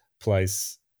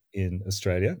place in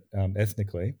Australia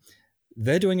ethnically.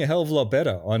 They're doing a hell of a lot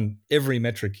better on every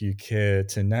metric you care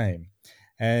to name.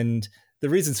 And the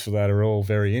reasons for that are all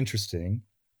very interesting,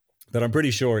 but I'm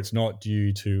pretty sure it's not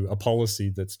due to a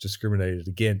policy that's discriminated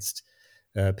against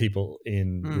people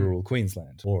in rural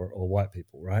Queensland or white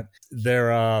people, right?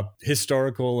 There are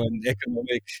historical and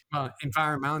economic...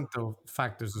 environmental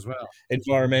factors as well.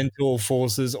 Environmental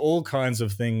forces, all kinds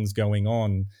of things going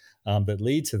on that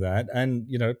lead to that. And,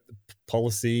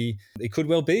 policy, it could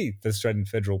well be the Australian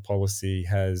federal policy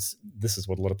this is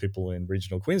what a lot of people in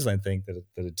regional Queensland think, that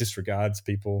it disregards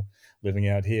people living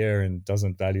out here and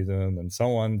doesn't value them and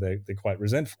so on. They're quite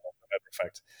resentful, as a matter of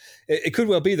fact. It could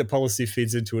well be that policy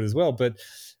feeds into it as well, but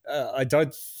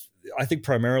I think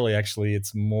primarily actually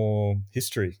it's more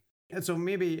history. So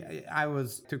maybe I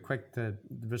was too quick to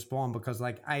respond, because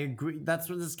like I agree, that's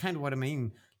kind of what I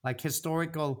mean, like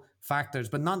historical factors,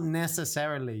 but not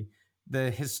necessarily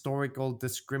the historical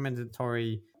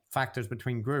discriminatory factors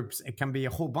between groups. It can be a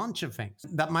whole bunch of things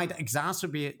that might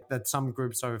exacerbate that some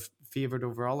groups are favored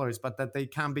over others, but that they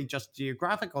can be just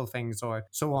geographical things or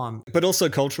so on. But also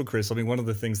cultural, Chris. I mean, one of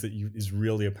the things that is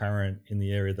really apparent in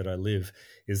the area that I live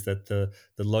is that the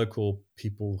local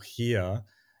people here,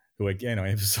 who again I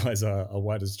emphasize are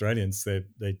white Australians, they're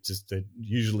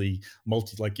usually more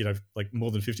than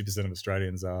 50% of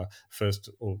Australians are first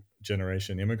or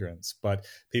generation immigrants, but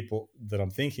people that I'm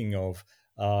thinking of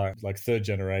are like third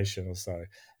generation or so.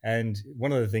 And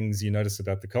one of the things you notice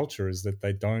about the culture is that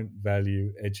they don't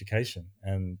value education,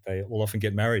 and they will often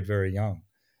get married very young.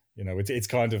 You know, it's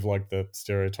kind of like the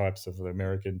stereotypes of the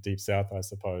American Deep South, I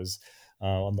suppose.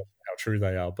 I'm not sure how true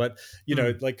they are, but you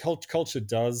know, like culture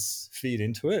does feed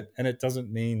into it, and it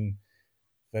doesn't mean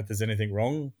that there's anything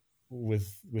wrong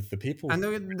with the people. And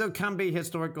there can be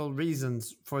historical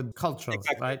reasons for culture,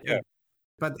 exactly, right? Yeah.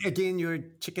 But again, you're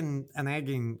chicken and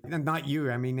egging, and not you.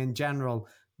 I mean, in general,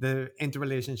 the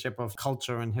interrelationship of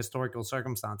culture and historical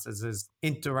circumstances is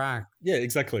interact. Yeah,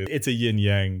 exactly. It's a yin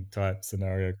yang type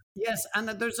scenario. Yes, and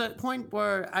there's a point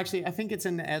where actually, I think it's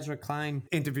in the Ezra Klein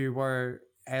interview where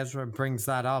Ezra brings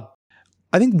that up.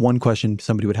 I think one question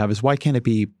somebody would have is why can't it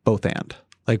be both and?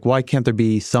 Like, why can't there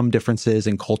be some differences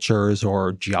in cultures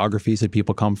or geographies that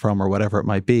people come from or whatever it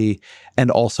might be,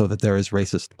 and also that there is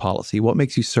racist policy? What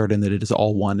makes you certain that it is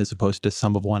all one as opposed to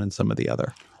some of one and some of the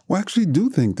other? Well, I actually do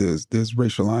think there's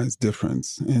racialized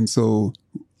difference. And so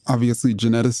obviously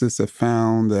geneticists have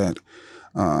found that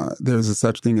there's a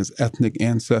such thing as ethnic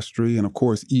ancestry. And of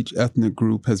course, each ethnic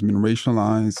group has been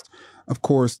racialized. Of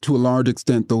course, to a large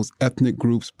extent, those ethnic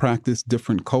groups practice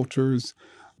different cultures.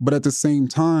 But at the same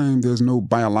time, there's no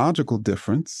biological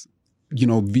difference, you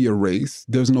know, via race.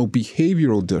 There's no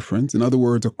behavioral difference. In other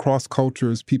words, across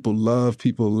cultures, people love,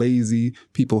 people lazy,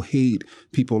 people hate,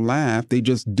 people laugh. They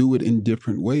just do it in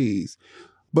different ways.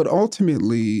 But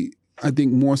ultimately, I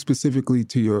think more specifically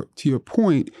to your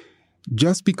point,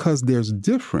 just because there's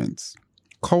difference,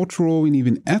 cultural and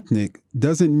even ethnic,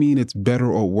 doesn't mean it's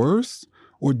better or worse,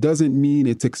 or doesn't mean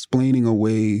it's explaining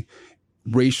away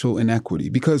racial inequity,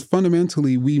 because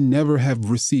fundamentally we never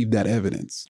have received that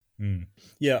evidence.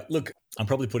 Yeah, look, I'm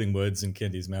probably putting words in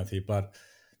Kendi's mouth here, but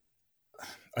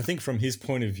I think from his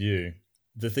point of view,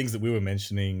 the things that we were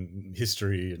mentioning,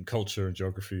 history and culture and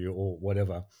geography or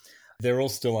whatever, they're all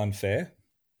still unfair.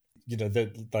 You know,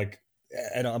 like,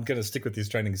 and I'm going to stick with the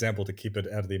Australian example to keep it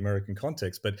out of the American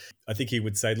context, but I think he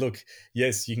would say, look,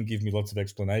 yes, you can give me lots of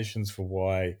explanations for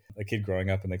why a kid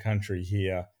growing up in the country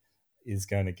here is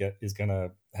going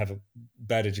to have a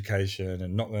bad education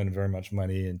and not earn very much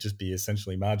money and just be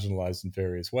essentially marginalized in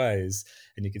various ways.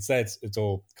 And you could say it's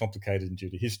all complicated due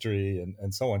to history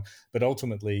and so on. But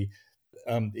ultimately,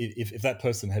 if that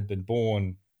person had been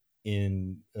born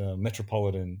in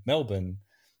metropolitan Melbourne,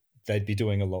 they'd be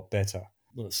doing a lot better,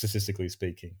 statistically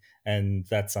speaking. And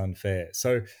that's unfair.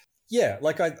 So, yeah,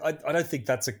 like I don't think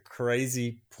that's a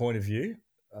crazy point of view.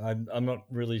 I'm not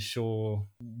really sure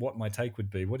what my take would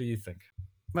be. What do you think?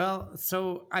 Well,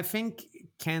 so I think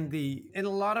Kendi, in a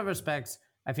lot of respects,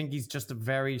 I think he's just a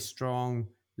very strong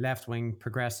left-wing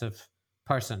progressive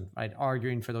person, right?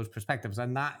 Arguing for those perspectives.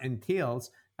 And that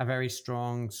entails a very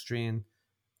strong strain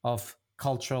of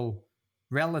cultural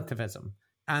relativism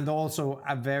and also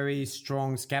a very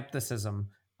strong skepticism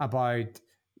about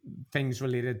things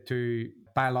related to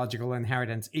biological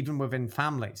inheritance, even within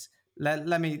families.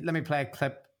 Let me play a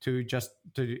clip to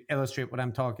illustrate what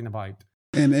I'm talking about.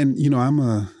 And you know, I'm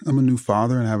a new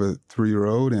father and I have a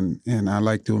 3-year-old, and I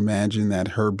like to imagine that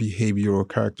her behavioral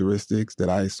characteristics, that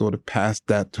I sort of passed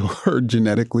that to her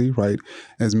genetically, right,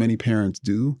 as many parents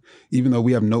do, even though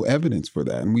we have no evidence for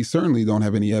that. And we certainly don't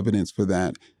have any evidence for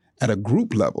that at a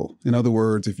group level. In other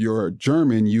words, if you're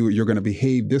German, you're going to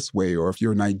behave this way, or if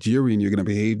you're Nigerian, you're going to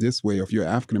behave this way, or if you're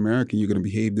African American, you're going to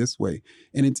behave this way.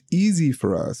 And it's easy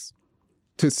for us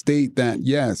to state that,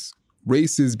 yes,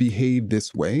 races behave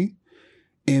this way,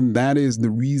 and that is the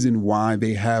reason why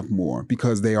they have more,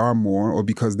 because they are more or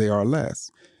because they are less.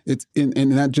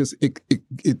 And that just,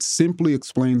 it simply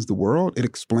explains the world. It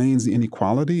explains the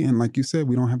inequality. And like you said,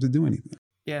 we don't have to do anything.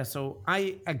 Yeah, so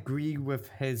I agree with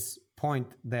his point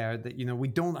there that, you know, we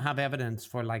don't have evidence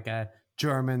for like a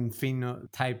German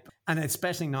phenotype, and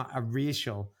especially not a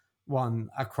racial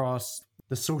one across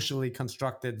the socially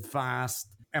constructed vast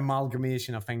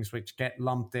amalgamation of things which get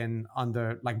lumped in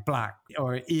under like Black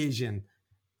or Asian.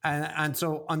 And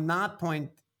so on that point,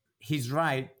 he's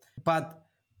right. But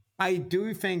I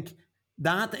do think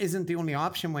that isn't the only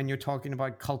option when you're talking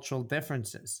about cultural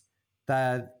differences,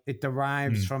 that it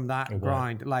derives from that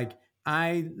ground. Like,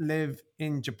 I live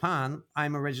in Japan.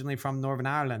 I'm originally from Northern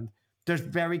Ireland. There's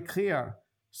very clear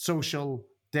social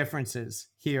differences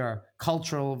here,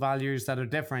 cultural values that are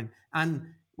different.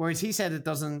 And whereas he said it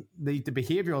doesn't lead to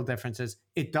behavioral differences,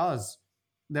 it does.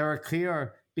 There are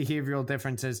clear behavioral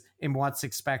differences in what's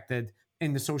expected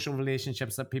in the social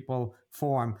relationships that people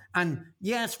form. And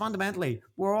yes, fundamentally,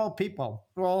 we're all people.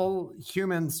 We're all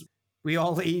humans. We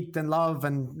all eat and love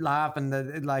and laugh and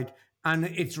and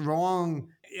it's wrong.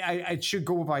 I should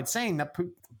go without saying that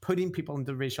putting people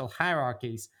into racial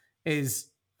hierarchies is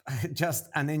just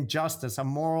an injustice, a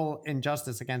moral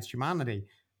injustice against humanity.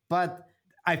 But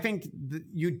I think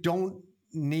you don't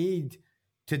need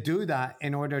to do that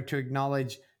in order to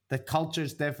acknowledge the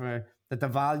cultures differ, that the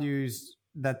values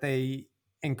that they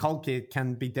inculcate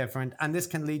can be different. And this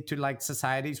can lead to like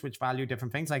societies which value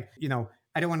different things. Like,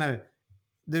 I don't want to,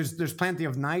 there's plenty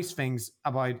of nice things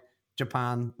about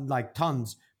Japan, like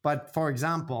tons. But for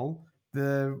example,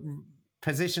 the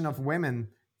position of women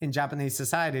in Japanese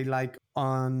society, like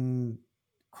on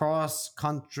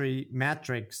cross-country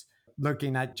metrics,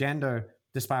 looking at gender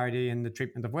disparity in the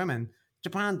treatment of women,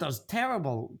 Japan does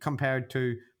terrible compared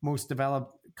to most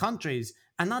developed countries.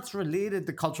 And that's related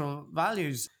to cultural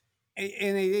values.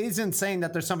 And it isn't saying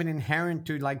that there's something inherent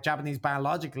to like Japanese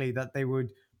biologically that they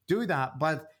would do that,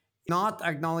 but not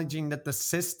acknowledging that the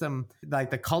system, like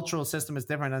the cultural system, is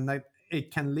different and that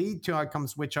it can lead to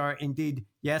outcomes which are indeed,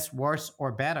 yes, worse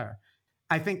or better.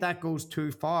 I think that goes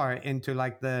too far into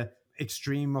like the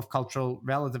extreme of cultural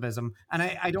relativism. And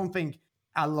I don't think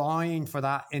allowing for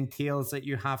that entails that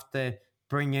you have to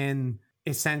bring in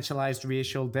essentialized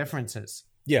racial differences.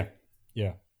 Yeah.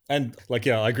 And I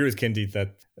agree with Kendi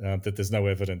that there's no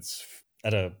evidence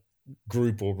at a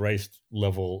group or race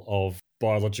level of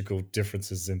biological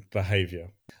differences in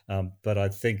behavior. But I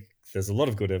think there's a lot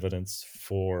of good evidence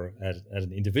for at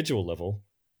an individual level,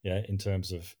 in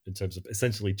terms of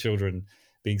essentially children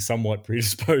being somewhat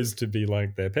predisposed to be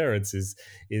like their parents is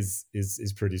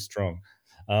pretty strong.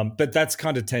 But that's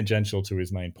kind of tangential to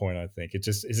his main point, I think. It's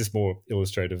just more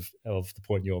illustrative of the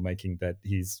point you're making, that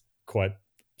he's quite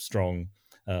strong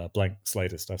blank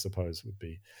slatist, I suppose, would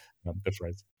be the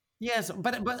phrase. Yes,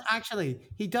 but actually,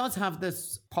 he does have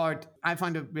this part. I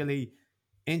find it really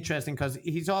interesting because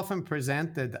he's often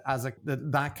presented as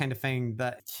that kind of thing,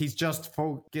 that he's just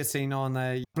focusing on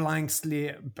a blank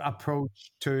slate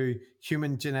approach to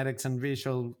human genetics and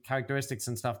racial characteristics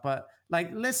and stuff. But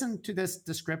like, listen to this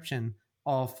description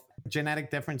of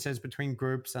genetic differences between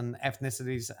groups and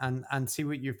ethnicities and see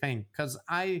what you think. Because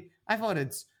I thought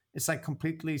it's like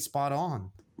completely spot on.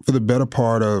 For the better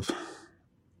part of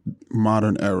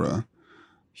modern era,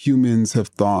 humans have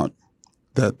thought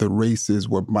that the races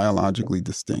were biologically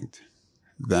distinct,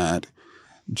 that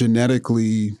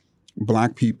genetically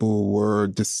Black people were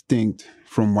distinct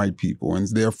from white people, and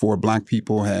therefore Black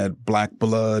people had Black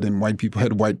blood and white people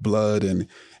had white blood, and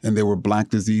there were Black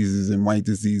diseases and white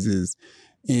diseases.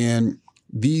 And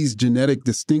these genetic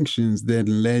distinctions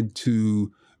then led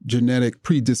to genetic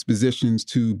predispositions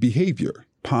to behavior,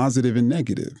 positive and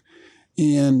negative.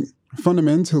 And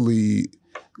fundamentally,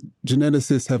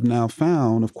 geneticists have now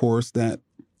found, of course, that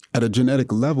at a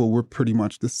genetic level, we're pretty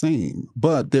much the same.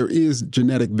 But there is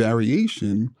genetic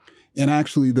variation. And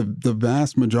actually, the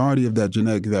vast majority of that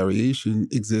genetic variation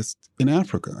exists in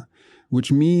Africa,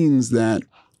 which means that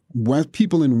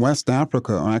people in West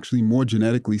Africa are actually more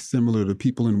genetically similar to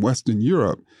people in Western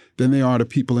Europe than they are to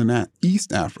people in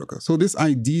East Africa. So this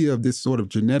idea of this sort of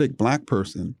genetic Black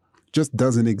person just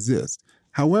doesn't exist.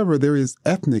 However, there is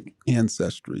ethnic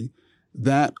ancestry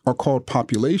that are called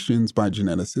populations by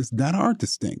geneticists that are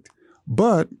distinct.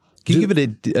 But can you give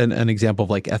it an example of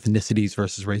like ethnicities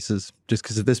versus races, just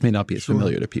because this may not be as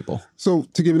familiar to people? So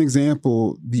to give an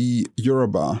example, the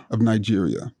Yoruba of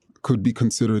Nigeria could be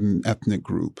considered an ethnic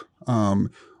group,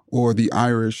 or the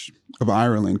Irish of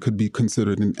Ireland could be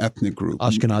considered an ethnic group.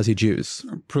 Ashkenazi Jews.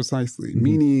 Precisely,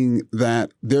 meaning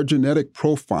that their genetic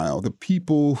profile, the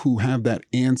people who have that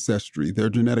ancestry, their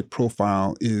genetic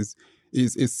profile is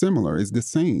similar, is the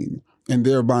same, and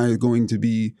thereby going to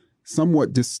be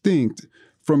somewhat distinct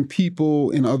from people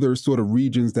in other sort of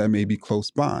regions that may be close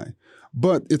by.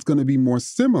 But it's going to be more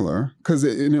similar because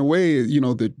in a way,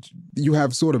 you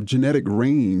have sort of genetic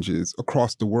ranges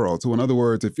across the world. So in other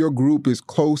words, if your group is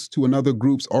close to another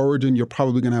group's origin, you're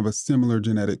probably going to have a similar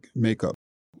genetic makeup.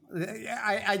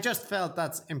 I just felt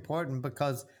that's important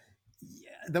because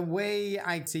the way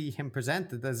I see him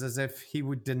presented is as if he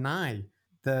would deny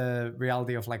the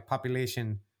reality of like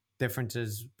population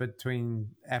differences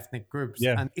between ethnic groups.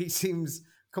 Yeah. And he seems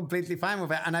completely fine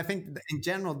with it. And I think in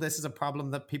general, this is a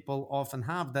problem that people often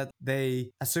have, that they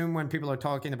assume when people are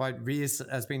talking about race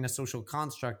as being a social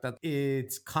construct, that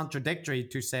it's contradictory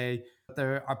to say that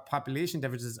there are population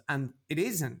differences, and it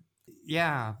isn't.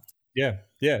 Yeah.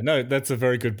 No, that's a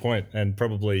very good point. And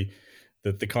probably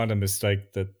the kind of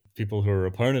mistake that people who are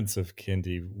opponents of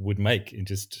Kendi would make in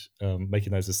just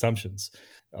making those assumptions.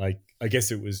 I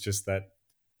guess it was just that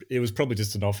it was probably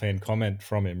just an offhand comment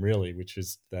from him, really, which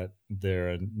is that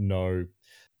there are no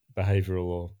behavioral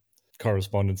or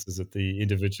correspondences that the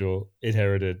individual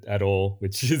inherited at all,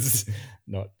 which is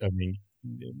not,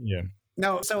 yeah.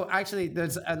 No, so actually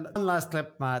there's one last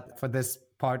clip, Matt, for this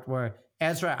part where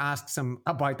Ezra asks him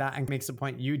about that and makes the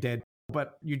point you did,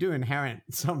 but you do inherit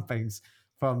some things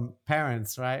from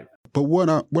parents, right? But what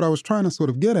I was trying to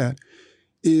sort of get at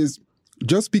is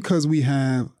just because we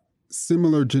have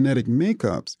similar genetic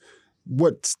makeups,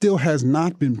 what still has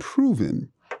not been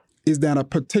proven is that a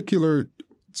particular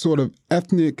sort of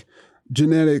ethnic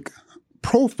genetic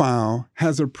profile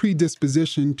has a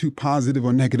predisposition to positive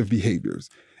or negative behaviors.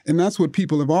 And that's what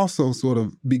people have also sort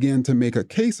of began to make a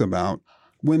case about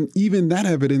when even that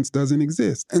evidence doesn't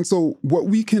exist. And so what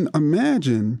we can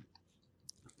imagine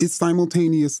is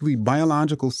simultaneously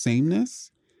biological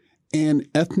sameness and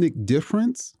ethnic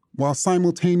difference, while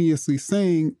simultaneously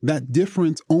saying that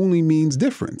difference only means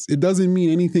difference. It doesn't mean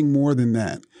anything more than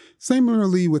that.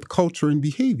 Similarly with culture and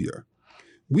behavior.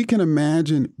 We can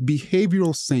imagine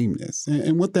behavioral sameness.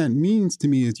 And what that means to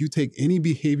me is you take any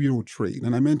behavioral trait,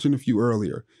 and I mentioned a few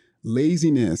earlier,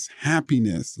 laziness,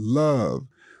 happiness, love,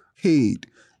 hate,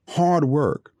 hard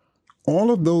work.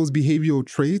 All of those behavioral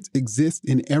traits exist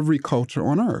in every culture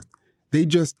on earth. They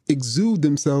just exude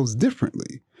themselves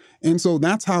differently. And so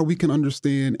that's how we can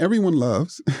understand everyone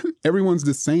loves. Everyone's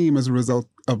the same as a result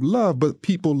of love, but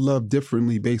people love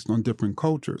differently based on different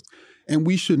cultures. And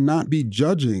we should not be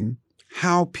judging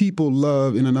how people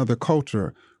love in another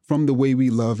culture from the way we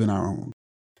love in our own.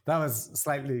 That was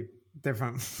slightly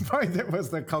different point. It was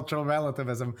the cultural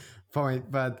relativism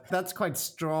point, but that's quite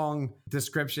strong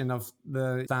description of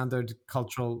the standard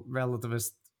cultural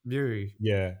relativist view.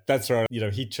 Yeah, that's right.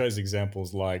 He chose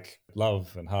examples like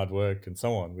love and hard work and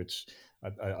so on, which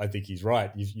I think he's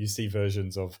right. You see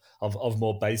versions of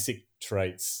more basic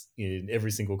traits in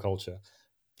every single culture.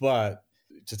 But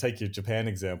to take your Japan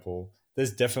example,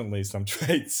 there's definitely some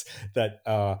traits that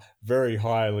are very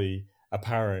highly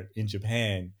apparent in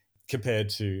Japan compared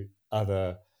to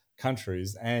other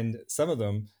countries. And some of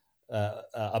them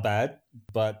are bad,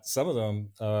 but some of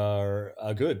them are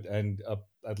good and are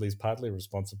at least partly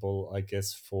responsible, I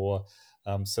guess, for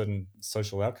certain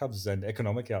social outcomes and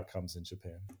economic outcomes in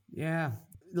Japan. Yeah.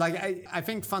 I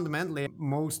think fundamentally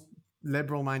most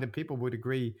liberal-minded people would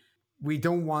agree we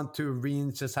don't want to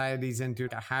arrange societies into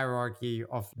a hierarchy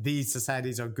of these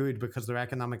societies are good because they're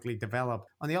economically developed.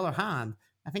 On the other hand,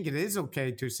 I think it is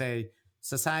okay to say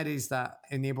societies that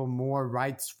enable more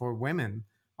rights for women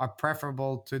are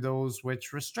preferable to those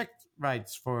which restrict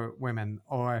rights for women,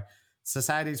 or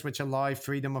societies which allow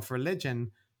freedom of religion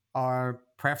are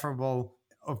preferable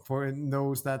for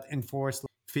those that enforce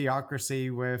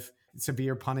theocracy with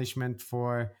severe punishment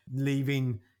for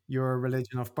leaving your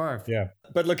religion of birth. Yeah.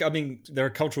 But look, I mean, there are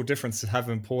cultural differences that have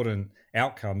important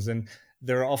outcomes, and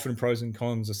there are often pros and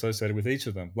cons associated with each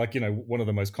of them. Like, one of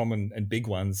the most common and big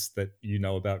ones that you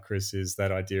know about, Chris, is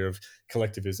that idea of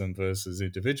collectivism versus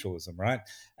individualism, right?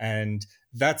 And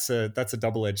that's a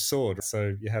double-edged sword.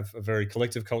 So you have a very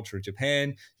collective culture in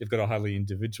Japan, you've got a highly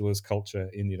individualist culture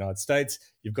in the United States,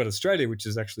 you've got Australia, which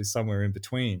is actually somewhere in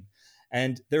between.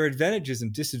 And there are advantages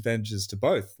and disadvantages to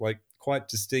both, like quite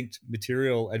distinct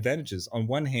material advantages. On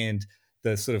one hand,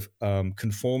 the sort of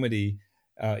conformity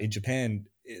in Japan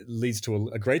leads to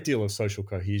a great deal of social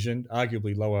cohesion,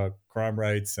 arguably lower crime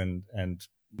rates and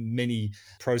many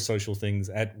pro-social things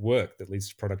at work that leads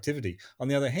to productivity. On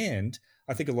the other hand,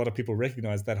 I think a lot of people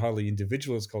recognize that highly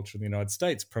individualist culture in the United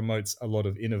States promotes a lot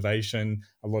of innovation,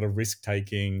 a lot of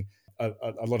risk-taking,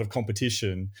 a lot of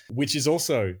competition, which is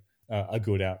also a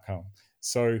good outcome.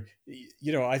 So,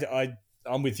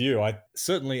 I'm with you. I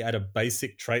certainly at a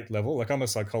basic trait level, like I'm a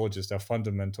psychologist, our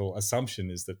fundamental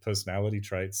assumption is that personality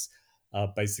traits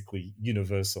are basically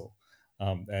universal.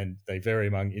 And they vary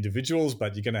among individuals,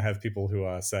 but you're going to have people who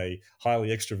are, say, highly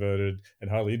extroverted and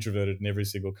highly introverted in every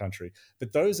single country.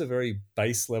 But those are very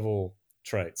base level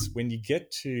traits. When you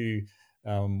get to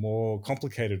more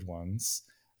complicated ones,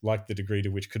 like the degree to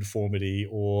which conformity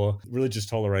or religious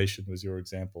toleration was your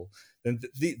example, then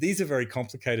these are very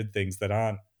complicated things that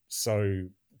aren't so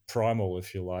primal,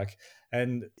 if you like.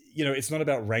 And it's not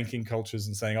about ranking cultures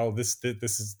and saying, oh, this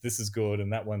is good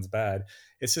and that one's bad.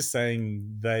 It's just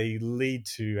saying they lead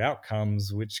to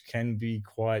outcomes which can be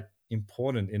quite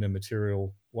important in a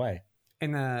material way.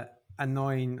 In a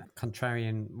annoying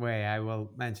contrarian way, I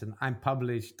will mention I'm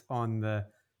published on the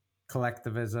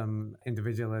collectivism,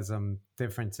 individualism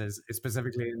differences,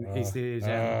 specifically in East Asia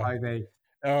and how they.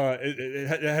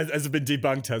 Has it been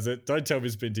debunked? Has it? Don't tell me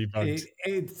it's been debunked.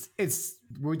 It's.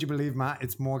 Would you believe, Matt?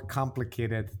 It's more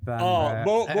complicated than.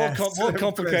 More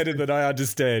complicated than I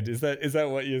understand. Is that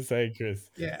what you're saying, Chris?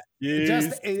 Yeah.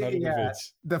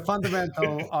 The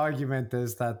fundamental argument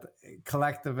is that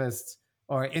collectivists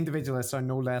or individualists are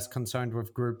no less concerned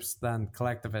with groups than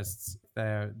collectivists.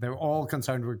 They're all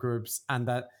concerned with groups, and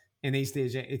that in East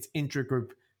Asia it's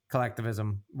intragroup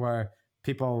collectivism where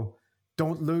people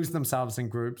don't lose themselves in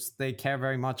groups. They care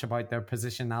very much about their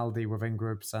positionality within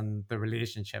groups and the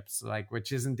relationships, like,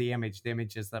 which isn't the image. The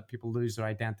image is that people lose their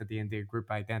identity in their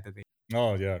group identity.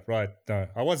 Oh yeah, right. No,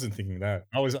 I wasn't thinking that.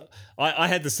 I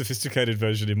had the sophisticated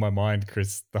version in my mind,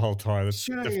 Chris, the whole time. That's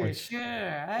Sure.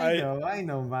 I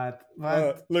know, Matt.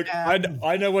 Look,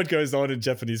 I know what goes on in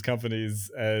Japanese companies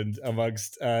and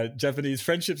amongst Japanese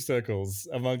friendship circles,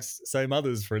 amongst, say,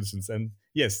 mothers, for instance. And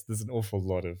yes, there's an awful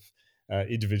lot of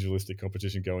individualistic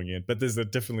competition going in, but there's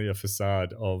definitely a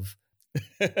facade of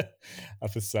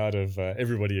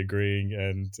everybody agreeing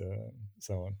and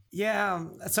so on. Yeah.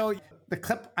 So the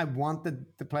clip I wanted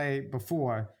to play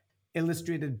before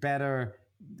illustrated better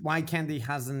why Kendi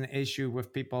has an issue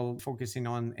with people focusing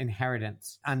on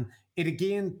inheritance. And it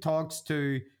again talks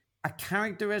to a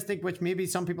characteristic which maybe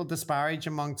some people disparage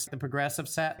amongst the progressive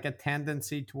set, like a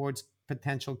tendency towards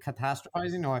potential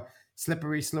catastrophizing or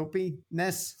slippery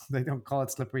slopiness. They don't call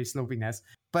it slippery slopiness.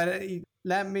 But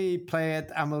let me play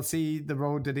it and we'll see the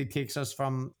road that he takes us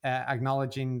from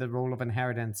acknowledging the role of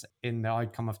inheritance in the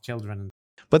outcome of children.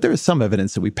 But there is some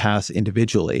evidence that we pass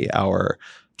individually our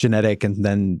genetic and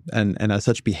as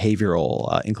such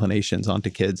behavioral inclinations onto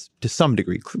kids to some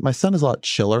degree. My son is a lot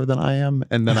chiller than I am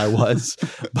and than I was,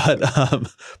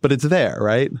 but it's there,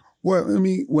 right? Well, I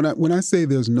mean, when I say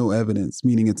there's no evidence,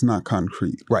 meaning it's not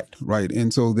concrete, right,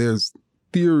 and so there's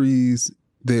theories.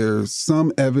 There's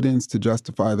some evidence to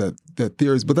justify that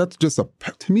theories, but that's just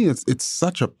to me, it's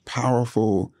such a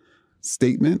powerful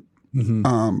statement.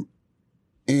 Mm-hmm.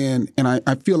 And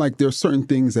I feel like there's certain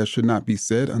things that should not be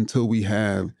said until we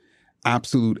have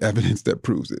absolute evidence that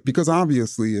proves it. Because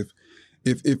obviously,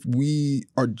 if we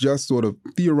are just sort of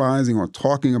theorizing or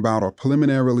talking about or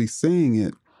preliminarily saying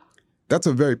it, that's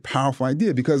a very powerful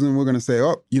idea. Because then we're going to say,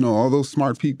 oh, all those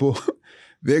smart people,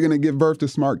 they're going to give birth to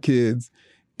smart kids.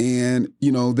 And,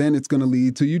 then it's going to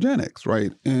lead to eugenics,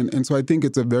 right? And so I think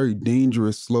it's a very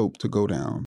dangerous slope to go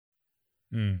down.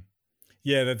 Mm.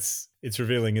 Yeah, it's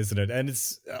revealing, isn't it? And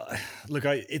it's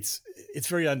it's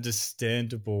very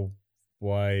understandable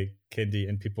why Kendi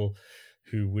and people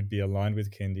who would be aligned with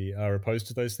Kendi are opposed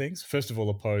to those things. First of all,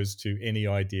 opposed to any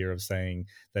idea of saying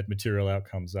that material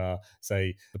outcomes are,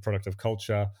 say, the product of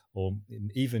culture or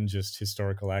even just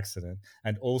historical accident,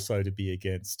 and also to be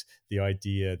against the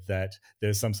idea that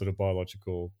there's some sort of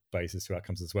biological basis to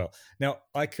outcomes as well. Now,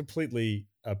 I completely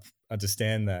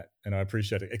understand that and I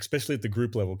appreciate it, especially at the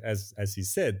group level. As he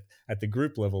said, at the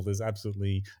group level, there's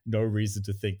absolutely no reason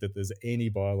to think that there's any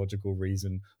biological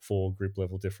reason for group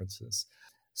level differences.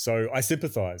 So I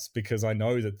sympathize because I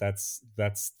know that that's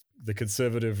the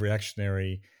conservative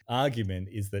reactionary argument,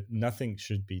 is that nothing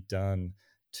should be done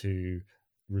to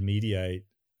remediate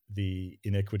the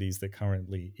inequities that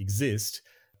currently exist,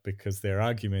 because their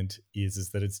argument is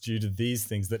that it's due to these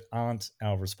things that aren't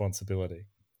our responsibility,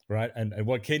 right? And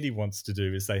what Kendi wants to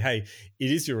do is say, hey,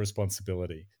 it is your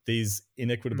responsibility. These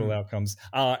inequitable outcomes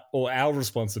are our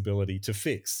responsibility to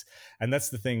fix. And that's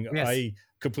the thing. Yes. I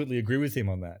completely agree with him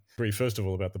on that. First of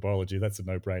all, about the biology, that's a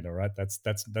no-brainer, right?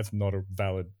 That's not a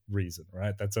valid reason,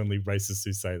 right? That's only racists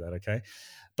who say that, okay?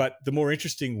 But the more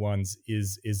interesting ones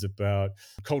is about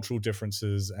cultural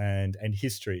differences and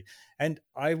history. And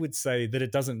I would say that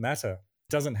it doesn't matter.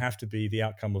 It doesn't have to be the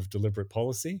outcome of deliberate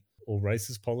policy or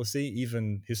racist policy,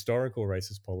 even historical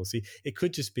racist policy. It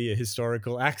could just be a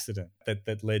historical accident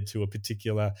that led to a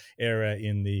particular era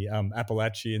in the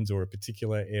Appalachians or a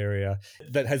particular area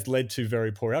that has led to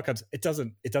very poor outcomes. It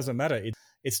doesn't matter.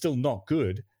 It's still not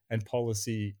good, and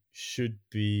policy should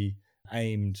be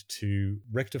aimed to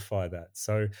rectify that.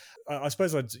 So I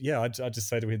suppose I'd just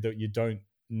say to him that you don't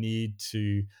need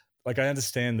to, I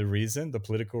understand the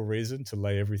political reason to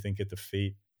lay everything at the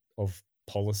feet of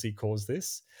policy caused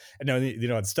this. And now in the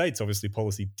United States, obviously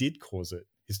policy did cause it.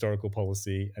 Historical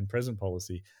policy and present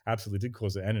policy absolutely did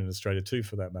cause it, and in Australia too,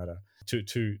 for that matter,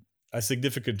 to a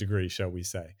significant degree, shall we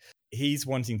say. He's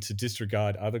wanting to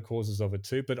disregard other causes of it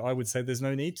too, but I would say there's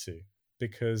no need to,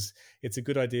 because it's a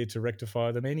good idea to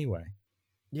rectify them anyway.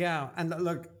 Yeah, and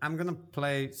look, I'm going to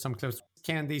play some clips.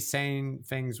 Kendi saying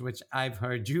things which I've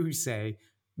heard you say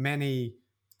many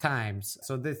times.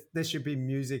 So this should be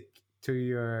music to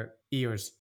your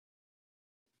ears.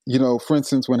 For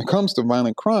instance, when it comes to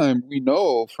violent crime, we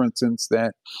know, for instance,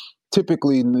 that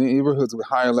typically in neighborhoods with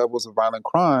higher levels of violent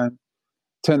crime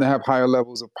tend to have higher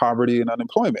levels of poverty and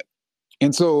unemployment.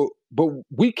 And so, but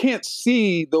we can't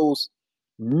see those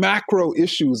macro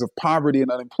issues of poverty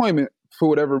and unemployment for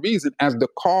whatever reason as the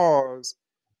cause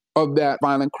of that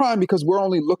violent crime because we're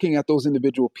only looking at those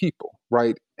individual people,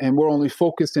 right? And we're only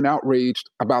focused and outraged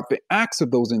about the acts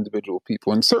of those individual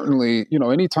people. And certainly,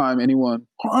 anytime anyone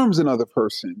harms another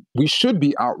person, we should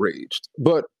be outraged.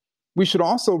 But we should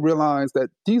also realize that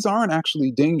these aren't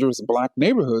actually dangerous Black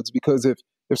neighborhoods, because if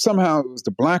somehow it was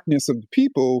the Blackness of the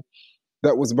people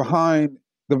that was behind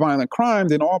the violent crime,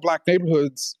 then all Black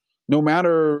neighborhoods, no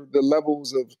matter the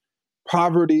levels of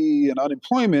poverty and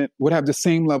unemployment, would have the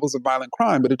same levels of violent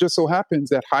crime. But it just so happens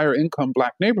that higher income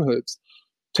Black neighborhoods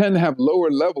tend to have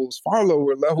far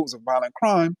lower levels of violent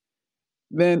crime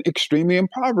than extremely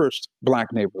impoverished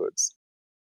Black neighborhoods.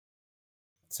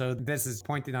 So this is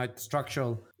pointing out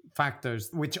structural factors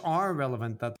which are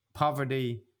relevant, that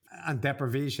poverty and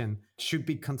deprivation should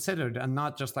be considered and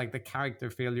not just like the character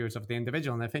failures of the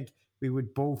individual. And I think we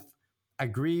would both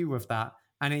agree with that.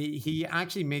 And he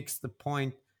actually makes the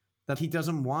point that he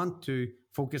doesn't want to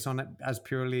focus on it as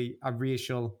purely a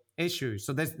racial issue.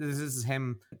 So this is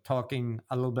him talking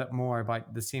a little bit more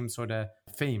about the same sort of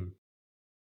theme.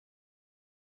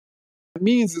 It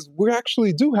means is we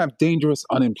actually do have dangerous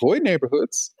unemployed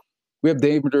neighborhoods. We have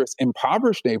dangerous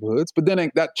impoverished neighborhoods, but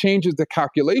then that changes the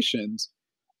calculations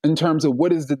in terms of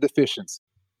what is the deficiency.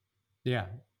 Yeah.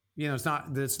 It's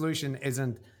not, the solution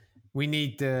isn't we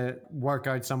need to work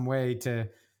out some way to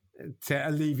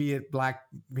alleviate Black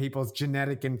people's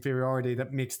genetic inferiority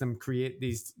that makes them create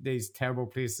these terrible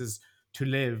places to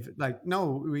live. Like,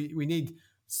 no, we need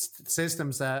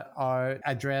systems that are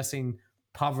addressing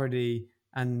poverty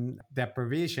and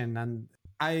deprivation. And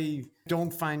I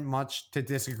don't find much to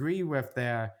disagree with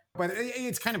there. But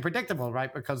it's kind of predictable,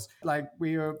 right? Because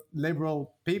we are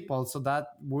liberal people, so that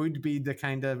would be the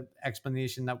kind of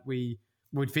explanation that we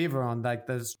would favor on, like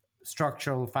there's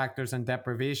structural factors and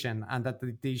deprivation, and that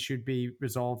these should be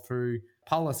resolved through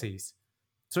policies.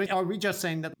 So are we just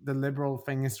saying that the liberal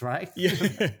thing is right?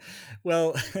 Yeah.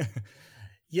 Well,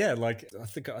 yeah, I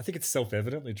think it's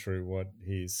self-evidently true what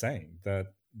he's saying, that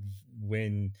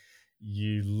when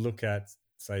you look at,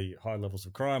 say, high levels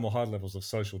of crime or high levels of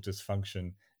social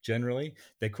dysfunction generally,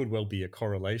 there could well be a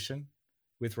correlation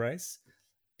with race,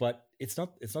 but it's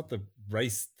not the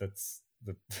race that's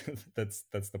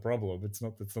the problem. It's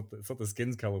not the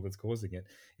skin color that's causing it.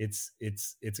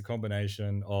 It's a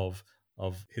combination of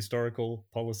historical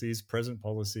policies, present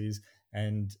policies,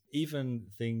 and even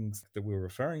things that we were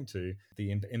referring to,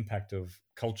 the impact of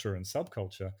culture and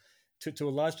subculture. To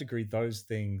a large degree, those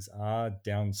things are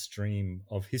downstream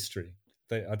of history.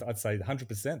 I'd say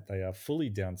 100% they are fully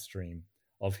downstream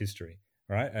of history,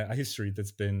 right? A history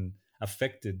that's been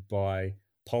affected by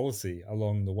policy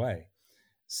along the way.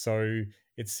 So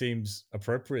it seems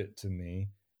appropriate to me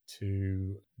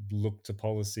to look to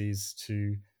policies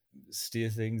to steer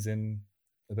things in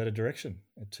a better direction,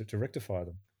 to rectify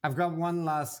them. I've got one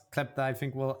last clip that I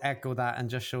think will echo that and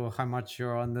just show how much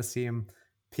you're on the same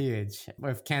page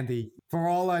with Kendi. For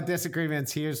all our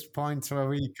disagreements, here's points where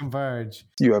we converge.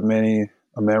 You have many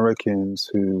Americans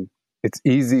who it's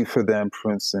easy for them,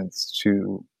 for instance,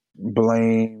 to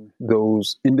blame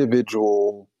those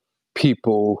individual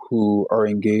people who are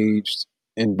engaged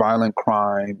in violent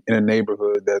crime in a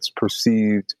neighborhood that's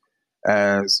perceived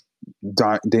as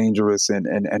dangerous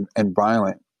and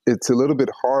violent. It's a little bit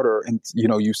harder, and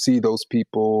you see those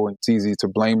people, and it's easy to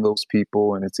blame those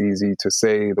people, and it's easy to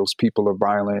say those people are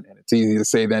violent, and it's easy to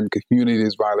say then the community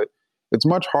is violent. It's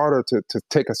much harder to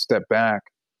take a step back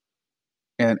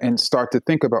and start to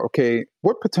think about, okay,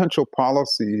 what potential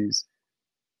policies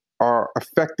are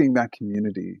affecting that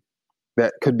community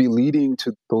that could be leading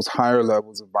to those higher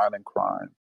levels of violent crime.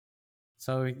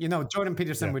 So, Jordan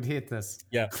Peterson would hate this.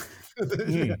 Yeah.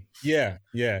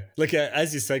 Yeah. Look,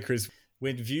 as you say, Chris,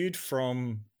 when viewed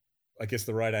from, I guess,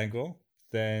 the right angle,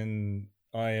 then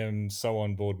I am so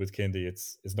on board with Kendi.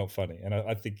 It's not funny. And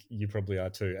I think you probably are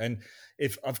too. And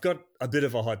if I've got a bit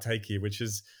of a hot take here, which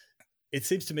is, it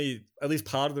seems to me, at least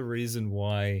part of the reason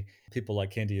why people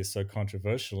like Kendi is so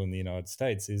controversial in the United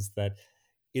States is that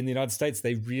in the United States,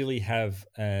 they really have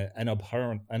an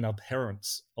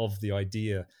abhorrence of the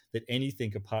idea that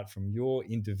anything apart from your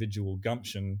individual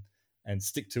gumption and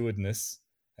stick-to-itness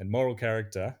and moral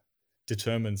character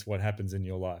determines what happens in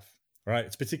your life, right?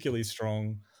 It's particularly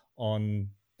strong on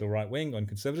the right wing, on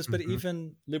conservatives, but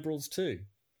even liberals too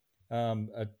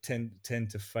tend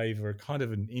to favor a kind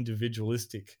of an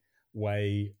individualistic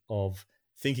way of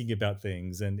thinking about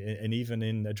things, and even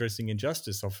in addressing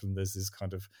injustice, often there's this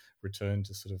kind of return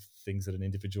to sort of things at an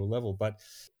individual level. But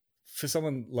for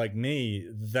someone like me,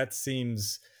 that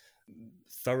seems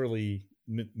thoroughly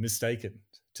mistaken,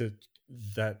 to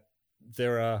that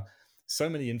there are so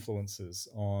many influences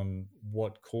on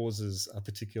what causes a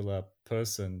particular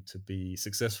person to be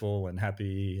successful and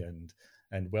happy and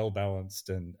well balanced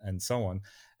and so on.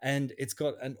 And it's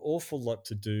got an awful lot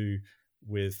to do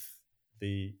with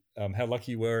the how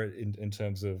lucky you were in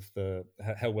terms of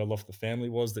how well off the family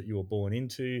was that you were born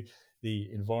into, the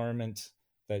environment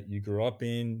that you grew up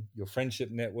in, your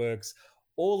friendship networks,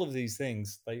 all of these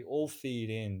things, they all feed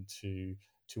in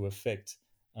to affect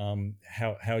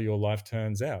how your life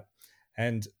turns out.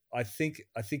 And I think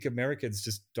Americans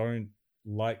just don't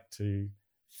like to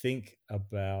think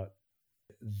about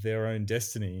their own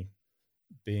destiny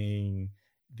being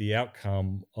the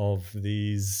outcome of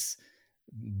these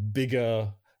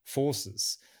bigger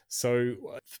forces. So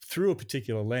through a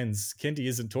particular lens, Kendi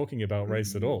isn't talking about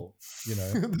race at all, you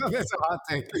know. No, that's a hot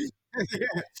take.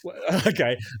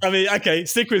 Okay. I mean, okay,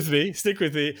 stick with me.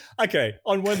 Okay,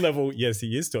 on one level, yes,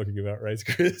 he is talking about race,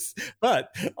 Chris.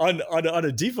 But on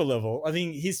a deeper level, I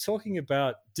mean, he's talking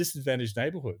about disadvantaged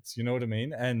neighborhoods, you know what I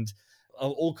mean? And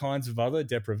all kinds of other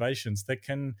deprivations that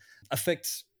can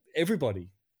affect everybody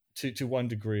to one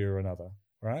degree or another,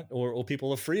 right? Or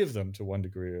people are free of them to one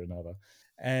degree or another.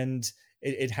 And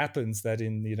it happens that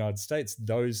in the United States,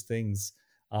 those things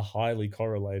are highly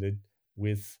correlated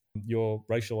with your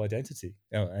racial identity,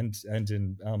 and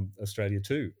in Australia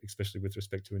too, especially with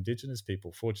respect to Indigenous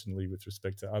people. Fortunately, with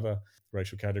respect to other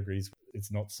racial categories,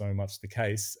 it's not so much the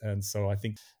case. And so I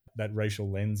think that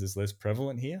racial lens is less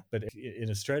prevalent here. But in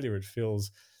Australia, it feels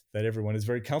that everyone is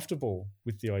very comfortable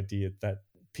with the idea that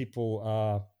people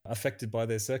are affected by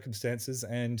their circumstances,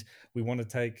 and we want to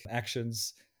take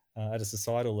actions at a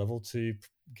societal level to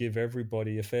give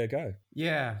everybody a fair go.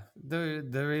 Yeah,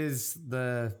 there is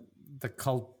the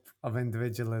cult of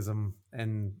individualism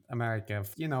in America.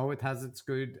 You know, it has its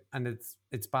good and its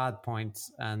bad points,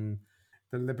 and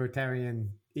the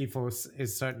libertarian ethos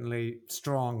is certainly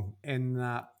strong in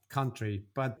that country.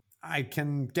 But I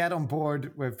can get on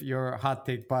board with your hot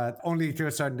take, but only to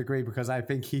a certain degree, because I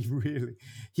think he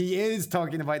is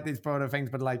talking about these broader things,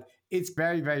 but like it's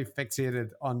very, very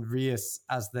fixated on race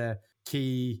as the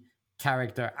key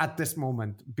character at this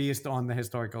moment based on the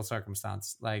historical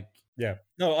circumstance. Like, yeah,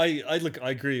 no, I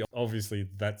agree. Obviously,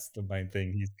 that's the main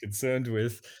thing he's concerned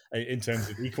with in terms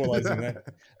of equalizing that.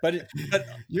 But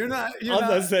I'm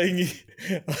not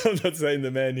saying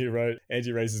the man who wrote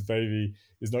Anti-Racist Baby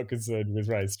is not concerned with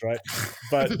race, right?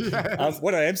 But yes.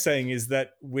 What I am saying is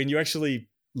that when you actually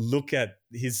look at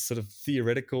his sort of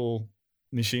theoretical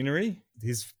machinery,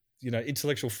 his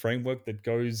intellectual framework that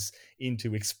goes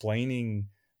into explaining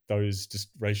those just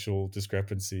racial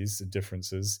discrepancies and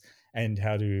differences and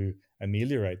how to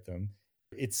ameliorate them,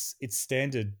 it's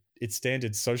standard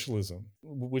socialism.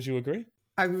 Would you agree?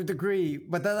 I would agree,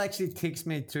 but that actually takes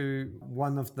me to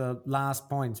one of the last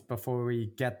points before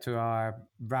we get to our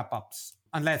wrap-ups.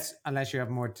 Unless you have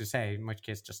more to say, in which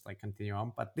case just like continue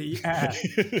on. But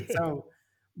so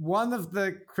one of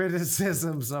the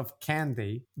criticisms of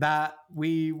Kendi that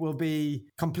we will be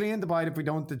complained about if we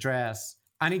don't address,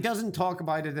 and he doesn't talk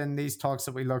about it in these talks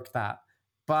that we looked at,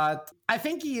 but I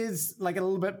think he is like a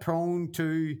little bit prone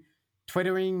to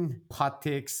twittering hot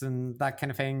takes and that kind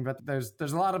of thing. But there's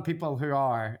a lot of people who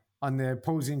are on the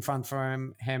opposing front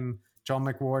for him. John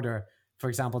McWhorter, for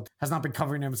example, has not been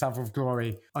covering himself with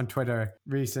glory on Twitter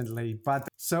recently. But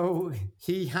so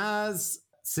he has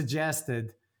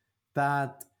suggested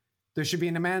that there should be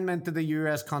an amendment to the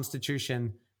US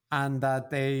Constitution and that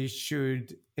they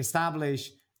should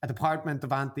establish a Department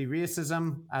of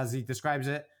Anti-Racism, as he describes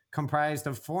it, comprised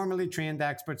of formally trained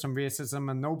experts on racism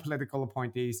and no political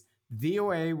appointees.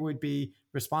 DOA would be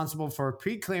responsible for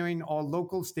pre-clearing all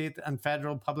local, state, and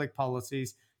federal public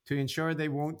policies to ensure they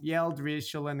won't yield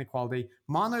racial inequality,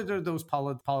 monitor those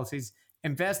policies,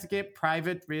 investigate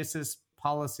private racist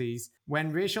policies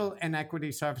when racial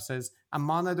inequity surfaces, and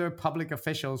monitor public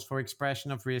officials for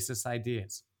expression of racist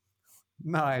ideas.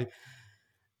 Now,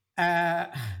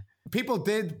 people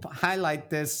did highlight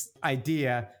this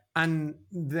idea, and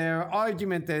their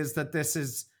argument is that this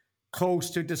is close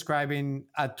to describing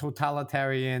a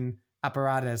totalitarian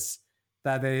apparatus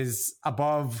that is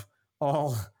above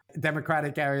all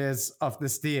democratic areas of the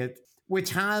state,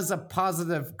 which has a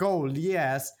positive goal,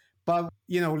 yes, but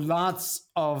lots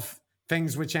of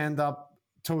things which end up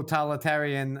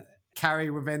totalitarian carry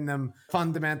within them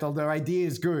their idea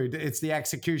is good. It's the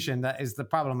execution that is the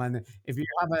problem. And if you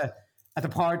have a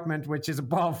department which is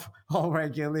above all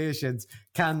regulations,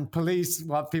 can police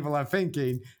what people are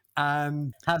thinking,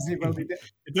 and has the ability to...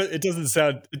 It doesn't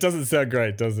sound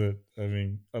great, does it? I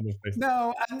mean, on the face.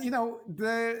 No, and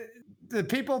the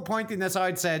people pointing this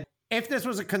out said, if this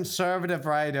was a conservative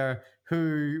writer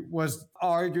who was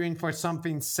arguing for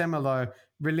something similar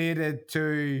related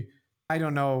to, I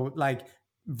don't know, like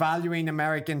valuing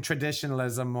American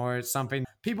traditionalism or something,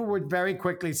 people would very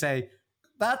quickly say,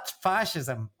 that's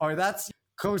fascism or that's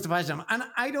close to fascism. And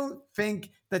I don't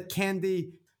think that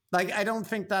Kendi, like, I don't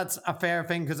think that's a fair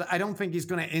thing, because I don't think he's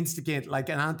going to instigate like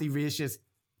an anti-racist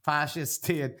fascist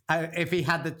state if he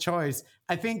had the choice.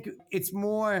 I think it's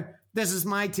more, this is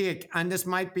my take, and this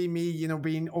might be me, you know,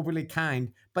 being overly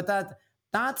kind, but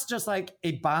that's just like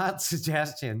a bad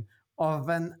suggestion of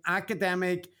an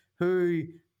academic who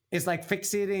is like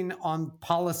fixating on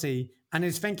policy and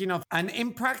is thinking of an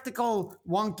impractical,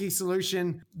 wonky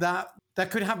solution that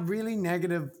could have really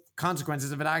negative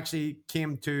consequences if it actually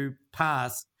came to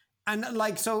pass. And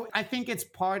like, so I think it's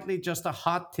partly just a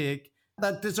hot take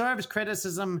that deserves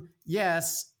criticism,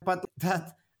 yes, but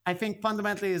that I think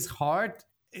fundamentally is hard.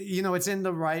 You know, it's in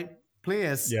the right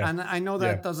place. Yeah. And I know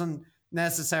that doesn't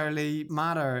necessarily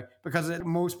matter, because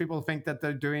most people think that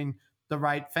they're doing the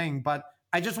right thing. But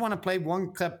I just want to play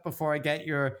one clip before I get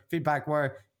your feedback,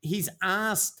 where he's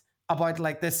asked about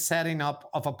like this setting up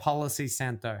of a policy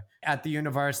center at the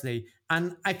university.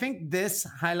 And I think this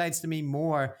highlights to me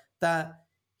more that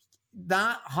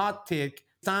hot take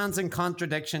stands in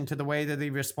contradiction to the way that he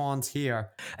responds here.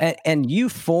 And you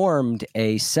formed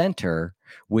a center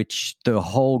which the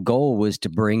whole goal was to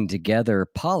bring together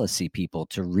policy people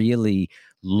to really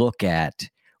look at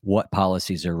what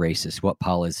policies are racist, what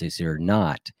policies are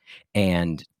not,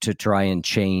 and to try and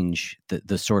change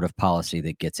the sort of policy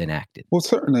that gets enacted. Well,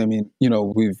 certainly. I mean, you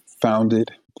know, we've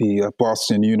founded the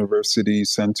Boston University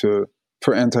Center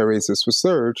for Anti-Racist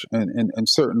Research, and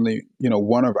certainly, you know,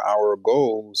 one of our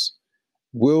goals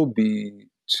will be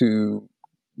to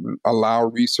allow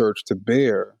research to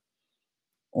bear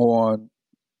on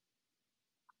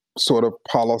sort of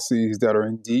policies that are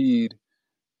indeed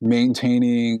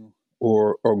maintaining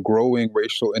or growing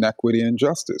racial inequity and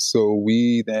injustice. So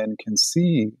we then can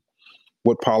see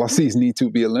what policies need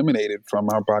to be eliminated from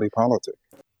our body politic.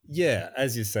 Yeah,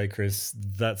 as you say, Chris,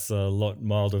 that's a lot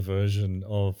milder version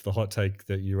of the hot take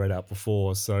that you read out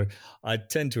before. So I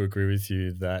tend to agree with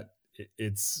you that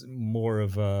it's more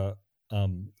of a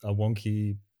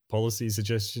wonky policy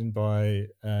suggestion by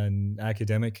an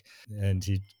academic, and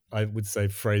he, I would say,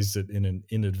 phrased it in an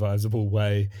inadvisable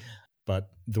way, but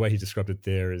the way he described it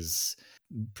there is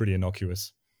pretty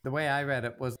innocuous. The way I read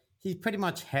it was he pretty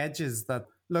much hedges that,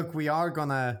 look,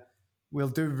 we'll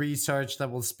do research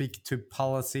that will speak to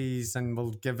policies and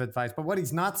we'll give advice. But what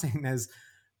he's not saying is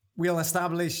we'll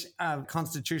establish a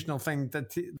constitutional thing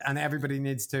and everybody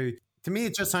needs to. To me,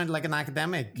 it just sounded like an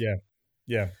academic.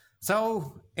 Yeah.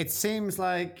 So it seems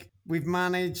like we've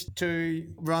managed to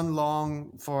run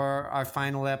long for our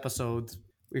final episode.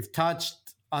 We've touched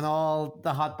on all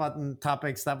the hot button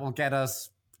topics that will get us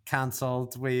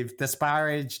cancelled. We've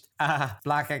disparaged a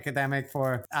black academic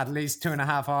for at least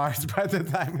 2.5 hours by the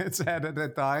time it's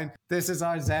edited down. This is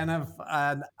our zenith.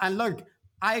 And look,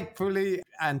 I fully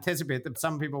anticipate that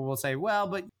some people will say, well,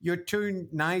 but you're too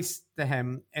nice to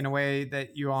him in a way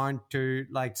that you aren't to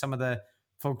like some of the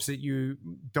folks that you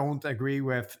don't agree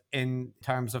with in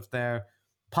terms of their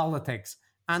politics.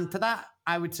 And to that,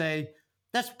 I would say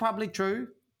that's probably true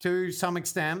to some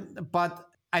extent. But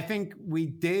I think we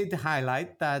did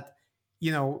highlight that,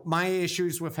 you know, my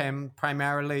issues with him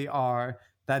primarily are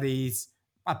that he's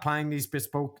applying these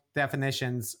bespoke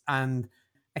definitions and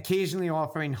occasionally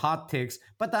offering hot takes,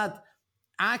 but that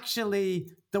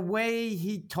actually the way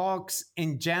he talks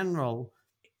in general,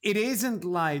 it isn't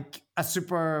like a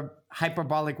super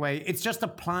hyperbolic way. It's just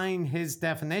applying his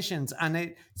definitions. And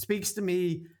it speaks to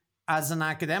me as an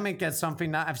academic as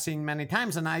something that I've seen many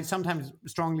times. And I sometimes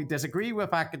strongly disagree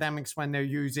with academics when they're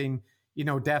using, you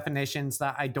know, definitions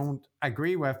that I don't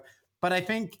agree with. But I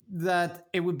think that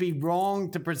it would be wrong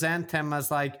to present him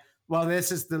as like, well,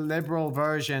 this is the liberal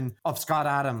version of Scott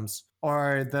Adams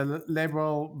or the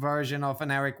liberal version of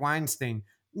an Eric Weinstein.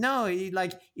 No, he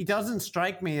doesn't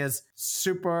strike me as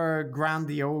super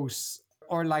grandiose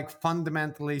or like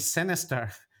fundamentally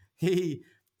sinister. He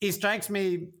strikes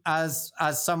me as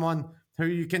someone who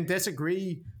you can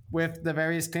disagree with the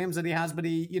various claims that he has, but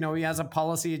he has a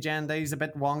policy agenda. He's a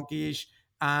bit wonkish,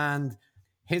 and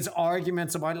his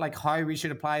arguments about like how we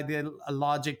should apply the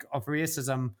logic of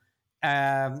racism,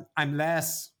 I'm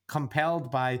less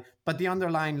compelled by, but the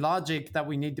underlying logic that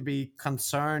we need to be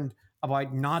concerned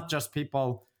about not just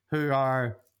people who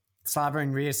are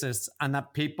slavering racists, and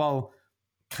that people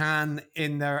can,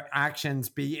 in their actions,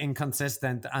 be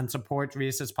inconsistent and support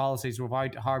racist policies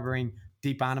without harboring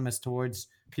deep animus towards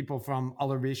people from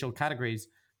other racial categories.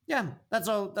 Yeah, that's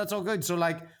all good. So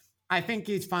like, I think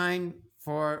it's fine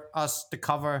for us to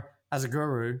cover as a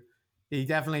guru. He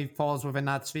definitely falls within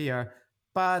that sphere.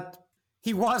 But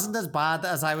he wasn't as bad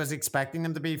as I was expecting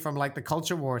him to be from like the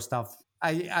culture war stuff.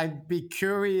 I'd be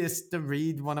curious to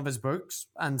read one of his books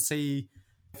and see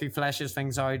if he fleshes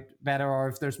things out better or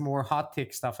if there's more hot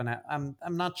take stuff in it. I'm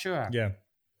not sure.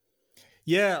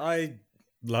 Yeah, I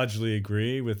largely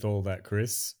agree with all that,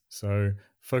 Chris. So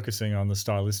focusing on the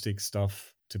stylistic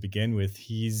stuff to begin with,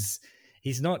 he's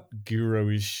not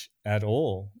guru-ish at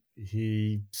all.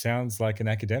 He sounds like an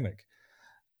academic,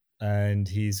 and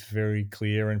he's very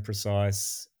clear and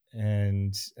precise.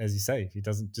 And as you say, he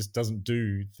doesn't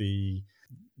do the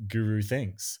guru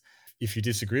things. If you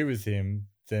disagree with him,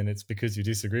 then it's because you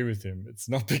disagree with him. It's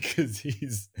not because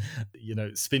he's,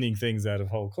 spinning things out of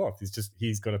whole cloth.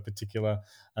 He's got a particular,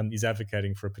 he's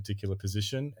advocating for a particular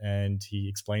position, and he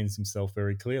explains himself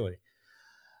very clearly.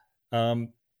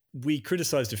 We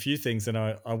criticized a few things, and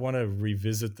I want to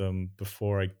revisit them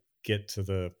before I get to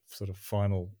the sort of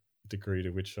final degree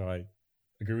to which I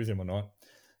agree with him or not,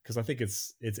 because I think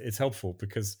it's helpful,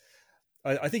 because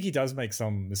I think he does make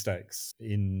some mistakes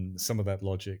in some of that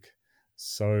logic.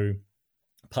 So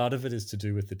part of it is to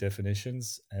do with the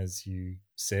definitions, as you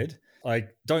said. I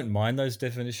don't mind those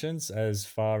definitions as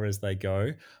far as they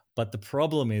go, but the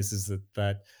problem is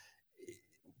that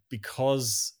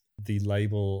because the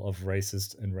label of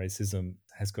racist and racism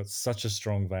has got such a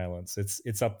strong valence,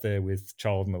 it's up there with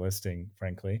child molesting,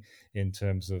 frankly, in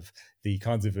terms of the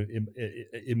kinds of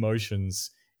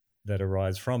emotions that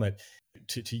arise from it.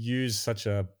 To use such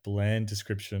a bland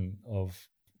description of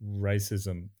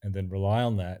racism and then rely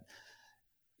on that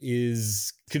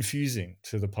is confusing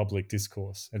to the public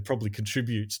discourse, and probably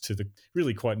contributes to the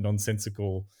really quite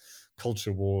nonsensical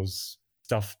culture wars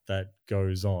stuff that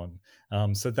goes on.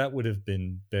 So that would have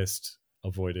been best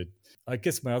avoided. I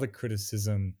guess my other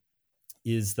criticism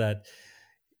is that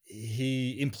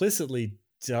he implicitly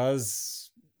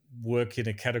does work in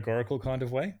a categorical kind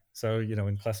of way. So,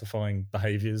 in classifying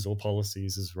behaviors or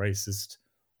policies as racist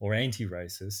or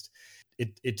anti-racist,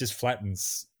 it just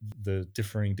flattens the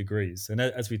differing degrees. And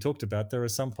as we talked about, there are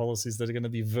some policies that are going to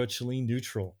be virtually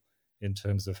neutral in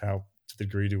terms of to the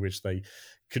degree to which they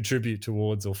contribute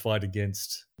towards or fight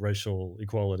against racial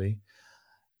equality.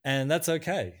 And that's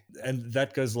okay. And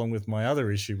that goes along with my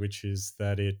other issue, which is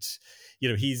that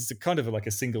he's kind of like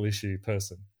a single issue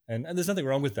person. And there's nothing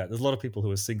wrong with that. There's a lot of people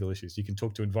who are single issues. You can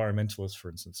talk to environmentalists, for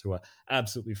instance, who are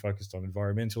absolutely focused on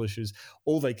environmental issues.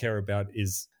 All they care about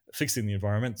is fixing the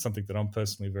environment, something that I'm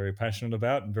personally very passionate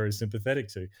about and very sympathetic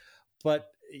to. But,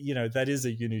 that is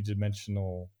a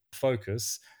unidimensional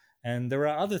focus. And there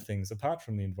are other things apart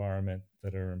from the environment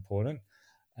that are important.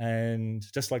 And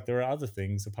just like there are other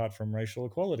things apart from racial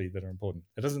equality that are important.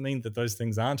 It doesn't mean that those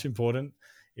things aren't important.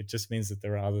 It just means that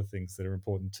there are other things that are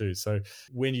important too. So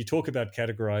when you talk about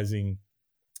categorizing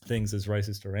things as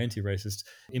racist or anti-racist,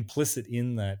 implicit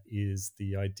in that is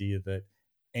the idea that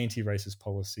anti-racist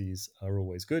policies are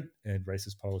always good and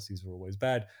racist policies are always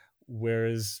bad.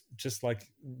 Whereas just like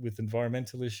with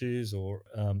environmental issues or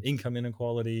income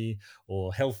inequality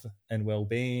or health and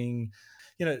well-being,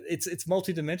 it's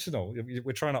multidimensional.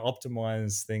 We're trying to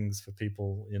optimize things for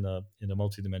people in a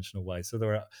multidimensional way. So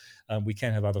there are we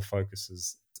can have other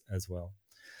focuses as well.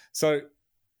 So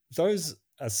those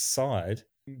aside,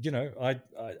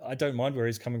 I don't mind where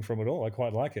he's coming from at all. I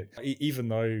quite like it, even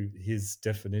though his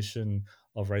definition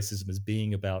of racism as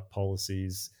being about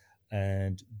policies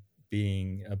and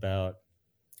being about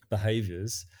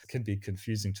behaviors can be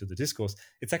confusing to the discourse.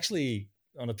 It's actually,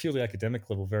 on a purely academic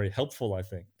level, very helpful, I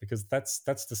think, because that's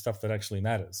the stuff that actually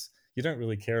matters. You don't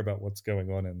really care about what's going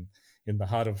on in the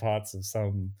heart of hearts of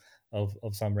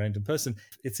some random person.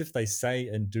 It's if they say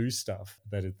and do stuff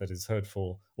that is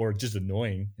hurtful or just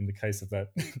annoying. In the case of that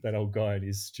old guy and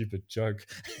his stupid joke,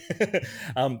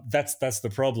 that's the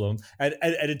problem. And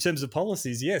in terms of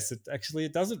policies, yes,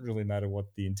 it doesn't really matter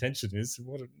what the intention is.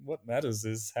 What matters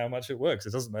is how much it works.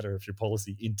 It doesn't matter if your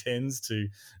policy intends to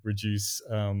reduce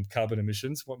carbon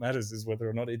emissions. What matters is whether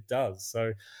or not it does.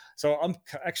 So I'm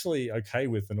actually okay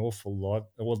with an awful lot,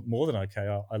 or more than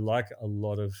okay. I like a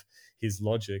lot of his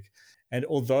logic. And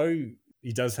although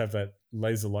he does have that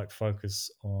laser-like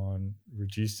focus on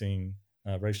reducing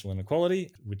racial inequality,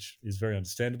 which is very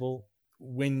understandable,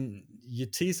 when you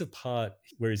tease apart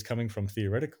where he's coming from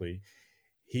theoretically,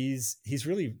 he's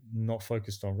really not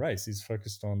focused on race. He's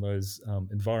focused on those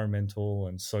environmental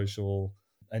and social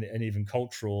and even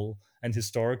cultural and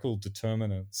historical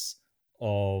determinants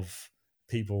of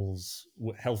people's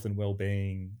health and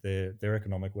well-being, their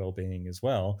economic well-being as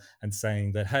well, and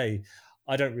saying that, hey,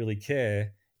 I don't really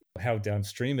care how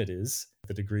downstream it is,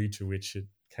 the degree to which it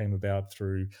came about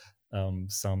through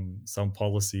some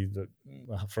policy that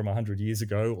from 100 years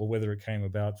ago, or whether it came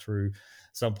about through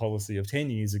some policy of 10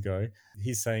 years ago.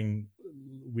 He's saying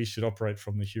we should operate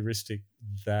from the heuristic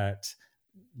that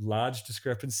large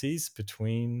discrepancies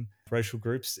between racial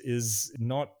groups is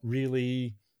not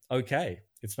really okay.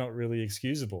 It's not really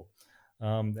excusable.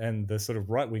 And the sort of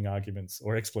right-wing arguments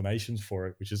or explanations for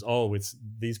it, which is, it's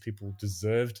these people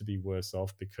deserve to be worse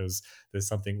off because there's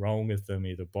something wrong with them,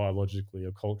 either biologically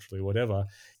or culturally or whatever,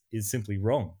 is simply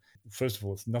wrong. First of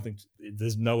all,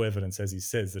 there's no evidence, as he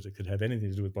says, that it could have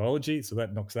anything to do with biology, so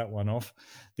that knocks that one off.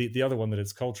 The other one, that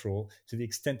it's cultural, to the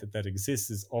extent that exists,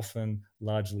 is often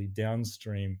largely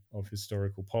downstream of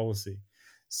historical policy.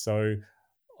 So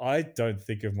I don't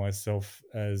think of myself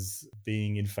as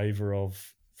being in favor of,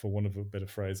 for want of a better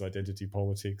phrase, identity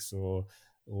politics or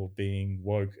being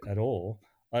woke at all.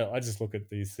 I just look at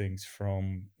these things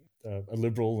from a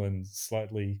liberal and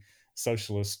slightly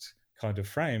socialist kind of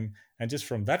frame, and just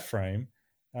from that frame,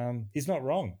 he's not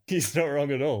wrong. He's not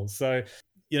wrong at all. So,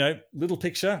 little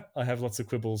picture, I have lots of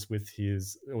quibbles with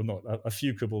his, or not, a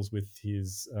few quibbles with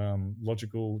his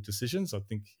logical decisions. I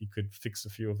think he could fix a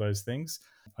few of those things.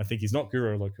 I think he's not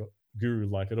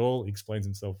guru-like at all. He explains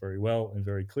himself very well and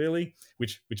very clearly,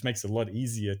 which makes it a lot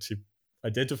easier to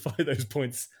identify those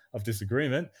points of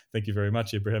disagreement. Thank you very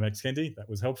much, Ibrahim X. Kendi. That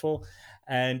was helpful.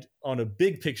 And on a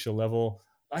big picture level,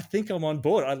 I think I'm on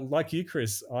board. Like you,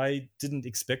 Chris, I didn't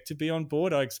expect to be on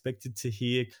board. I expected to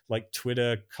hear like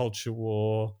Twitter culture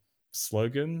war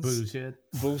slogans.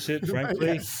 Bullshit,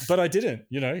 frankly. Yeah. But I didn't.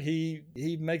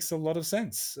 He makes a lot of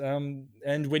sense.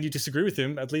 And when you disagree with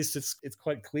him, at least it's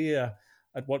quite clear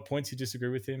at what points you disagree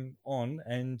with him on,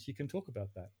 and you can talk about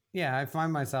that. Yeah, I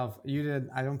find myself,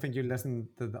 I don't think you listened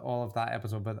to all of that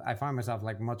episode, but I find myself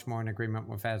like much more in agreement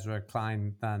with Ezra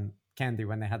Klein than Kendi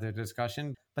when they had their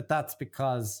discussion. But that's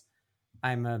because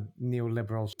I'm a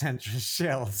neoliberal centrist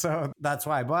shill. So that's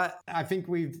why. But I think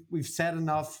we've said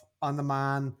enough on the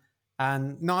man,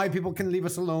 and now people can leave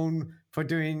us alone for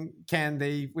doing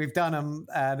Kendi. We've done him,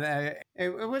 and it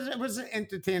was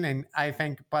entertaining, I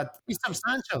think, but it's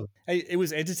substantial. It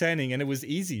was entertaining, and it was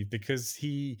easy because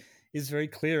he is very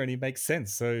clear and he makes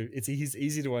sense. So he's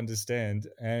easy to understand,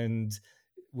 and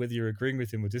whether you're agreeing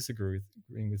with him or disagreeing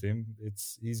with him,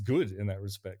 he's good in that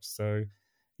respect. So,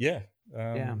 yeah.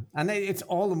 Yeah, and it's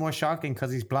all the more shocking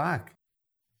because he's black.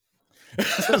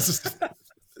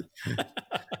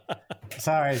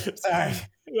 Sorry.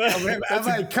 I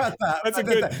might cut that.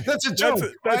 That's a joke,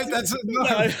 right?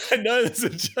 I know that's a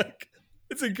joke.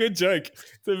 It's a good joke.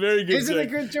 It's a very good joke. Is it a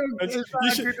good joke?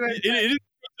 It is.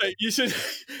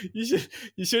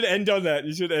 You should end on that.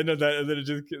 You should end on that, and then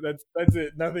that's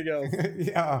it. Nothing else.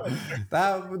 Yeah,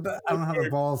 I don't have the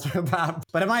balls for that,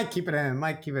 but I might keep it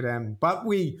in. But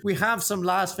we have some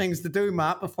last things to do,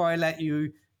 Matt, before I let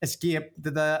you escape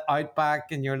to the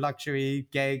outback in your luxury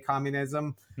gay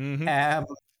communism. Mm-hmm.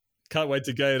 Can't wait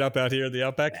to gay it up out here in the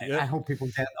outback. I hope people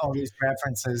get all these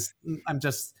references. I'm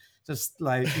just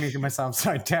like making myself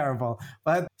sound terrible.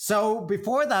 But so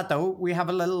before that, though, we have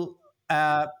a little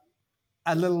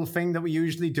thing that we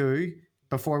usually do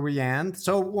before we end.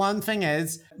 So one thing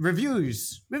is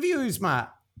reviews,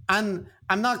 Matt. And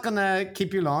I'm not going to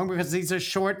keep you long because these are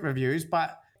short reviews,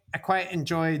 but I quite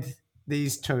enjoyed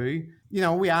these two.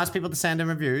 We ask people to send in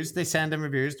reviews. They send in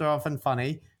reviews. They're often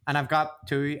funny. And I've got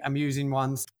two amusing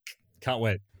ones. Can't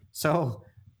wait. So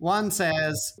one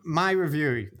says, My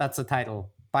Review, that's the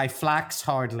title, by Flax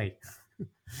Hardley.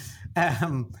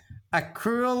 A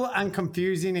cruel and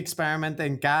confusing experiment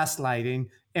in gaslighting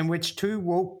in which two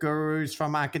woke gurus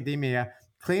from academia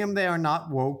claim they are not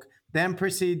woke, then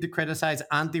proceed to criticize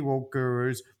anti-woke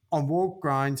gurus on woke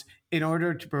grounds in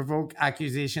order to provoke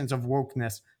accusations of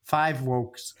wokeness. 5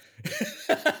 wokes.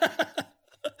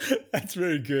 That's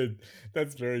very good.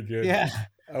 Yeah.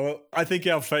 Well, I think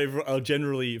our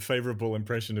generally favorable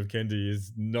impression of Kendi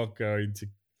is not going to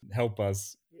help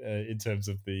us in terms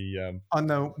of the on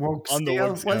the woke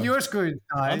scale. Well, yours good.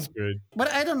 I'm screwed.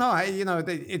 But I don't know.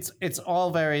 It's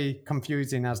all very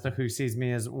confusing as to who sees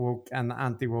me as woke and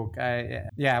anti-woke.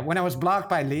 When I was blocked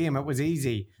by Liam, it was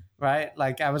easy, right?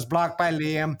 Like I was blocked by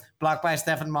Liam, blocked by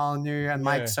Stefan Molyneux and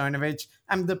Mike Cernovich.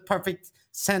 I'm the perfect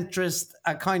centrist,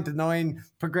 kind of annoying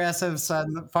progressives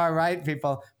and far right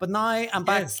people. But now I'm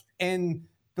back in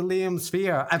the Liam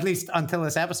sphere, at least until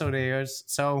this episode airs.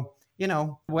 So.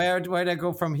 Where do I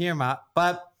go from here, Matt?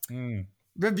 But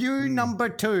review number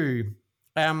 2,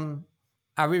 a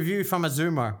review from a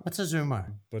Zoomer. What's a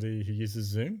Zoomer? But he uses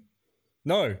Zoom?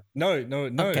 No.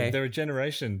 Okay. They're a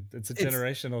generation. It's a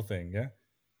generational thing, yeah?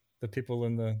 The people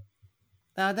in the...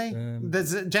 Are they?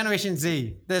 There's Generation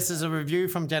Z. This is a review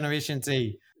from Generation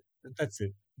Z. That's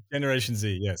it. Generation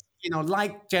Z, yes.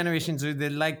 Like Generation Z, they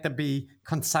like to be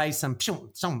concise and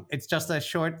it's just a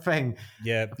short thing.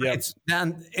 Yeah.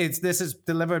 This is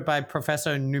delivered by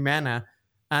Professor Numena,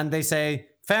 and they say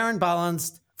fair and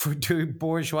balanced for two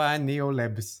bourgeois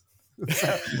neolibs.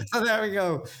 So there we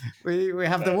go. We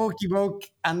have the wokey woke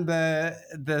and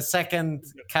the second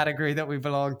category that we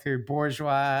belong to,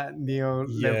 bourgeois neoliberal.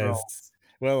 Yes.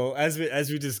 Well, as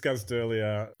we discussed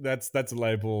earlier, that's a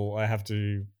label I have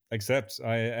to accept.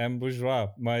 I am bourgeois.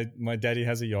 My daddy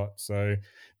has a yacht, so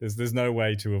there's no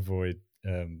way to avoid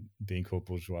being called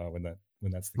bourgeois when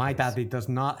that's the My case. daddy does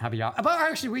not have a yacht, but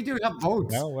actually we do have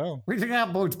boats. Oh well, we do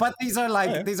have boats, but these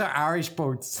are these are Irish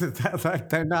boats.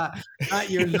 They're not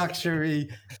your luxury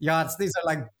yachts. These are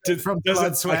like from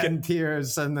blood, sweat, and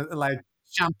tears, and like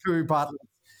shampoo bottles.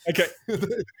 Okay.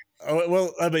 Oh,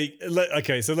 well, I mean,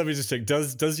 okay. So let me just check.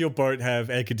 Does your boat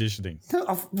have air conditioning?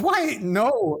 Why?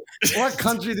 No. What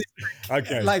country?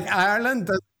 Okay. Like Ireland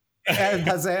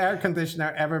has the air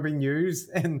conditioner ever been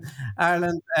used in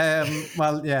Ireland?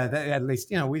 Well, yeah. At least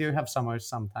we do have summers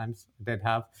sometimes. We did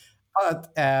have,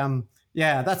 but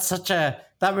yeah,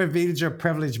 that reveals your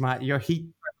privilege, Matt. Your heat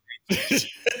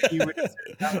privilege.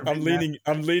 I'm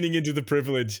leaning into the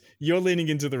privilege. You're leaning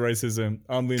into the racism.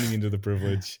 I'm leaning into the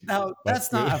privilege. No,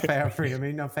 that's not a fair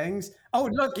framing of things. Oh,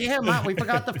 look, yeah, Matt, we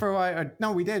forgot to throw out.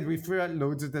 No, we did. We threw out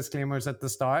loads of disclaimers at the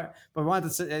start, but we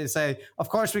wanted to say, of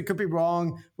course, we could be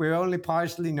wrong. We only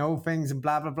partially know things and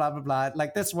blah, blah, blah, blah, blah.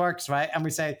 Like this works, right? And we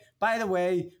say, by the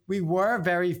way, we were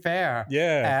very fair.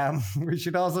 Yeah. We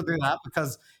should also do that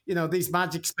because, these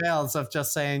magic spells of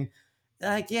just saying,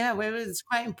 it's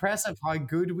quite impressive how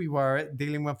good we were at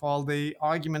dealing with all the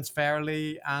arguments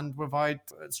fairly and without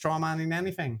strawmanning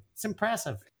anything. It's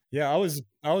impressive. Yeah, I was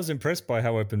impressed by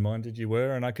how open-minded you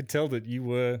were, and I could tell that you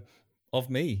were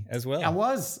of me as well. I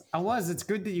was. It's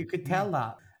good that you could tell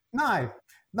that. Now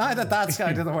that that's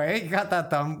out of the way, you got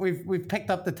that done. We've picked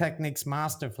up the techniques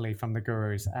masterfully from the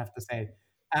gurus, I have to say.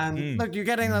 And look, you're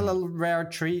getting a little rare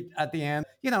treat at the end.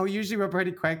 Usually we're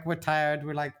pretty quick. We're tired.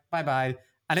 We're like, bye-bye.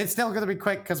 And it's still going to be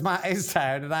quick because Matt is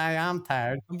tired and I am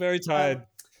tired. I'm very tired.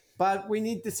 But we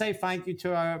need to say thank you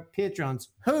to our patrons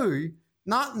who,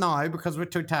 not now because we're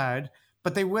too tired,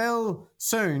 but they will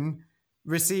soon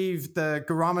receive the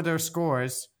Gurometer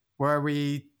scores where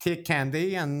we take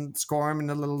candy and score them in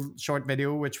a little short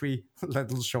video, that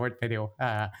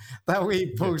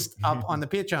we post up on the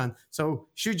Patreon. So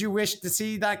should you wish to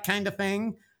see that kind of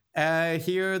thing,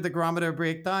 hear the Gurometer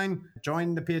breakdown,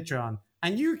 join the Patreon.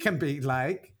 And you can be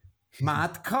like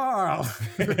Matt Carl,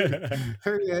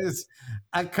 who is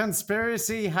a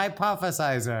conspiracy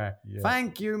hypothesizer. Yeah.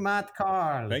 Thank you, Matt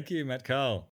Carl. Thank you, Matt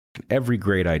Carl. Every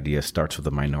great idea starts with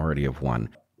a minority of one.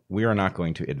 We are not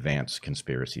going to advance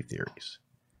conspiracy theories.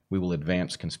 We will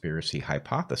advance conspiracy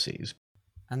hypotheses.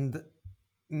 And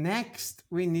next,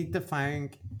 we need to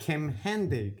thank Kim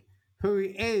Hendig, who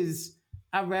is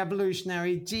a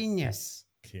revolutionary genius.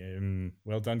 Kim.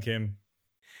 Well done, Kim.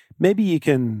 Maybe you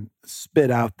can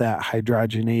spit out that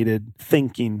hydrogenated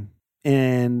thinking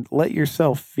and let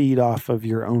yourself feed off of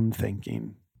your own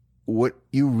thinking. What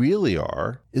you really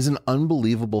are is an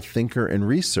unbelievable thinker and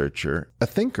researcher, a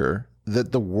thinker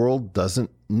that the world doesn't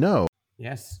know.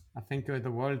 Yes, a thinker the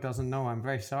world doesn't know. I'm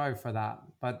very sorry for that,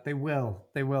 but they will.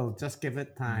 They will. Just give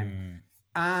it time.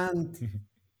 And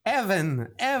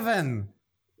Evan.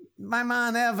 My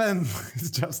man Evan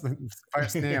is Justin's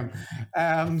first name.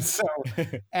 So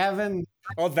Evan.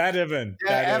 Oh, that Evan.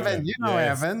 Yeah, that Evan. You know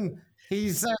yes. Evan.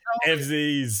 He's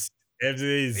Evsies.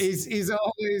 He's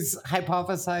always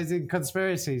hypothesizing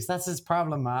conspiracies. That's his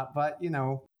problem, Matt. But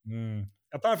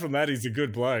apart from that, he's a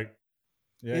good bloke.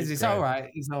 Yeah, he's all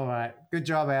right. He's all right. Good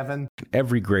job, Evan.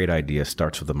 Every great idea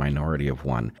starts with a minority of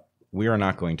one. We are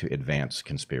not going to advance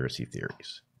conspiracy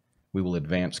theories. We will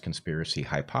advance conspiracy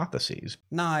hypotheses.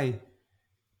 Now,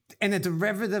 in a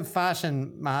derivative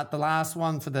fashion, Matt, the last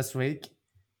one for this week,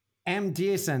 M.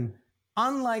 Jason,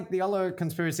 unlike the other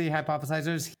conspiracy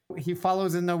hypothesizers, he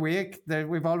follows in the wake.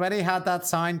 We've already had that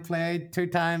sound played 2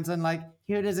 times and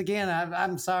here it is again.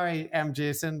 I'm sorry, M.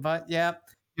 Jason, but yeah,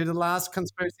 you're the last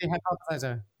conspiracy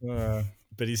hypothesizer.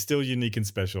 But he's still unique and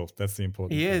special. That's the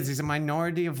important thing. He is. He's a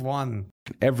minority of one.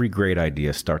 Every great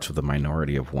idea starts with a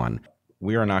minority of one.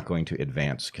 We are not going to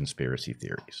advance conspiracy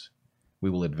theories.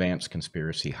 We will advance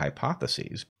conspiracy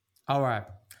hypotheses. All right.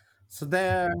 So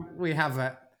there we have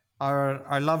it.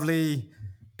 Our lovely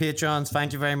patrons,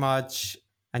 thank you very much.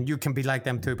 And you can be like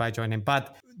them too by joining.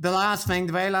 But the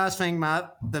very last thing,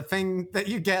 Matt, the thing that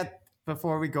you get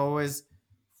before we go is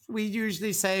we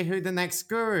usually say who the next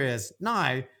guru is.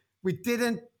 Now, we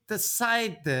didn't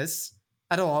decide this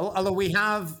at all, although we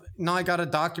have now got a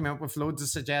document with loads of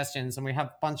suggestions, and we have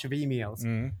a bunch of emails.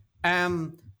 Mm.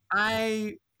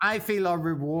 I feel our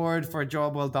reward for a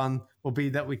job well done will be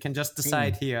that we can just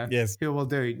decide here who will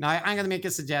do. Now, I'm going to make a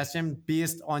suggestion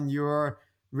based on your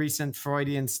recent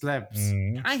Freudian slips.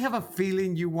 I have a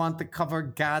feeling you want to cover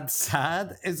Gad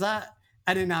Saad. Is that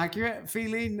an inaccurate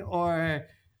feeling, or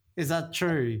is that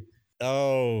true?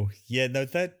 Oh, yeah, no,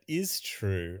 that is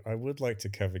true. I would like to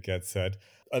cover Gad Saad.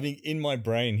 I mean, in my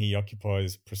brain, he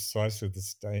occupies precisely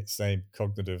the same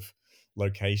cognitive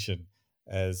location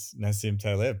as Nassim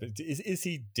Taleb. Is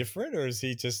he different, or is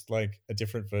he just like a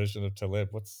different version of Taleb?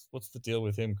 What's the deal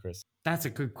with him, Chris? That's a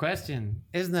good question,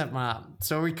 isn't it, Matt?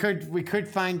 So we could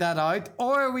find that out,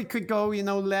 or we could go,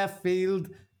 left field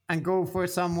and go for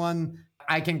someone.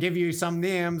 I can give you some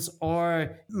names,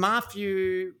 or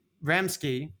Matthew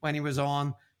Remski, when he was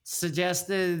on,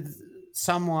 suggested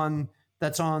someone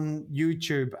that's on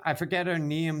YouTube. I forget her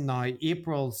name now,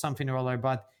 April something or other,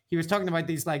 but he was talking about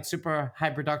these like super high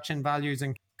production values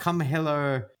and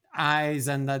Cumhiller eyes,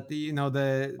 and that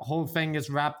the whole thing is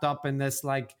wrapped up in this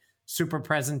like super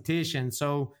presentation.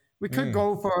 So we could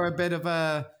go for a bit of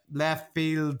a left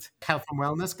field health and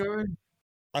wellness guru.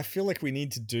 I feel like we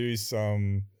need to do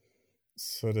some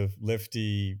sort of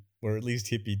lefty or at least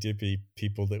hippy dippy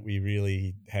people that we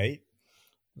really hate,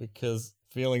 because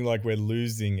feeling like we're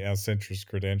losing our centrist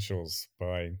credentials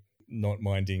by not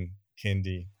minding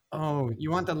Kendi. Oh,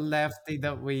 you want a lefty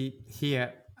that we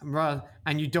hear,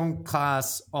 and you don't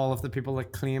class all of the people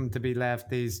that claim to be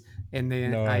lefties in the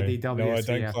IDW. No, I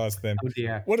don't class them. Oh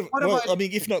dear. I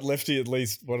mean, if not lefty, at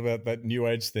least what about that new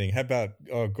age thing? How about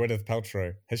Gwyneth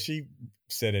Paltrow? Has she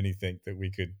said anything that we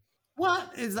could?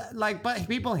 What is that like? But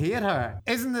people hate her.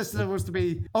 Isn't this supposed to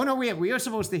be? Oh no, wait, we are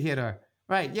supposed to hate her.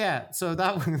 Right, yeah. So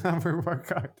that would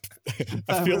work out.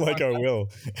 I feel like I will.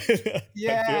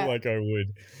 Yeah. I feel like I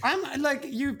would. I'm like,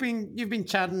 you've been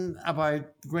chatting about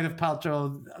Gwyneth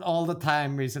Paltrow all the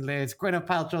time recently. It's Gwyneth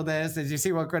Paltrow this. Did you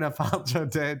see what Gwyneth Paltrow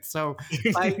did? So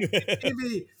like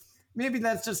maybe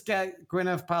let's just get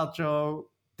Gwyneth Paltrow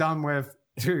done with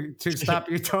to stop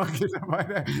you talking about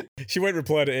her. She won't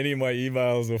reply to any of my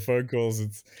emails or phone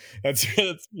calls. That's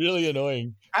really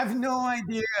annoying. I've no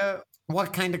idea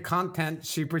what kind of content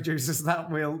she produces that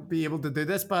will be able to do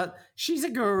this, but she's a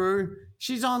guru.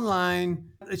 She's online.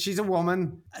 She's a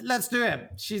woman. Let's do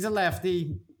it. She's a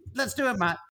lefty. Let's do it,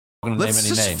 Matt. Let's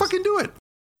just fucking do it.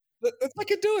 Let's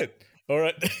fucking do it. All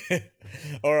right.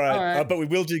 All right. But we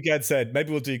will do Gad Saad.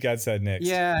 Maybe we'll do Gad Saad next.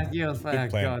 Yeah.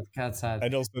 God, Gad Saad.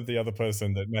 And also the other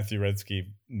person that Matthew Redsky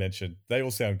mentioned. They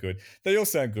all sound good. They all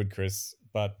sound good, Chris.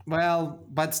 But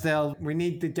still, we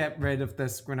need to get rid of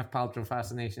this Gwyneth Paltrow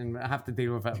fascination. I have to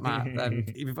deal with it, Matt. And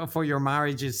even for your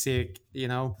marriage's sake,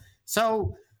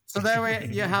 So there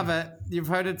you have it. You've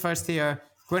heard it first here.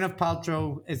 Gwyneth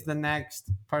Paltrow is the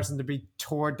next person to be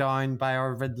torn down by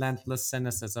our relentless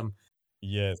cynicism.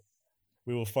 Yes.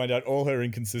 We will find out all her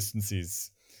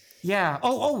inconsistencies. Yeah.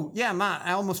 Oh, yeah, Matt.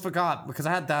 I almost forgot because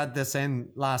I had to add this in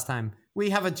last time. We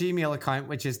have a Gmail account,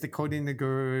 which is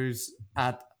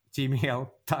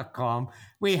decodingthegurus@gmail.com.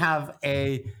 We have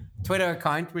a Twitter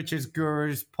account, which is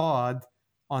GurusPod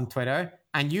on Twitter.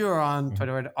 And you are on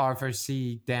Twitter at Arthur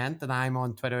C. Dent, and I'm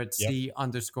on Twitter at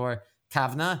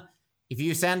C_Kavanagh. If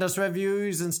you send us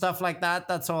reviews and stuff like that,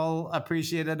 that's all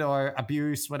appreciated, or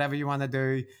abuse, whatever you want to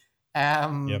do.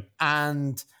 And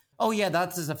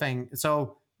that is a thing.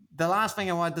 So the last thing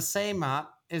I wanted to say, Matt,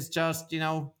 is just,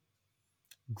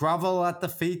 grovel at the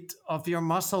feet of your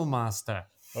muscle master.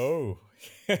 Oh,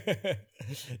 that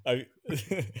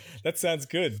sounds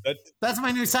good. That's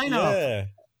my new sign off. Yeah.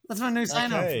 That's my new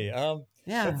sign off.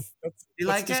 Yeah.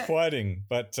 That's disquieting,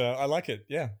 but I like it.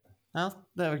 Yeah. Well,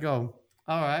 there we go.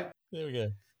 All right. There we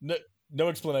go. No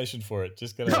explanation for it.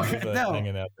 Just gonna leave that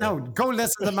hanging out there. No, go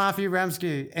listen to the Matthew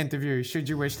Remski interview should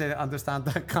you wish to understand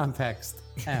the context.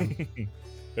 There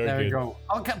we go.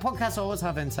 Podcasts always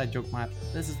have inside joke, Matt.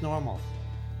 This is normal.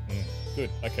 Good.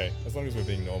 Okay. As long as we're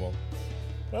being normal.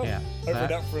 Well, over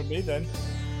and out from me then.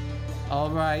 All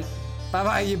right.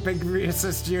 Bye-bye, you big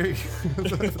racist you.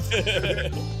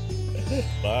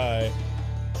 Bye.